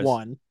Fall only Guys.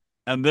 one.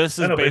 And this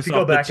I is know, but if based you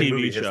go off the back in TV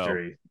movie show.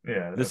 history,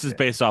 yeah, This is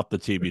okay. based off the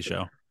TV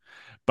show.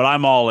 But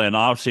I'm all in.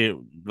 I'll see it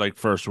like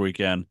first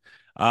weekend.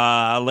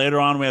 Later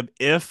on we have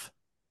If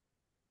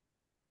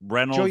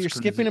Reynolds. Joe, you're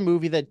skipping a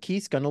movie that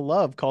Keith's gonna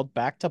love called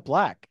Back to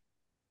Black.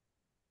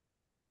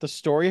 The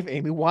story of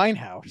Amy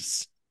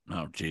Winehouse.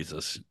 Oh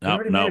Jesus! They No,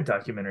 already made no. a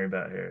documentary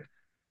about her.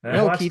 And I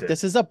No, watched Keith, it.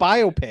 this is a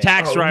biopic.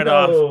 Tax Oh,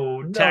 write-off.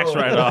 no, Tax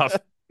no. write-off.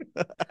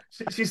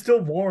 She's still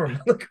warm.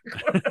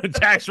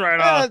 Tax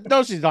write-off.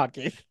 No, she's not,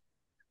 Keith.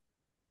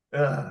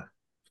 Ugh.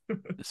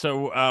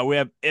 So we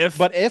have If.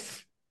 But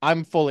if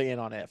I'm fully in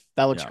on if.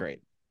 That looks Yeah.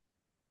 great.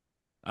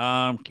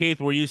 Keith,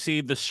 will you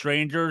see The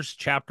Strangers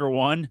Chapter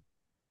 1?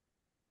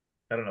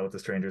 I don't know what The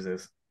Strangers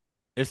is.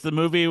 It's the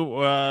movie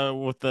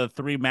with the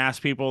three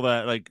masked people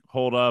that like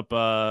hold up.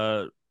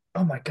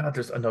 Oh my God,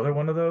 there's another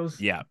one of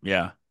those? Yeah.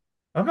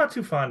 I'm not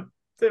too fond.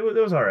 It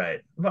was all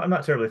right. I'm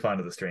not terribly fond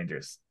of The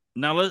Strangers.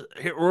 Now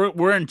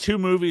we're in two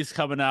movies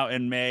coming out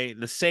in May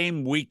the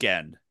same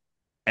weekend,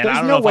 and I There's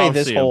don't no know if way I'll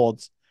this see 'em.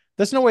 holds.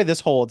 There's no way this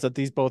holds that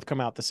these both come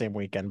out the same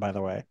weekend, by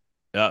the way.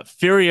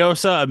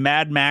 Furiosa, a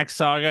Mad Max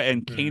saga,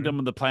 and Mhm. Kingdom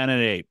of the Planet of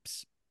the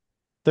Apes.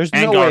 There's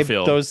And no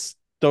Garfield. way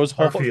those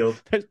hold.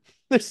 Garfield.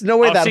 There's no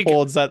way I'll that see-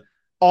 holds that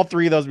all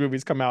three of those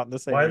movies come out in the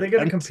same Why are they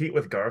going to weekend. compete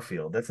with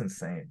Garfield? That's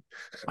insane.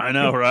 I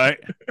know, right?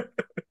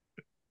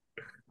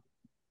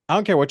 I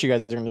don't care what you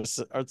guys are going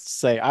to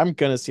say. I'm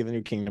going to see the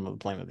new Kingdom of the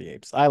Planet of the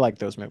Apes. I like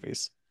those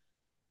movies.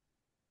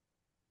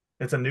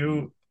 It's a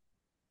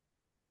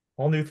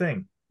whole new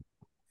thing.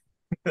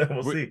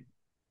 We'll We- see.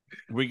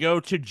 We go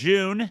to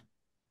June,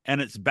 and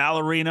it's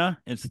Ballerina.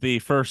 It's the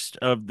first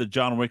of the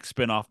John Wick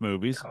spin-off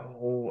movies.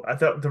 Oh, I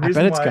thought the I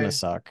reason bet it's why going to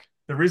suck.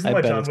 the reason I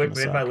why bet John it's Wick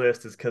gonna made my suck.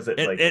 list is because it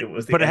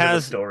was the but it end of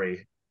has- the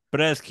story. But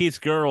it has Keith's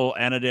girl,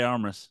 Anna de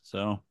Armas.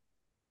 So,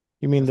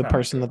 You mean That's the not my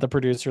person that girl. the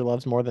producer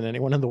loves more than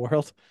anyone in the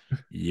world?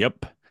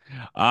 yep.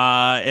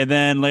 And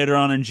then later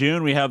on in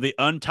June, we have the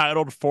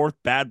untitled fourth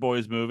Bad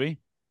Boys movie.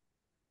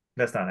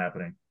 That's not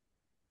happening.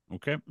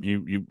 Okay, you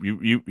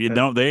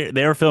know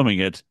they are filming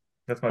it.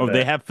 That's my Oh, bad.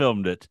 they have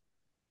filmed it.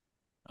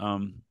 They're A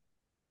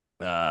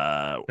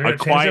gonna change their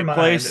Quiet mind, and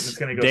Place, it's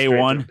gonna go Day straight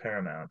to One.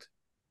 Paramount.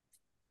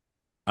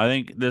 I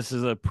think this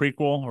is a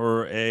prequel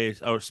or a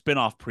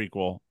spin-off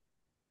prequel.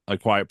 A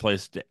Quiet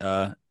Place,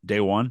 Day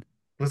One.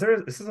 Is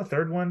this a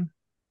third one?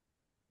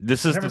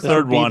 This I is never the saw- third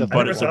This would be one, the but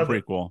third it's a one.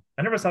 prequel.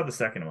 I never saw the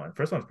second one.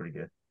 First one's pretty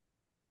good.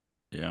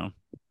 Yeah.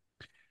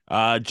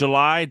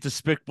 July,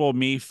 Despicable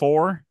Me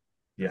 4,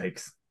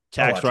 Yikes.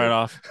 tax watch it.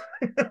 write-off.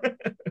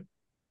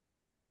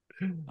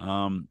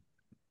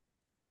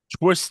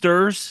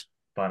 Twisters.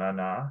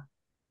 Banana.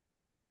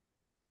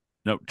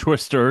 No,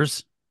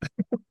 Twisters.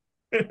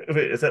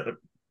 Wait, is that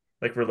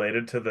like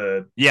related to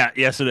the Yeah,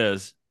 yes, it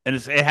is. And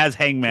it has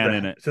Hangman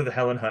in it. to the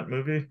Helen Hunt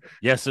movie?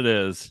 Yes, it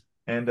is.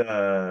 And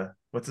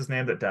what's his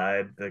name that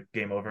died? The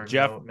Game Over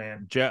Jeff-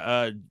 man.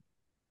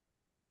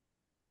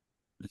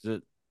 Is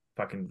it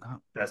Fucking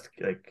best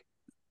like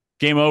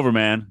Game Over,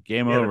 man?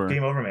 Game yeah, the Over.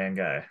 Game Over man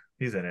guy.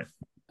 He's in it.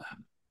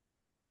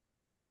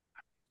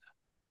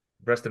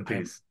 Rest in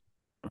peace.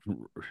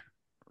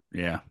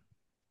 Yeah.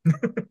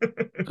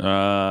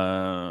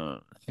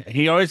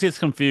 He always gets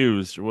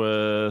confused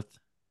with.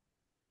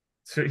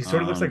 So he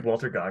sort of looks like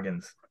Walter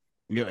Goggins.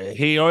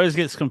 He always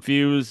gets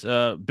confused.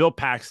 Bill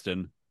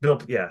Paxton. Bill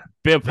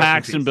in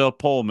Paxton, peace. Bill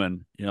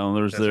Pullman.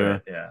 There's that's there.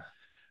 right. Yeah.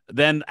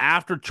 Then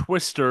after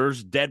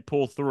Twisters,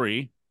 Deadpool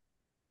 3,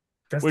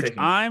 That's which taking,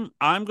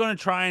 I'm going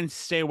to try and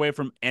stay away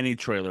from any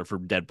trailer for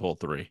Deadpool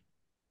 3.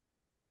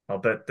 I'll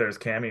bet there's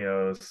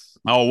cameos.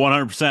 Oh,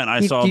 100%. I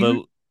Keith, saw do the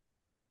you-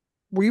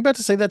 Were you about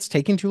to say that's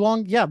taking too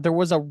long? Yeah, there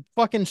was a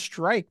fucking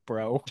strike,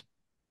 bro.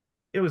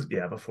 It was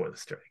before the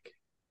strike.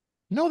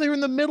 No, they were in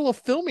the middle of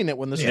filming it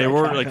when the Yeah, strike they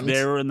were happened.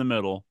 they were in the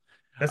middle.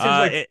 That seems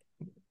like It-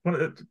 one of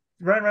the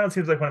Ryan Reynolds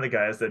seems like one of the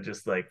guys that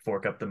just like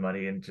fork up the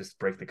money and just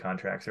break the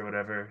contracts or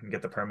whatever and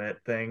get the permit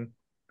thing.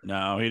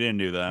 no, he didn't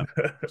do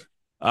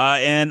that.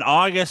 In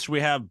August we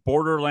have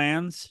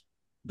Borderlands,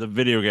 the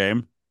video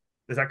game.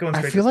 Is that going I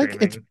straight feel to like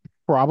streaming? it's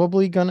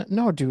probably gonna.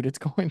 No, dude, it's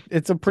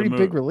a pretty big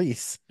movie.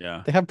 release.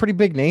 Yeah, They have pretty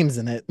big names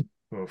in it.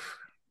 Oof.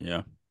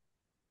 yeah.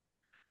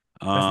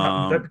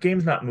 That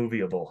game's not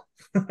movieable.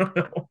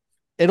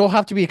 It'll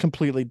have to be a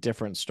completely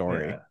different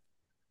story.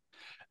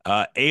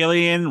 Yeah.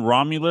 Alien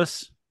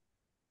Romulus.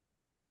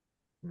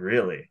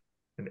 Really?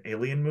 An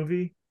alien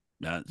movie?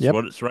 That's Yep.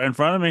 what it's right in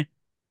front of me.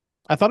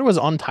 I thought it was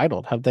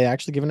untitled. Have they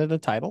actually given it a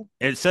title?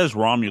 It says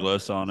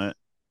Romulus on it.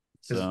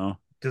 So,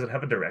 Does it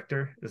have a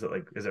director? Is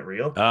it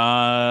real?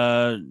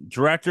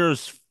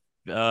 directors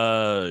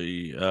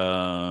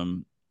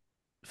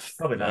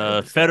Probably not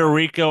Ridley Scott.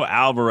 Federico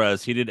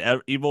Alvarez. He did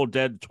Evil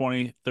Dead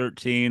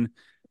 2013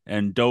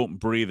 and Don't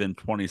Breathe in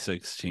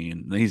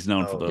 2016. He's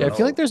known for Oh Yeah, I those.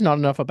 feel like no, there's not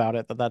enough about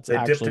it that's they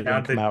dipped actually going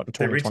down. to come out in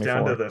They reached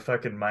down to 2024. the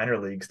fucking minor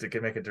leagues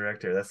to make a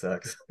director. That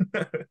sucks.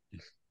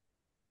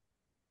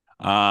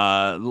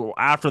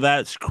 After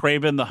that, it's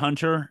Craven the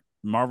Hunter,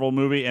 Marvel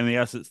movie, and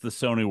yes, it's the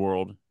Sony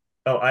world.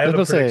 Oh, I I was have a about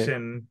to say,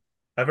 prediction.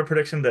 I have a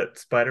prediction that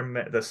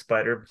Spider-Man, this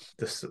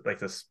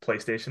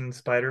PlayStation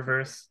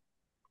Spider-Verse,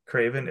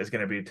 Craven is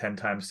going to be 10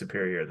 times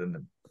superior than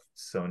the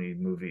Sony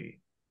movie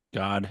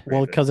God.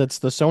 well, Craven. because it's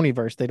the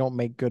Sonyverse, they don't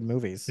make good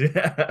movies.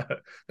 Yeah,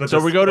 but So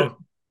we go to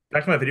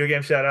back to my video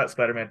game shout out.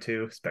 Spider-Man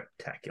 2,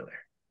 spectacular.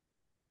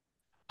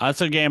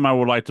 that's a game I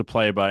would like to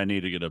play, but I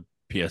need to get a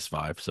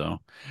PS5. So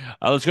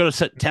let's go to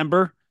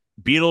September.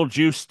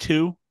 Beetlejuice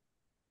 2,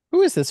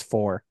 Who is this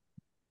for?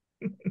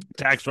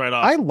 tax write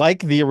off. I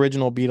like the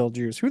original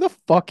Beetlejuice. Who the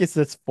fuck is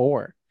this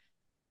for?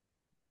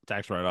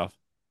 Tax write off.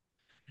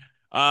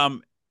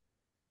 Um,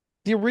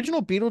 The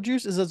original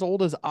Beetlejuice is as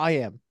old as I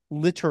am,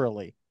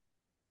 literally.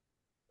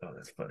 Oh,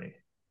 that's funny.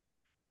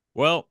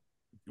 well,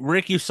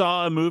 Rick, you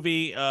saw a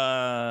movie.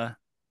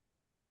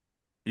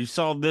 You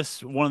saw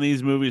this one of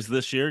these movies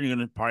this year. You're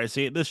gonna probably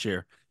see it this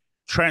year.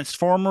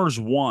 Transformers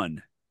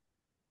 1.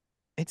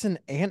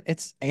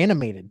 It's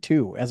animated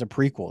too as a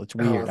prequel. It's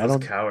Oh, weird. I those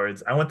don't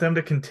cowards. I want them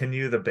to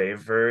continue the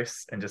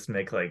Bayverse and just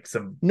make like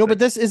some. No, but like,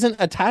 this isn't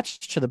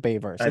attached to the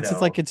Bayverse. I It's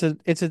like know.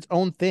 it's its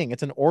own thing.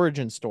 It's an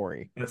origin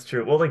story. That's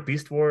true. Well, like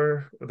Beast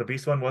War, the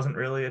Beast one wasn't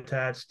really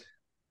attached.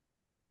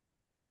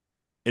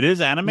 It is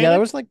Yeah, animated. that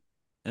was like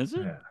Is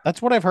it? Yeah.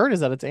 that's what I've heard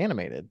is that it's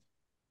animated.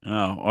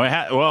 Oh,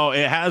 well,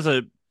 it has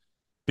a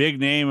big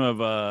name of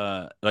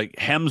like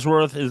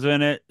Hemsworth is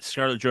in it,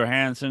 Scarlett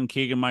Johansson,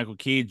 Keegan Michael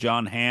Key,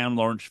 John Hamm,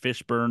 Lawrence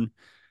Fishburne,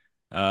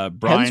 Brian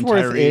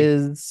Hemsworth Tyree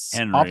is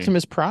Henry.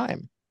 Optimus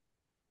Prime.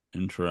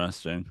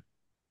 Interesting.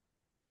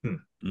 Hmm.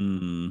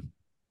 Mm.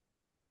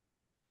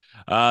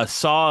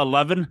 Saw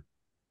 11,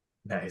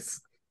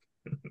 Nice.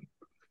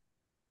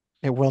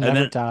 It will and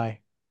never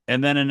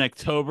then die. in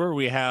October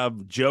we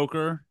have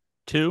Joker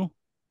 2,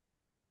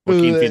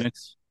 Joaquin Ugh.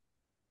 Phoenix.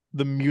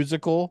 The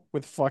musical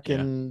with Yeah.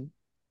 fucking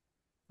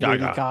Lady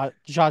Gaga.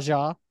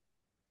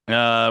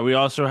 Gaga. We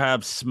also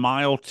have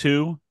Smile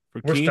 2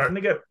 for Keith.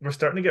 We're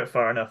starting to get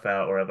far enough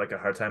out where I have like a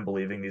hard time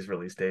believing these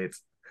release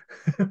dates.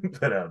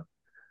 But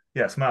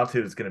yeah, Smile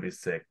 2 is gonna be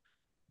sick.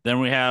 Then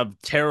we have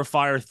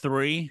Terrifier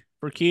 3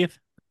 for Keith.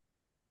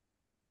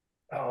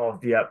 Oh,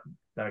 yep.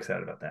 I'm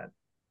excited about that.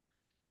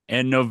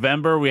 In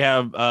November, we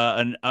have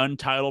an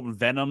untitled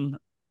Venom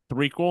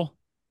threequel.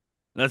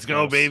 Let's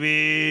go, Gross.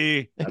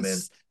 baby. I'm in.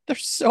 They're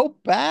so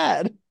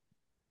bad.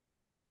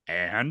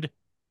 And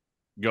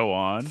go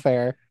on.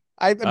 Fair.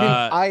 I mean,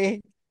 Uh,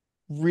 I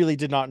really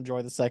did not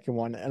enjoy the second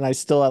one, and I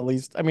still at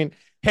least I mean,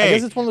 I Hey,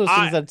 guess it's one of those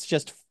things that's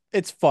just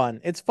it's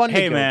fun. It's fun to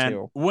hey, go man,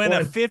 to. when a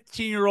Well,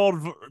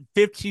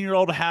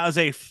 15-year-old has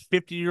a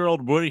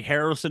 50-year-old Woody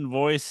Harrelson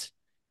voice,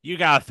 you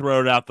gotta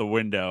throw it out the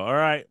window. All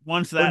right.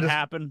 Once Or that just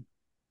happened,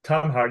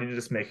 Tom Hardy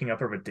just making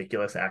up a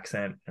ridiculous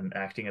accent and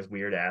acting his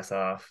weird ass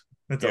off.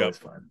 It's Yep. always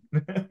fun.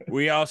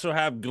 we also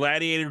have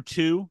Gladiator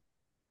 2,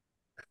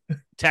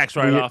 tax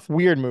Weird, write-off.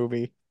 weird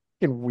movie.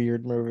 Fucking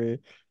weird movie.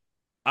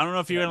 I don't know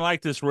if you're gonna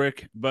like this,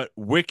 Rick, but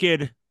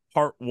Wicked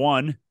Part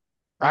 1.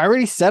 I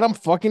already said I'm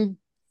fucking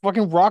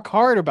rock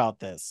hard about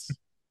this.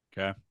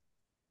 Okay.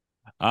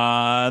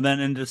 Then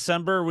in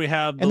December we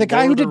have And the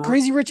guy Lord who of the did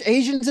Crazy Rich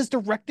Asians is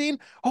directing.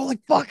 Holy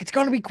fuck, it's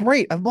gonna be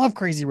great. I love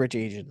Crazy Rich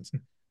Asians.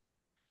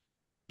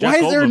 Jeff Why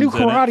is there a new Goldblum's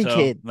in it, Karate so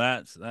Kid?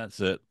 That's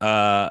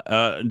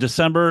it.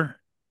 December,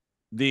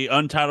 the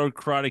untitled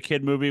Karate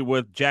Kid movie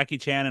with Jackie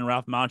Chan and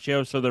Ralph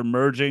Macchio. So they're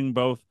merging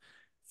both,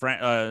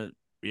 multiverse,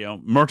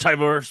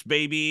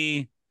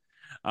 baby.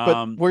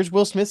 But where's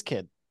Will Smith's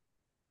kid?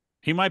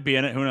 He might be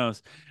in it. Who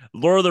knows?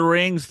 Lord of the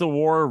Rings, The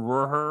War of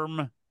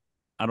Rohirrim.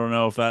 I don't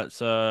know if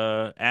that's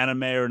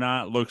anime or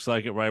not. Looks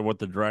like it, right?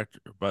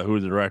 But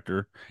who's the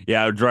director?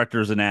 Yeah, the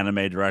director's an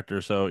anime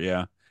director. So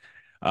yeah.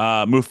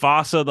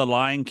 Mufasa, The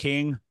Lion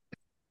King.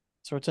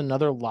 So it's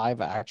another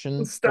live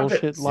action Stop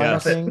it. bullshit Stop Lion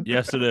Yes, King.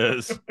 yes, it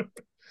is.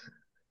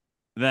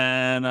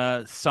 Then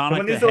Sonic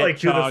Someone the needs to like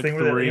do this Hedgehog thing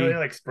where they, 3.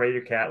 like spray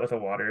your cat with a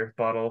water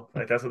bottle.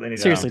 Like that's what they need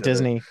to Seriously, do to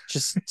Disney,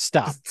 just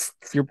stop.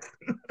 the...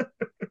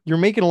 You're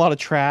making a lot of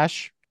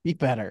trash. Be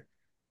better.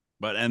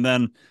 And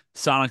then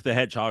Sonic the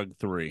Hedgehog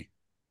 3.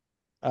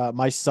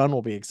 My son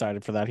will be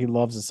excited for that. He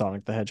loves the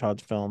Sonic the Hedgehog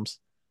films.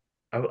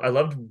 I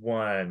loved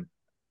one.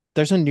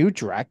 There's a new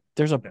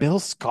There's a Bill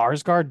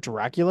Skarsgård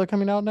Dracula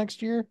coming out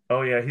next year.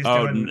 Oh yeah, he's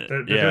Oh, doing.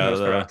 They're doing yeah,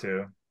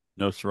 Nosferatu.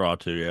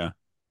 Nosferatu, yeah.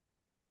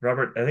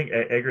 Robert, I think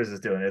Eggers is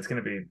doing it. It's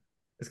gonna be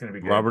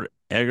good. Robert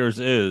Eggers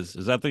is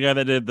that the guy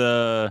that did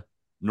the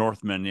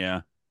Northman?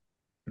 Yeah.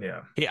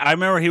 Yeah. I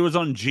remember he was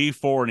on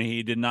G4 and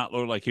he did not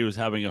look like he was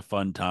having a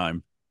fun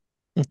time.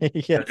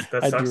 Yeah,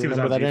 That I sucks. do He was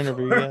remember on that G4.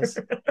 interview. Yes.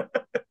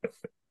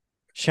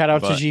 Shout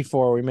out to But-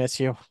 G4. We miss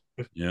you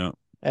Yeah.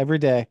 every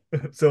day.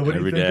 So what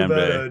do you Every think damn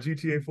about day.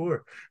 GTA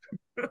 4?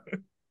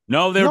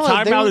 No, they were No,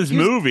 talking they about were his used.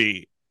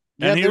 movie,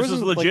 Yeah, and he there was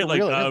was just like a legit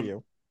like, real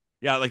interview.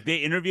 yeah, like they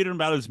interviewed him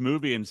about his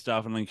movie and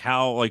stuff, and like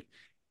how like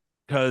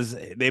because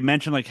they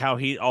mentioned like how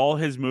he all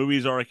his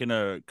movies are like in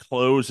a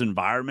closed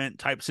environment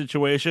type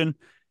situation,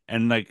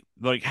 and like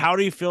how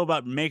do you feel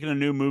about making a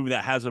new movie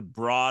that has a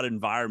broad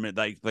environment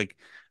like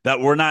that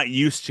we're not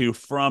used to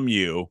from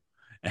you?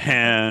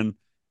 And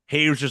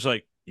he was just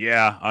like,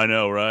 yeah, I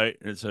know, right?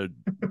 It's a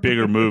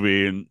bigger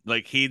movie, and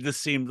like he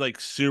just seemed like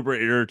super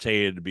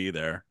irritated to be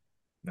there.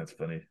 That's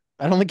funny.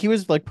 I don't think he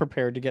was like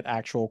prepared to get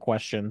actual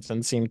questions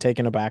and seemed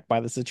taken aback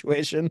by the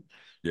situation.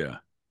 Yeah,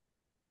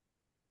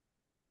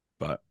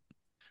 but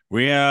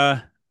we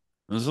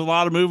there's a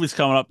lot of movies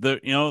coming up.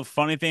 The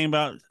funny thing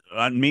about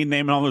me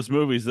naming all those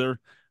movies, they're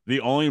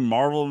the only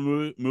Marvel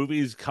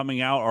movies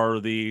coming out are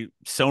the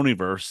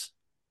Sonyverse.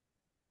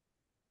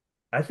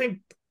 I think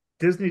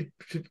they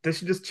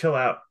should just chill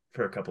out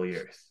for a couple of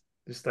years.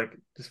 Just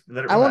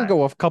let it I want to ride.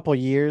 go a couple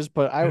years,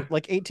 but I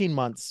like 18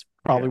 months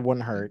Yeah, probably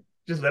wouldn't hurt.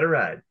 just let it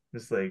ride.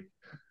 Just like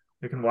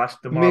you can watch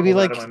the Maybe Marvels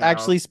out of like my mouth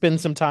actually spend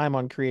some time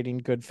on creating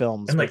good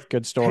films and like with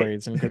good pay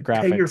stories and good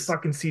pay your graphics.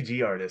 fucking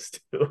CG artist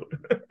too.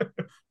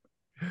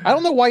 I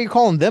don't know why you're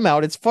calling them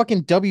out. It's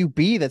fucking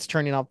WB that's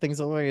turning out things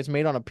that look like it's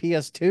made on a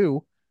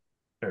PS2.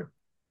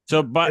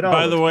 So, It all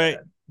by the looks way,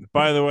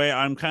 bad.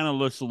 I'm kind of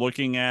just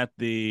looking at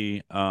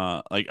the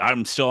like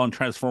I'm still on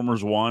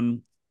Transformers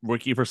One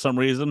wiki for some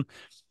reason,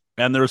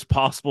 and there's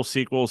possible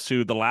sequels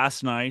to The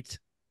Last Night,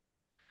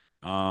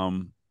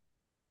 um,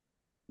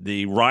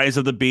 the Rise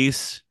of the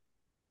Beast,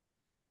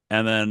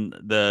 and then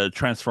the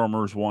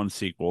Transformers One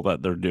sequel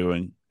that they're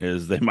doing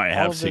is they might All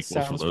have of this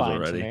sequels for sounds those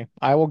fine to already. me.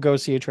 I will go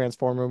see a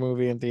Transformer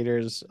movie in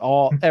theaters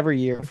every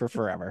year for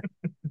forever.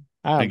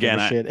 I don't give Again, a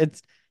shit.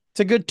 It's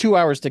a good 2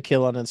 hours to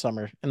kill in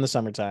the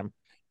summertime.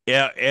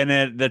 yeah,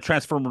 and the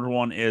Transformers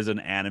One is an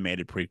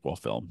animated prequel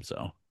film,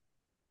 so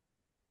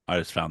I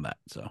just found that.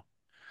 So,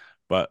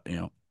 but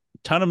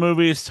ton of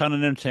movies, ton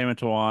of entertainment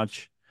to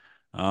watch.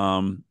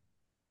 Um,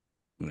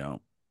 you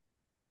know,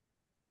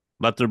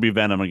 Let There Be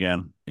Venom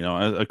again.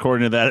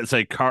 According to that, it's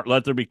a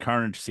Let There Be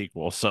Carnage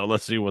sequel. So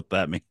let's see what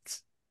that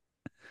means.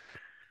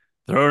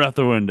 Throw it out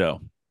the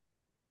window.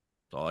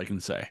 That's all I can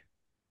say.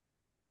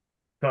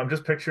 So I'm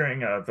just picturing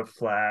the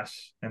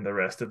Flash and the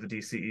rest of the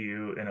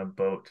DCEU in a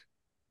boat,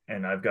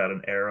 and I've got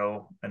an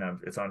arrow, and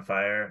it's on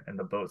fire, and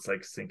the boat's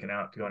like sinking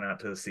out, going out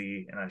to the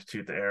sea, and I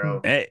shoot the arrow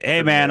up Hey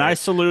in the man, I air.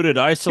 saluted.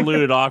 I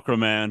saluted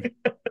Aquaman.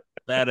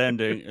 That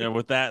ending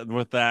with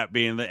that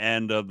being the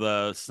end of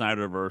the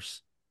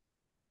Snyderverse.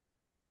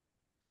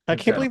 I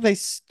Good can't job. believe they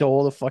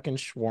stole the fucking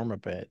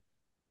shawarma bit.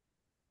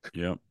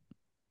 Yep.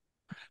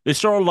 They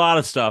stole a lot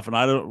of stuff, and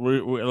I don't.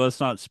 Let's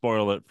not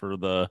spoil it for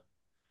the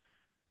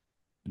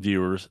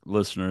viewers,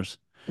 listeners.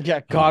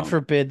 Yeah, God Um,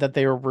 forbid that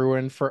they were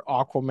ruined for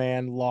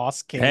Aquaman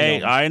Lost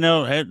hey, Kingdom. I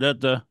know. Hey, that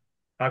the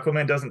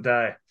Aquaman doesn't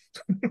die.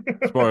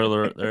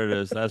 spoiler. There it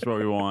is. That's what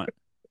we want.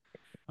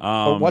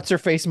 But Um, what's her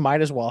face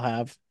might as well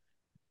have.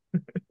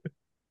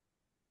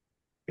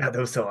 God, that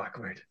was so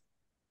awkward.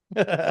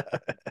 It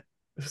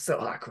was so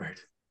awkward.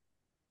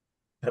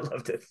 I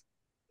loved it.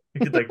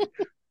 You could like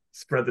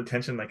spread the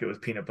tension like it was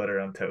peanut butter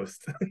on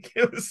toast. Like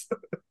it was,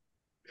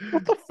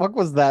 What the fuck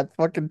was that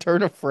fucking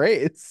turn of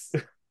phrase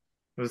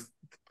it was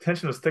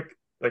tension was thick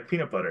like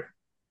peanut butter.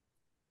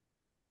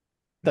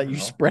 I that don't you know.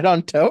 spread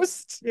on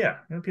toast? Yeah,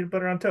 peanut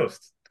butter on toast.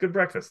 It's good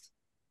breakfast.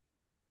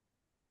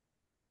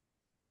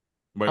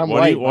 wait, I'm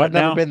what do you white, but I've what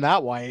never now? been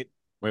that white.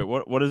 Wait,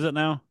 what is it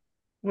now?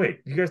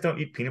 Wait, you guys don't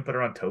eat peanut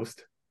butter on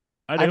toast?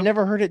 I I've do.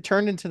 never heard it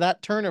turned into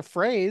that turn of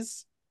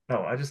phrase.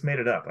 No, I just made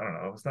it up. I don't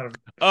know. It's not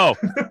Oh,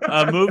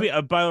 a a. movie.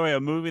 By the way, a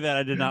movie that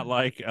I did not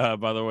like.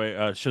 By the way,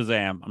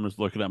 Shazam. I'm just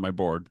looking at my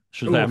board.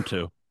 Shazam Oof,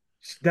 2.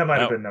 that might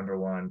have That been number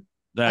one.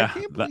 I that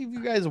can't that. believe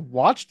you guys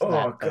watched Oh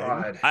that thing.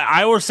 God.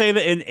 I will say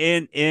that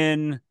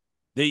in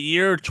the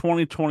year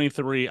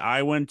 2023,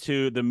 I went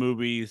to the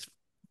movies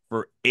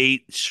for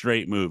 8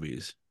 straight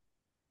movies.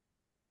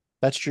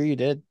 That's true, you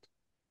did.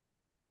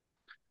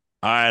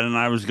 And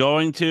I was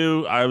going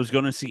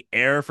to see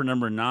Air for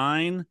number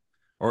 9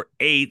 or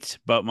 8,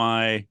 but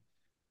I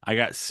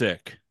got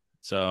sick.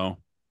 So,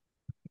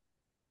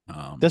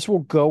 This will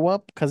go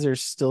up because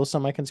there's still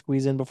some I can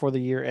squeeze in before the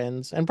year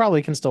ends, and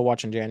probably can still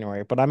watch in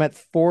January. But I'm at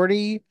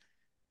 40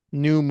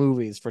 new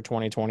movies for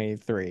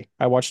 2023.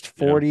 I watched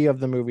yeah, 40 of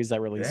the movies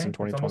that released in Dang,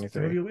 that's almost 2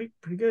 2023. a week.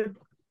 Pretty good.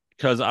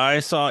 because I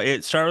saw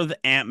it started with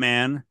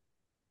Ant-Man,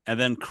 and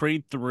then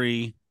Creed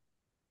 3,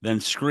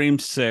 then Scream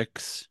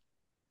 6,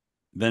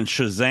 then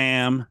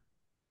Shazam,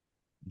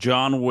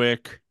 John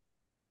Wick,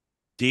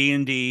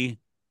 D&D,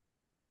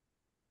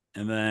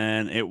 and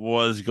then it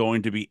was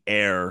going to be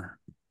Air.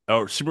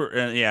 Oh, super.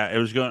 Yeah, it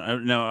was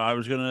going. No, I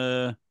was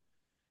gonna.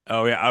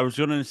 Oh yeah, I was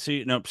gonna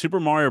see no Super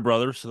Mario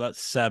Brothers. So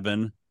that's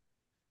 7,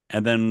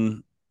 and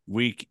then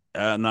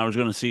and I was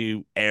gonna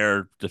see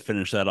Air to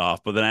finish that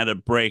off. But then I had a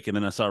break, and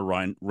then I saw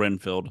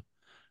Renfield.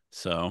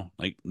 So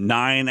like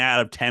 9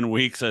 out of 10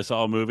 weeks, I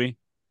saw a movie.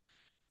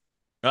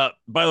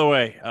 By the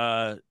way,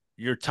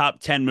 your top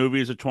 10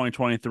 movies of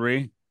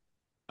 2023.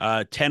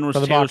 10 was For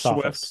the Taylor box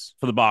Swift office.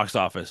 for the box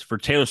office. For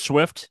Taylor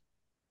Swift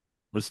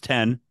was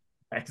 10.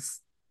 Nice.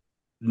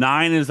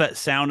 9 is that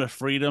Sound of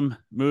Freedom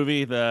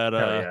movie that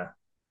Hell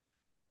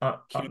yeah.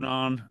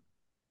 QAnon.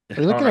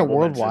 Are you looking at Honorable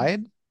mention.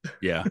 worldwide?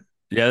 Yeah.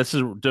 Yeah, this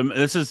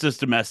is just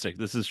domestic.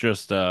 This is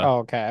just Oh,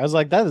 okay. I was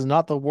like, that is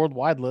not the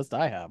worldwide list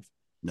I have.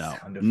 no.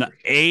 Sound of Freedom.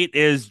 8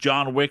 is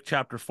John Wick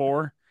Chapter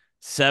 4.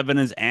 7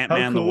 is How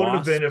Ant-Man the cool would it have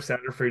Wasp. been if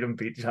Sound of Freedom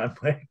beat John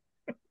Wick?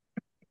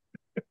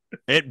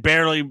 It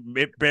barely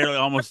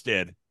almost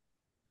did.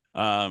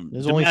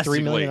 There's only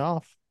 3 million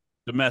off.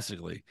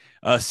 Domestically.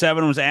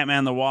 7 was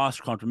Ant-Man the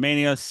Wasp,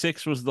 Quantumania.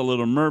 6 was The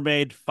Little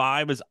Mermaid.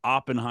 5 is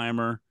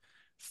Oppenheimer.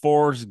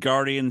 4 is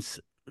Guardians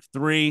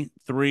 3.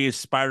 3 is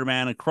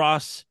Spider-Man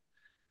Across.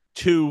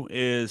 2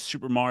 is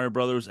Super Mario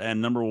Brothers.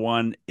 And number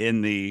 1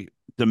 in the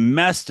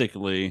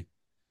domestically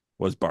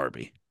was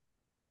Barbie.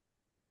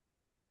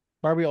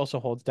 Barbie also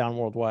holds down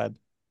worldwide.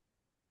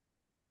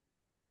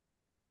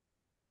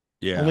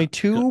 Yeah. Only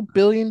 $2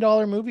 billion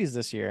movies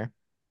this year.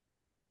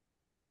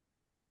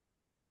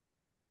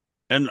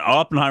 And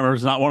Oppenheimer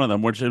is not one of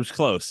them, which was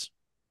close.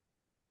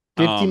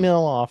 50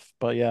 mil off,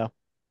 but yeah.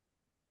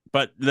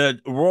 But the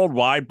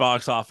worldwide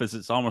box office,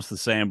 it's almost the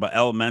same. But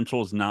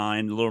Elemental is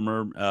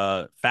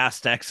 9,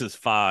 Fast X is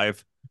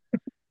 5.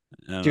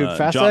 And, Dude,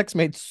 Fast X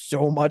made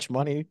so much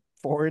money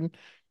foreign.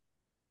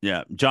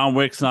 Yeah, John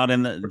Wick's not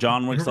in the.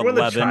 John Wick's Remember when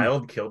 11. the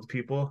child killed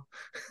people?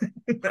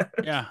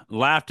 Yeah,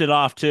 laughed it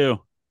off too.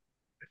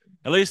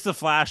 At least the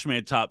Flash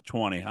made top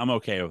 20. I'm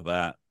okay with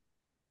that.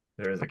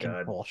 There is a Fucking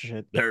god.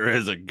 bullshit. There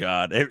is a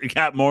god. It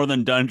got more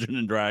than Dungeons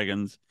and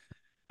Dragons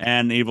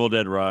and Evil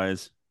Dead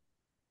Rise.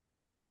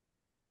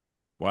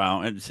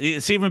 Wow,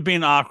 it's even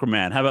being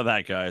Aquaman. How about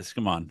that, guys?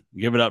 Come on,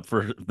 give it up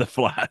for the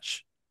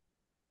Flash.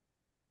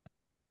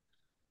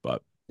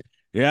 But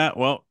yeah,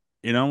 well,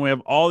 we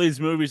have all these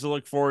movies to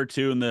look forward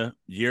to in the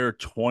year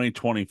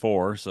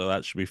 2024, so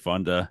that should be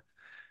fun to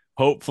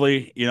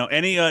hopefully,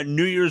 any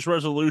New Year's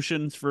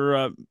resolutions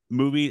for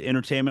movie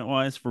entertainment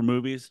wise for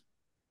movies?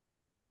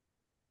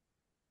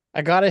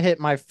 I gotta hit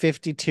my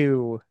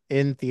 52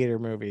 in theater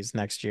movies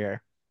next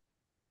year.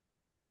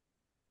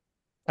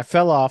 I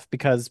fell off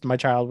because my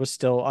child was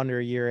still under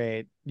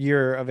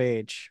year of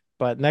age.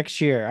 But next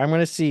year, I'm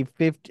gonna see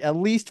at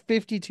least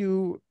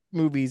 52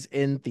 movies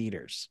in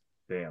theaters.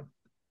 Damn.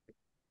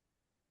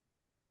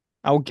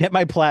 I'll get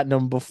my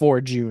platinum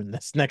before June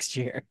this next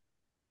year.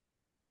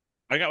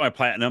 I got my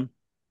platinum.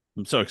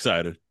 I'm so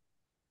excited.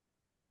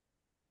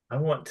 I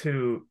want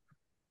to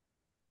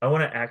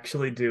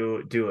actually do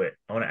it.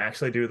 I want to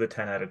actually do the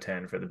 10 out of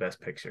 10 for the best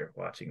picture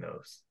watching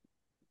those.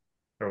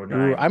 Or 9.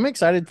 Ooh, I'm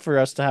excited for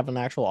us to have an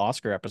actual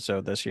Oscar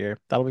episode this year.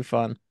 That'll be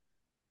fun.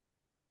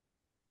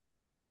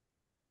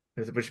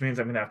 Which means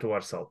I'm gonna have to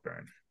watch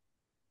Saltburn.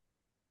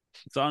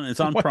 It's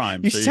on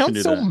Prime, You so you sound can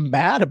do so that.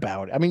 mad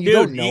about it. I mean, you Dude,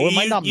 don't know. It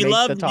might not make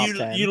the top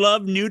 10. You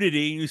love nudity.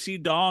 You see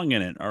dong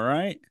in it, all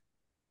right?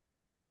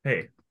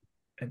 Hey,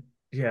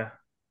 yeah.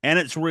 And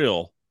it's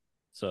real.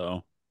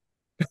 So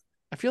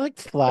I feel like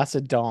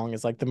flaccid dong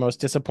is like the most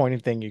disappointing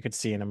thing you could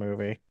see in a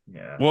movie.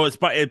 Yeah. well, it's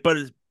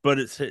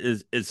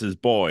his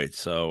boy.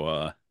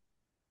 So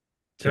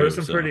There was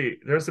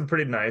some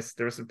pretty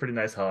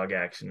nice hog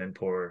action and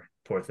poor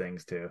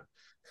things too.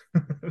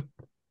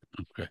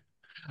 okay.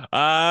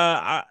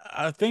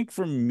 I think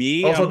for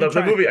me, Also,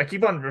 the movie, I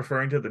keep on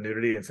referring to the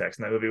nudity and sex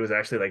in that movie, was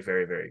actually like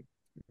very, very, it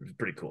was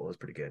pretty cool. It was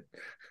pretty good.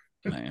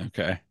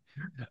 Okay.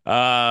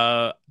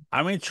 I'm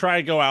gonna try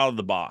to go out of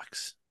the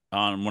box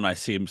on when I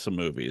see some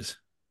movies.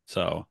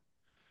 So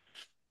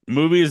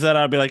movies that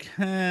I'll be like,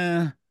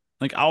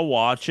 like I'll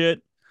watch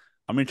it.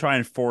 I'm gonna try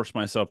and force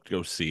myself to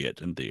go see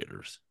it in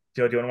theaters.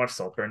 Joe, do you want to watch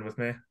Saltburn with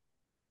me?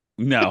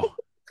 No.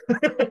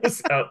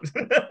 So-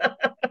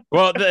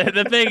 Well,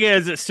 the thing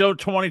is, it's still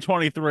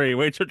 2023.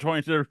 Wait till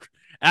 2023.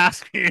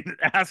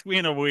 Ask me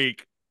in a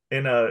week.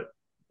 In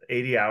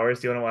 80 hours,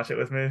 do you want to watch it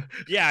with me?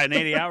 Yeah, in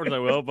 80 hours I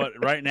will.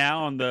 But right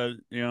now on the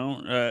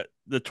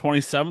the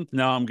 27th,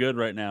 no, I'm good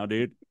right now,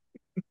 dude.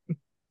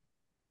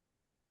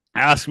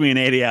 Ask me in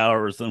 80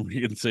 hours, then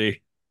we can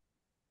see.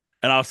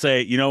 And I'll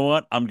say, you know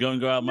what? I'm going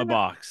to go out of my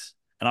box,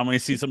 and I'm going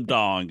to see some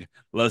dong.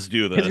 Let's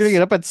do this. He's gonna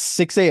get up at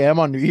 6 a.m.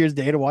 on New Year's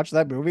Day to watch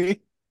that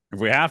movie. If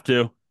we have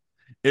to.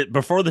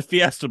 Before the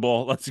Fiesta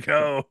Bowl. Let's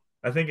go.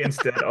 I think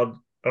instead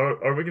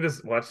or we can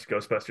just watch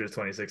Ghostbusters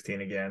 2016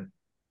 again.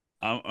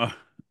 You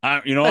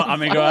know what? I'm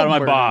gonna go out of my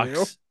Murder box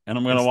you. and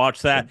I'm gonna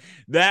watch that,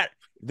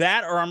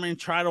 or I'm gonna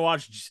try to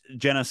watch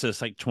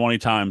Genesis like 20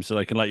 times so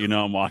I can let you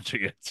know I'm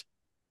watching it.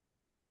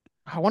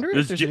 I wonder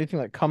if there's anything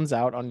that comes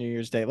out on New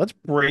Year's Day. Let's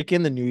break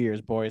in the New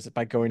Year's, boys,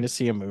 by going to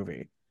see a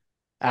movie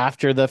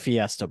after the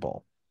Fiesta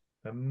Bowl.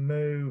 A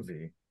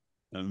movie.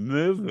 A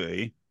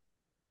movie.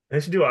 They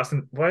should do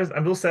Austin.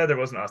 I'm real sad there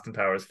wasn't Austin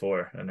Powers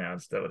 4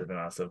 announced. That would have been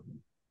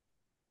awesome.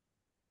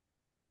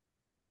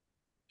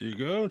 You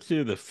go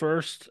to the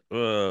first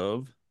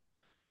of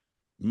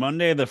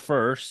Monday the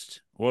 1st.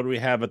 What do we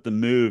have at the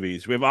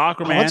movies? We have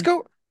Aquaman. Let's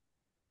go.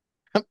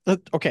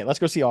 Okay, let's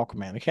go see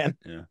Aquaman again.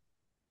 Yeah.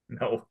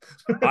 No.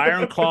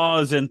 Iron Claw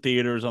is in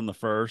theaters on the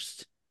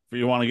 1st. if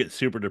you want to get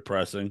super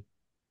depressing.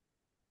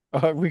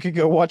 We could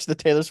go watch the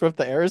Taylor Swift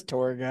The Eras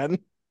tour again.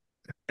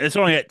 It's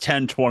only at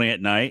 10:20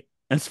 at night.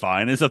 It's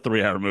fine. It's a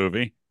 3-hour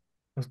movie.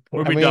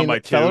 We'll be done by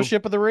 2.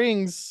 Fellowship of the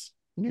Rings,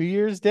 New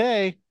Year's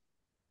Day.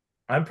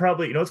 I'm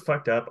probably, you know what's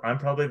fucked up? I'm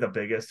probably the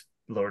biggest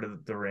Lord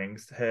of the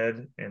Rings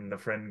head in the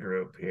friend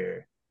group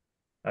here.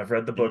 I've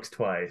read the books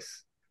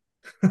twice.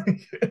 I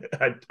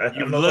You've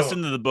don't know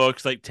listened to the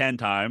books like 10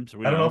 times.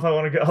 I don't know if I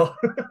want to go.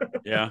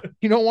 Yeah.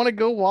 You don't want to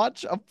go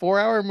watch a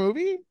 4-hour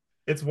movie?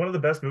 It's one of the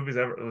best movies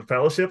ever.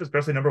 Fellowship,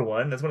 especially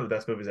 #1, that's one of the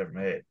best movies ever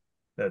made.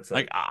 That's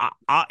Like,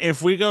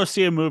 if we go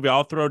see a movie,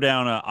 I'll throw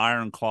down an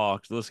Iron Claw.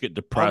 Let's get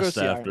depressed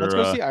after. Let's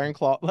go see Iron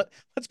Claw.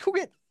 Let's go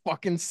get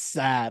fucking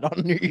sad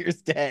on New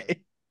Year's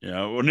Day.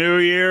 Yeah, well, New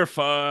Year.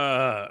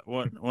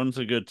 When's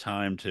a good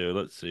time to?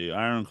 Let's see.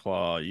 Iron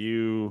Claw.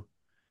 12:30.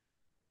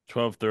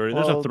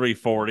 There's a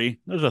 3:40.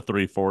 There's a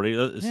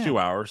 3:40. It's 2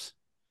 hours.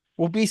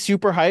 We'll be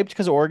super hyped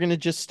because we're gonna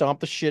just stomp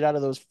the shit out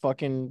of those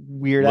fucking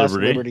weird ass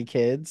Liberty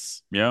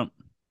kids. Yeah.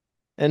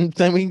 And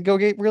then we can go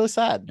get really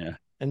sad. Yeah.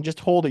 And just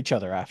hold each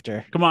other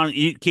after. Come on,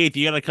 Keith.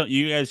 You gotta come.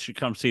 You guys should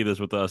come see this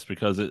with us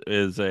because it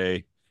is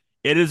a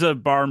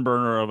barn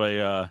burner of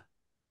a.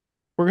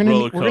 We're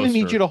gonna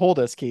need you to hold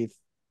us, Keith.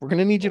 We're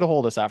gonna need you to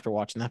hold us after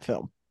watching that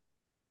film.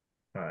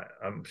 All right,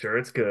 I'm sure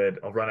it's good.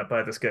 I'll run it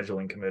by the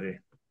scheduling committee.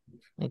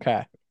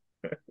 Okay.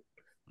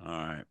 All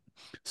right.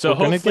 So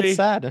we're gonna get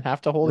sad and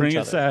have to hold each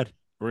other. Sad.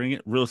 We're gonna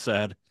get real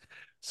sad.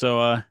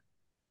 So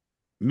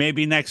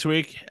maybe next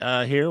week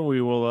here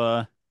we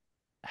will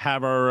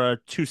have our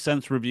 2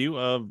 cents review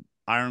of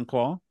Iron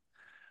Claw.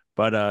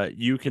 But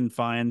you can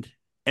find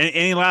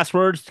any last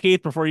words,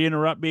 Keith, before you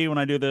interrupt me when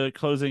I do the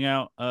closing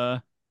out.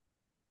 I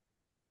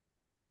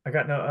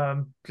got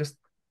no just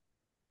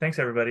thanks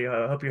everybody.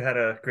 I hope you had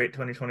a great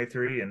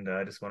 2023, and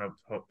I just want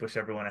to wish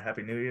everyone a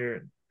happy new year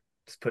and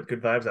just put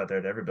good vibes out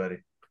there to everybody.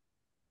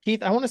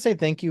 Keith, I want to say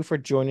thank you for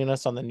joining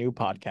us on the new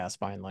podcast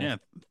finally. Yeah,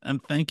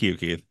 and thank you,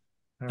 Keith.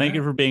 All thank right.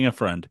 you for being a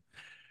friend.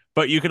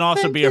 But you can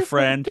also be a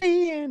friend.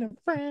 Being a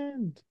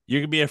friend. You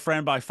can be a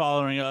friend by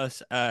following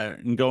us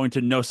and going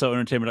to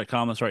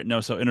nosoentertainment.com. That's right,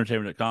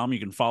 nosoentertainment.com. You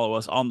can follow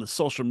us on the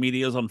social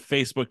medias on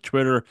Facebook,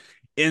 Twitter,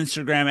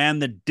 Instagram,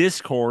 and the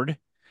Discord.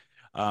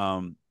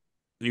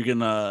 You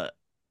can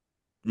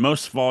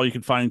most of all, you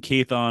can find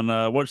Keith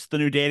on what's the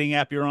new dating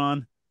app you're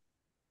on?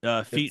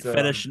 Feet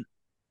Fetish.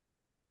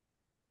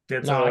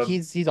 No,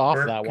 he's off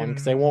that one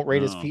because they won't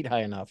rate his feet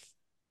high enough.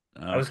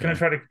 Okay. I was gonna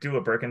try to do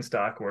a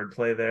Birkenstock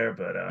wordplay there,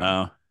 but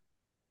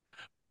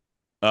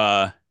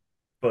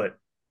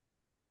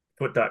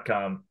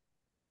foot.com.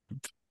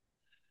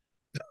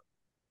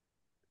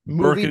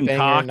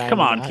 Birkencock. Come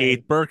on,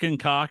 Keith.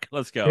 Birkencock.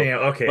 Let's go. Yeah,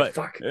 okay,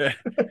 fuck.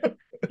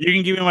 You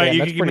can give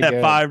me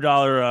that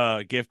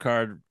 $5 gift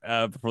card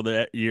for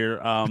the year.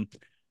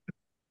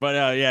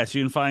 But yes,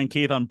 you can find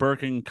Keith on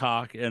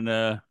Birkencock,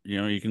 and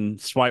you can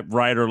swipe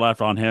right or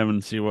left on him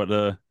and see what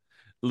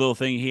little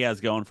thing he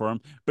has going for him.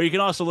 But you can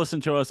also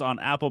listen to us on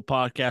Apple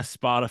Podcasts,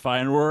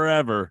 Spotify, and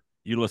wherever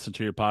you listen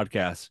to your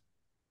podcasts.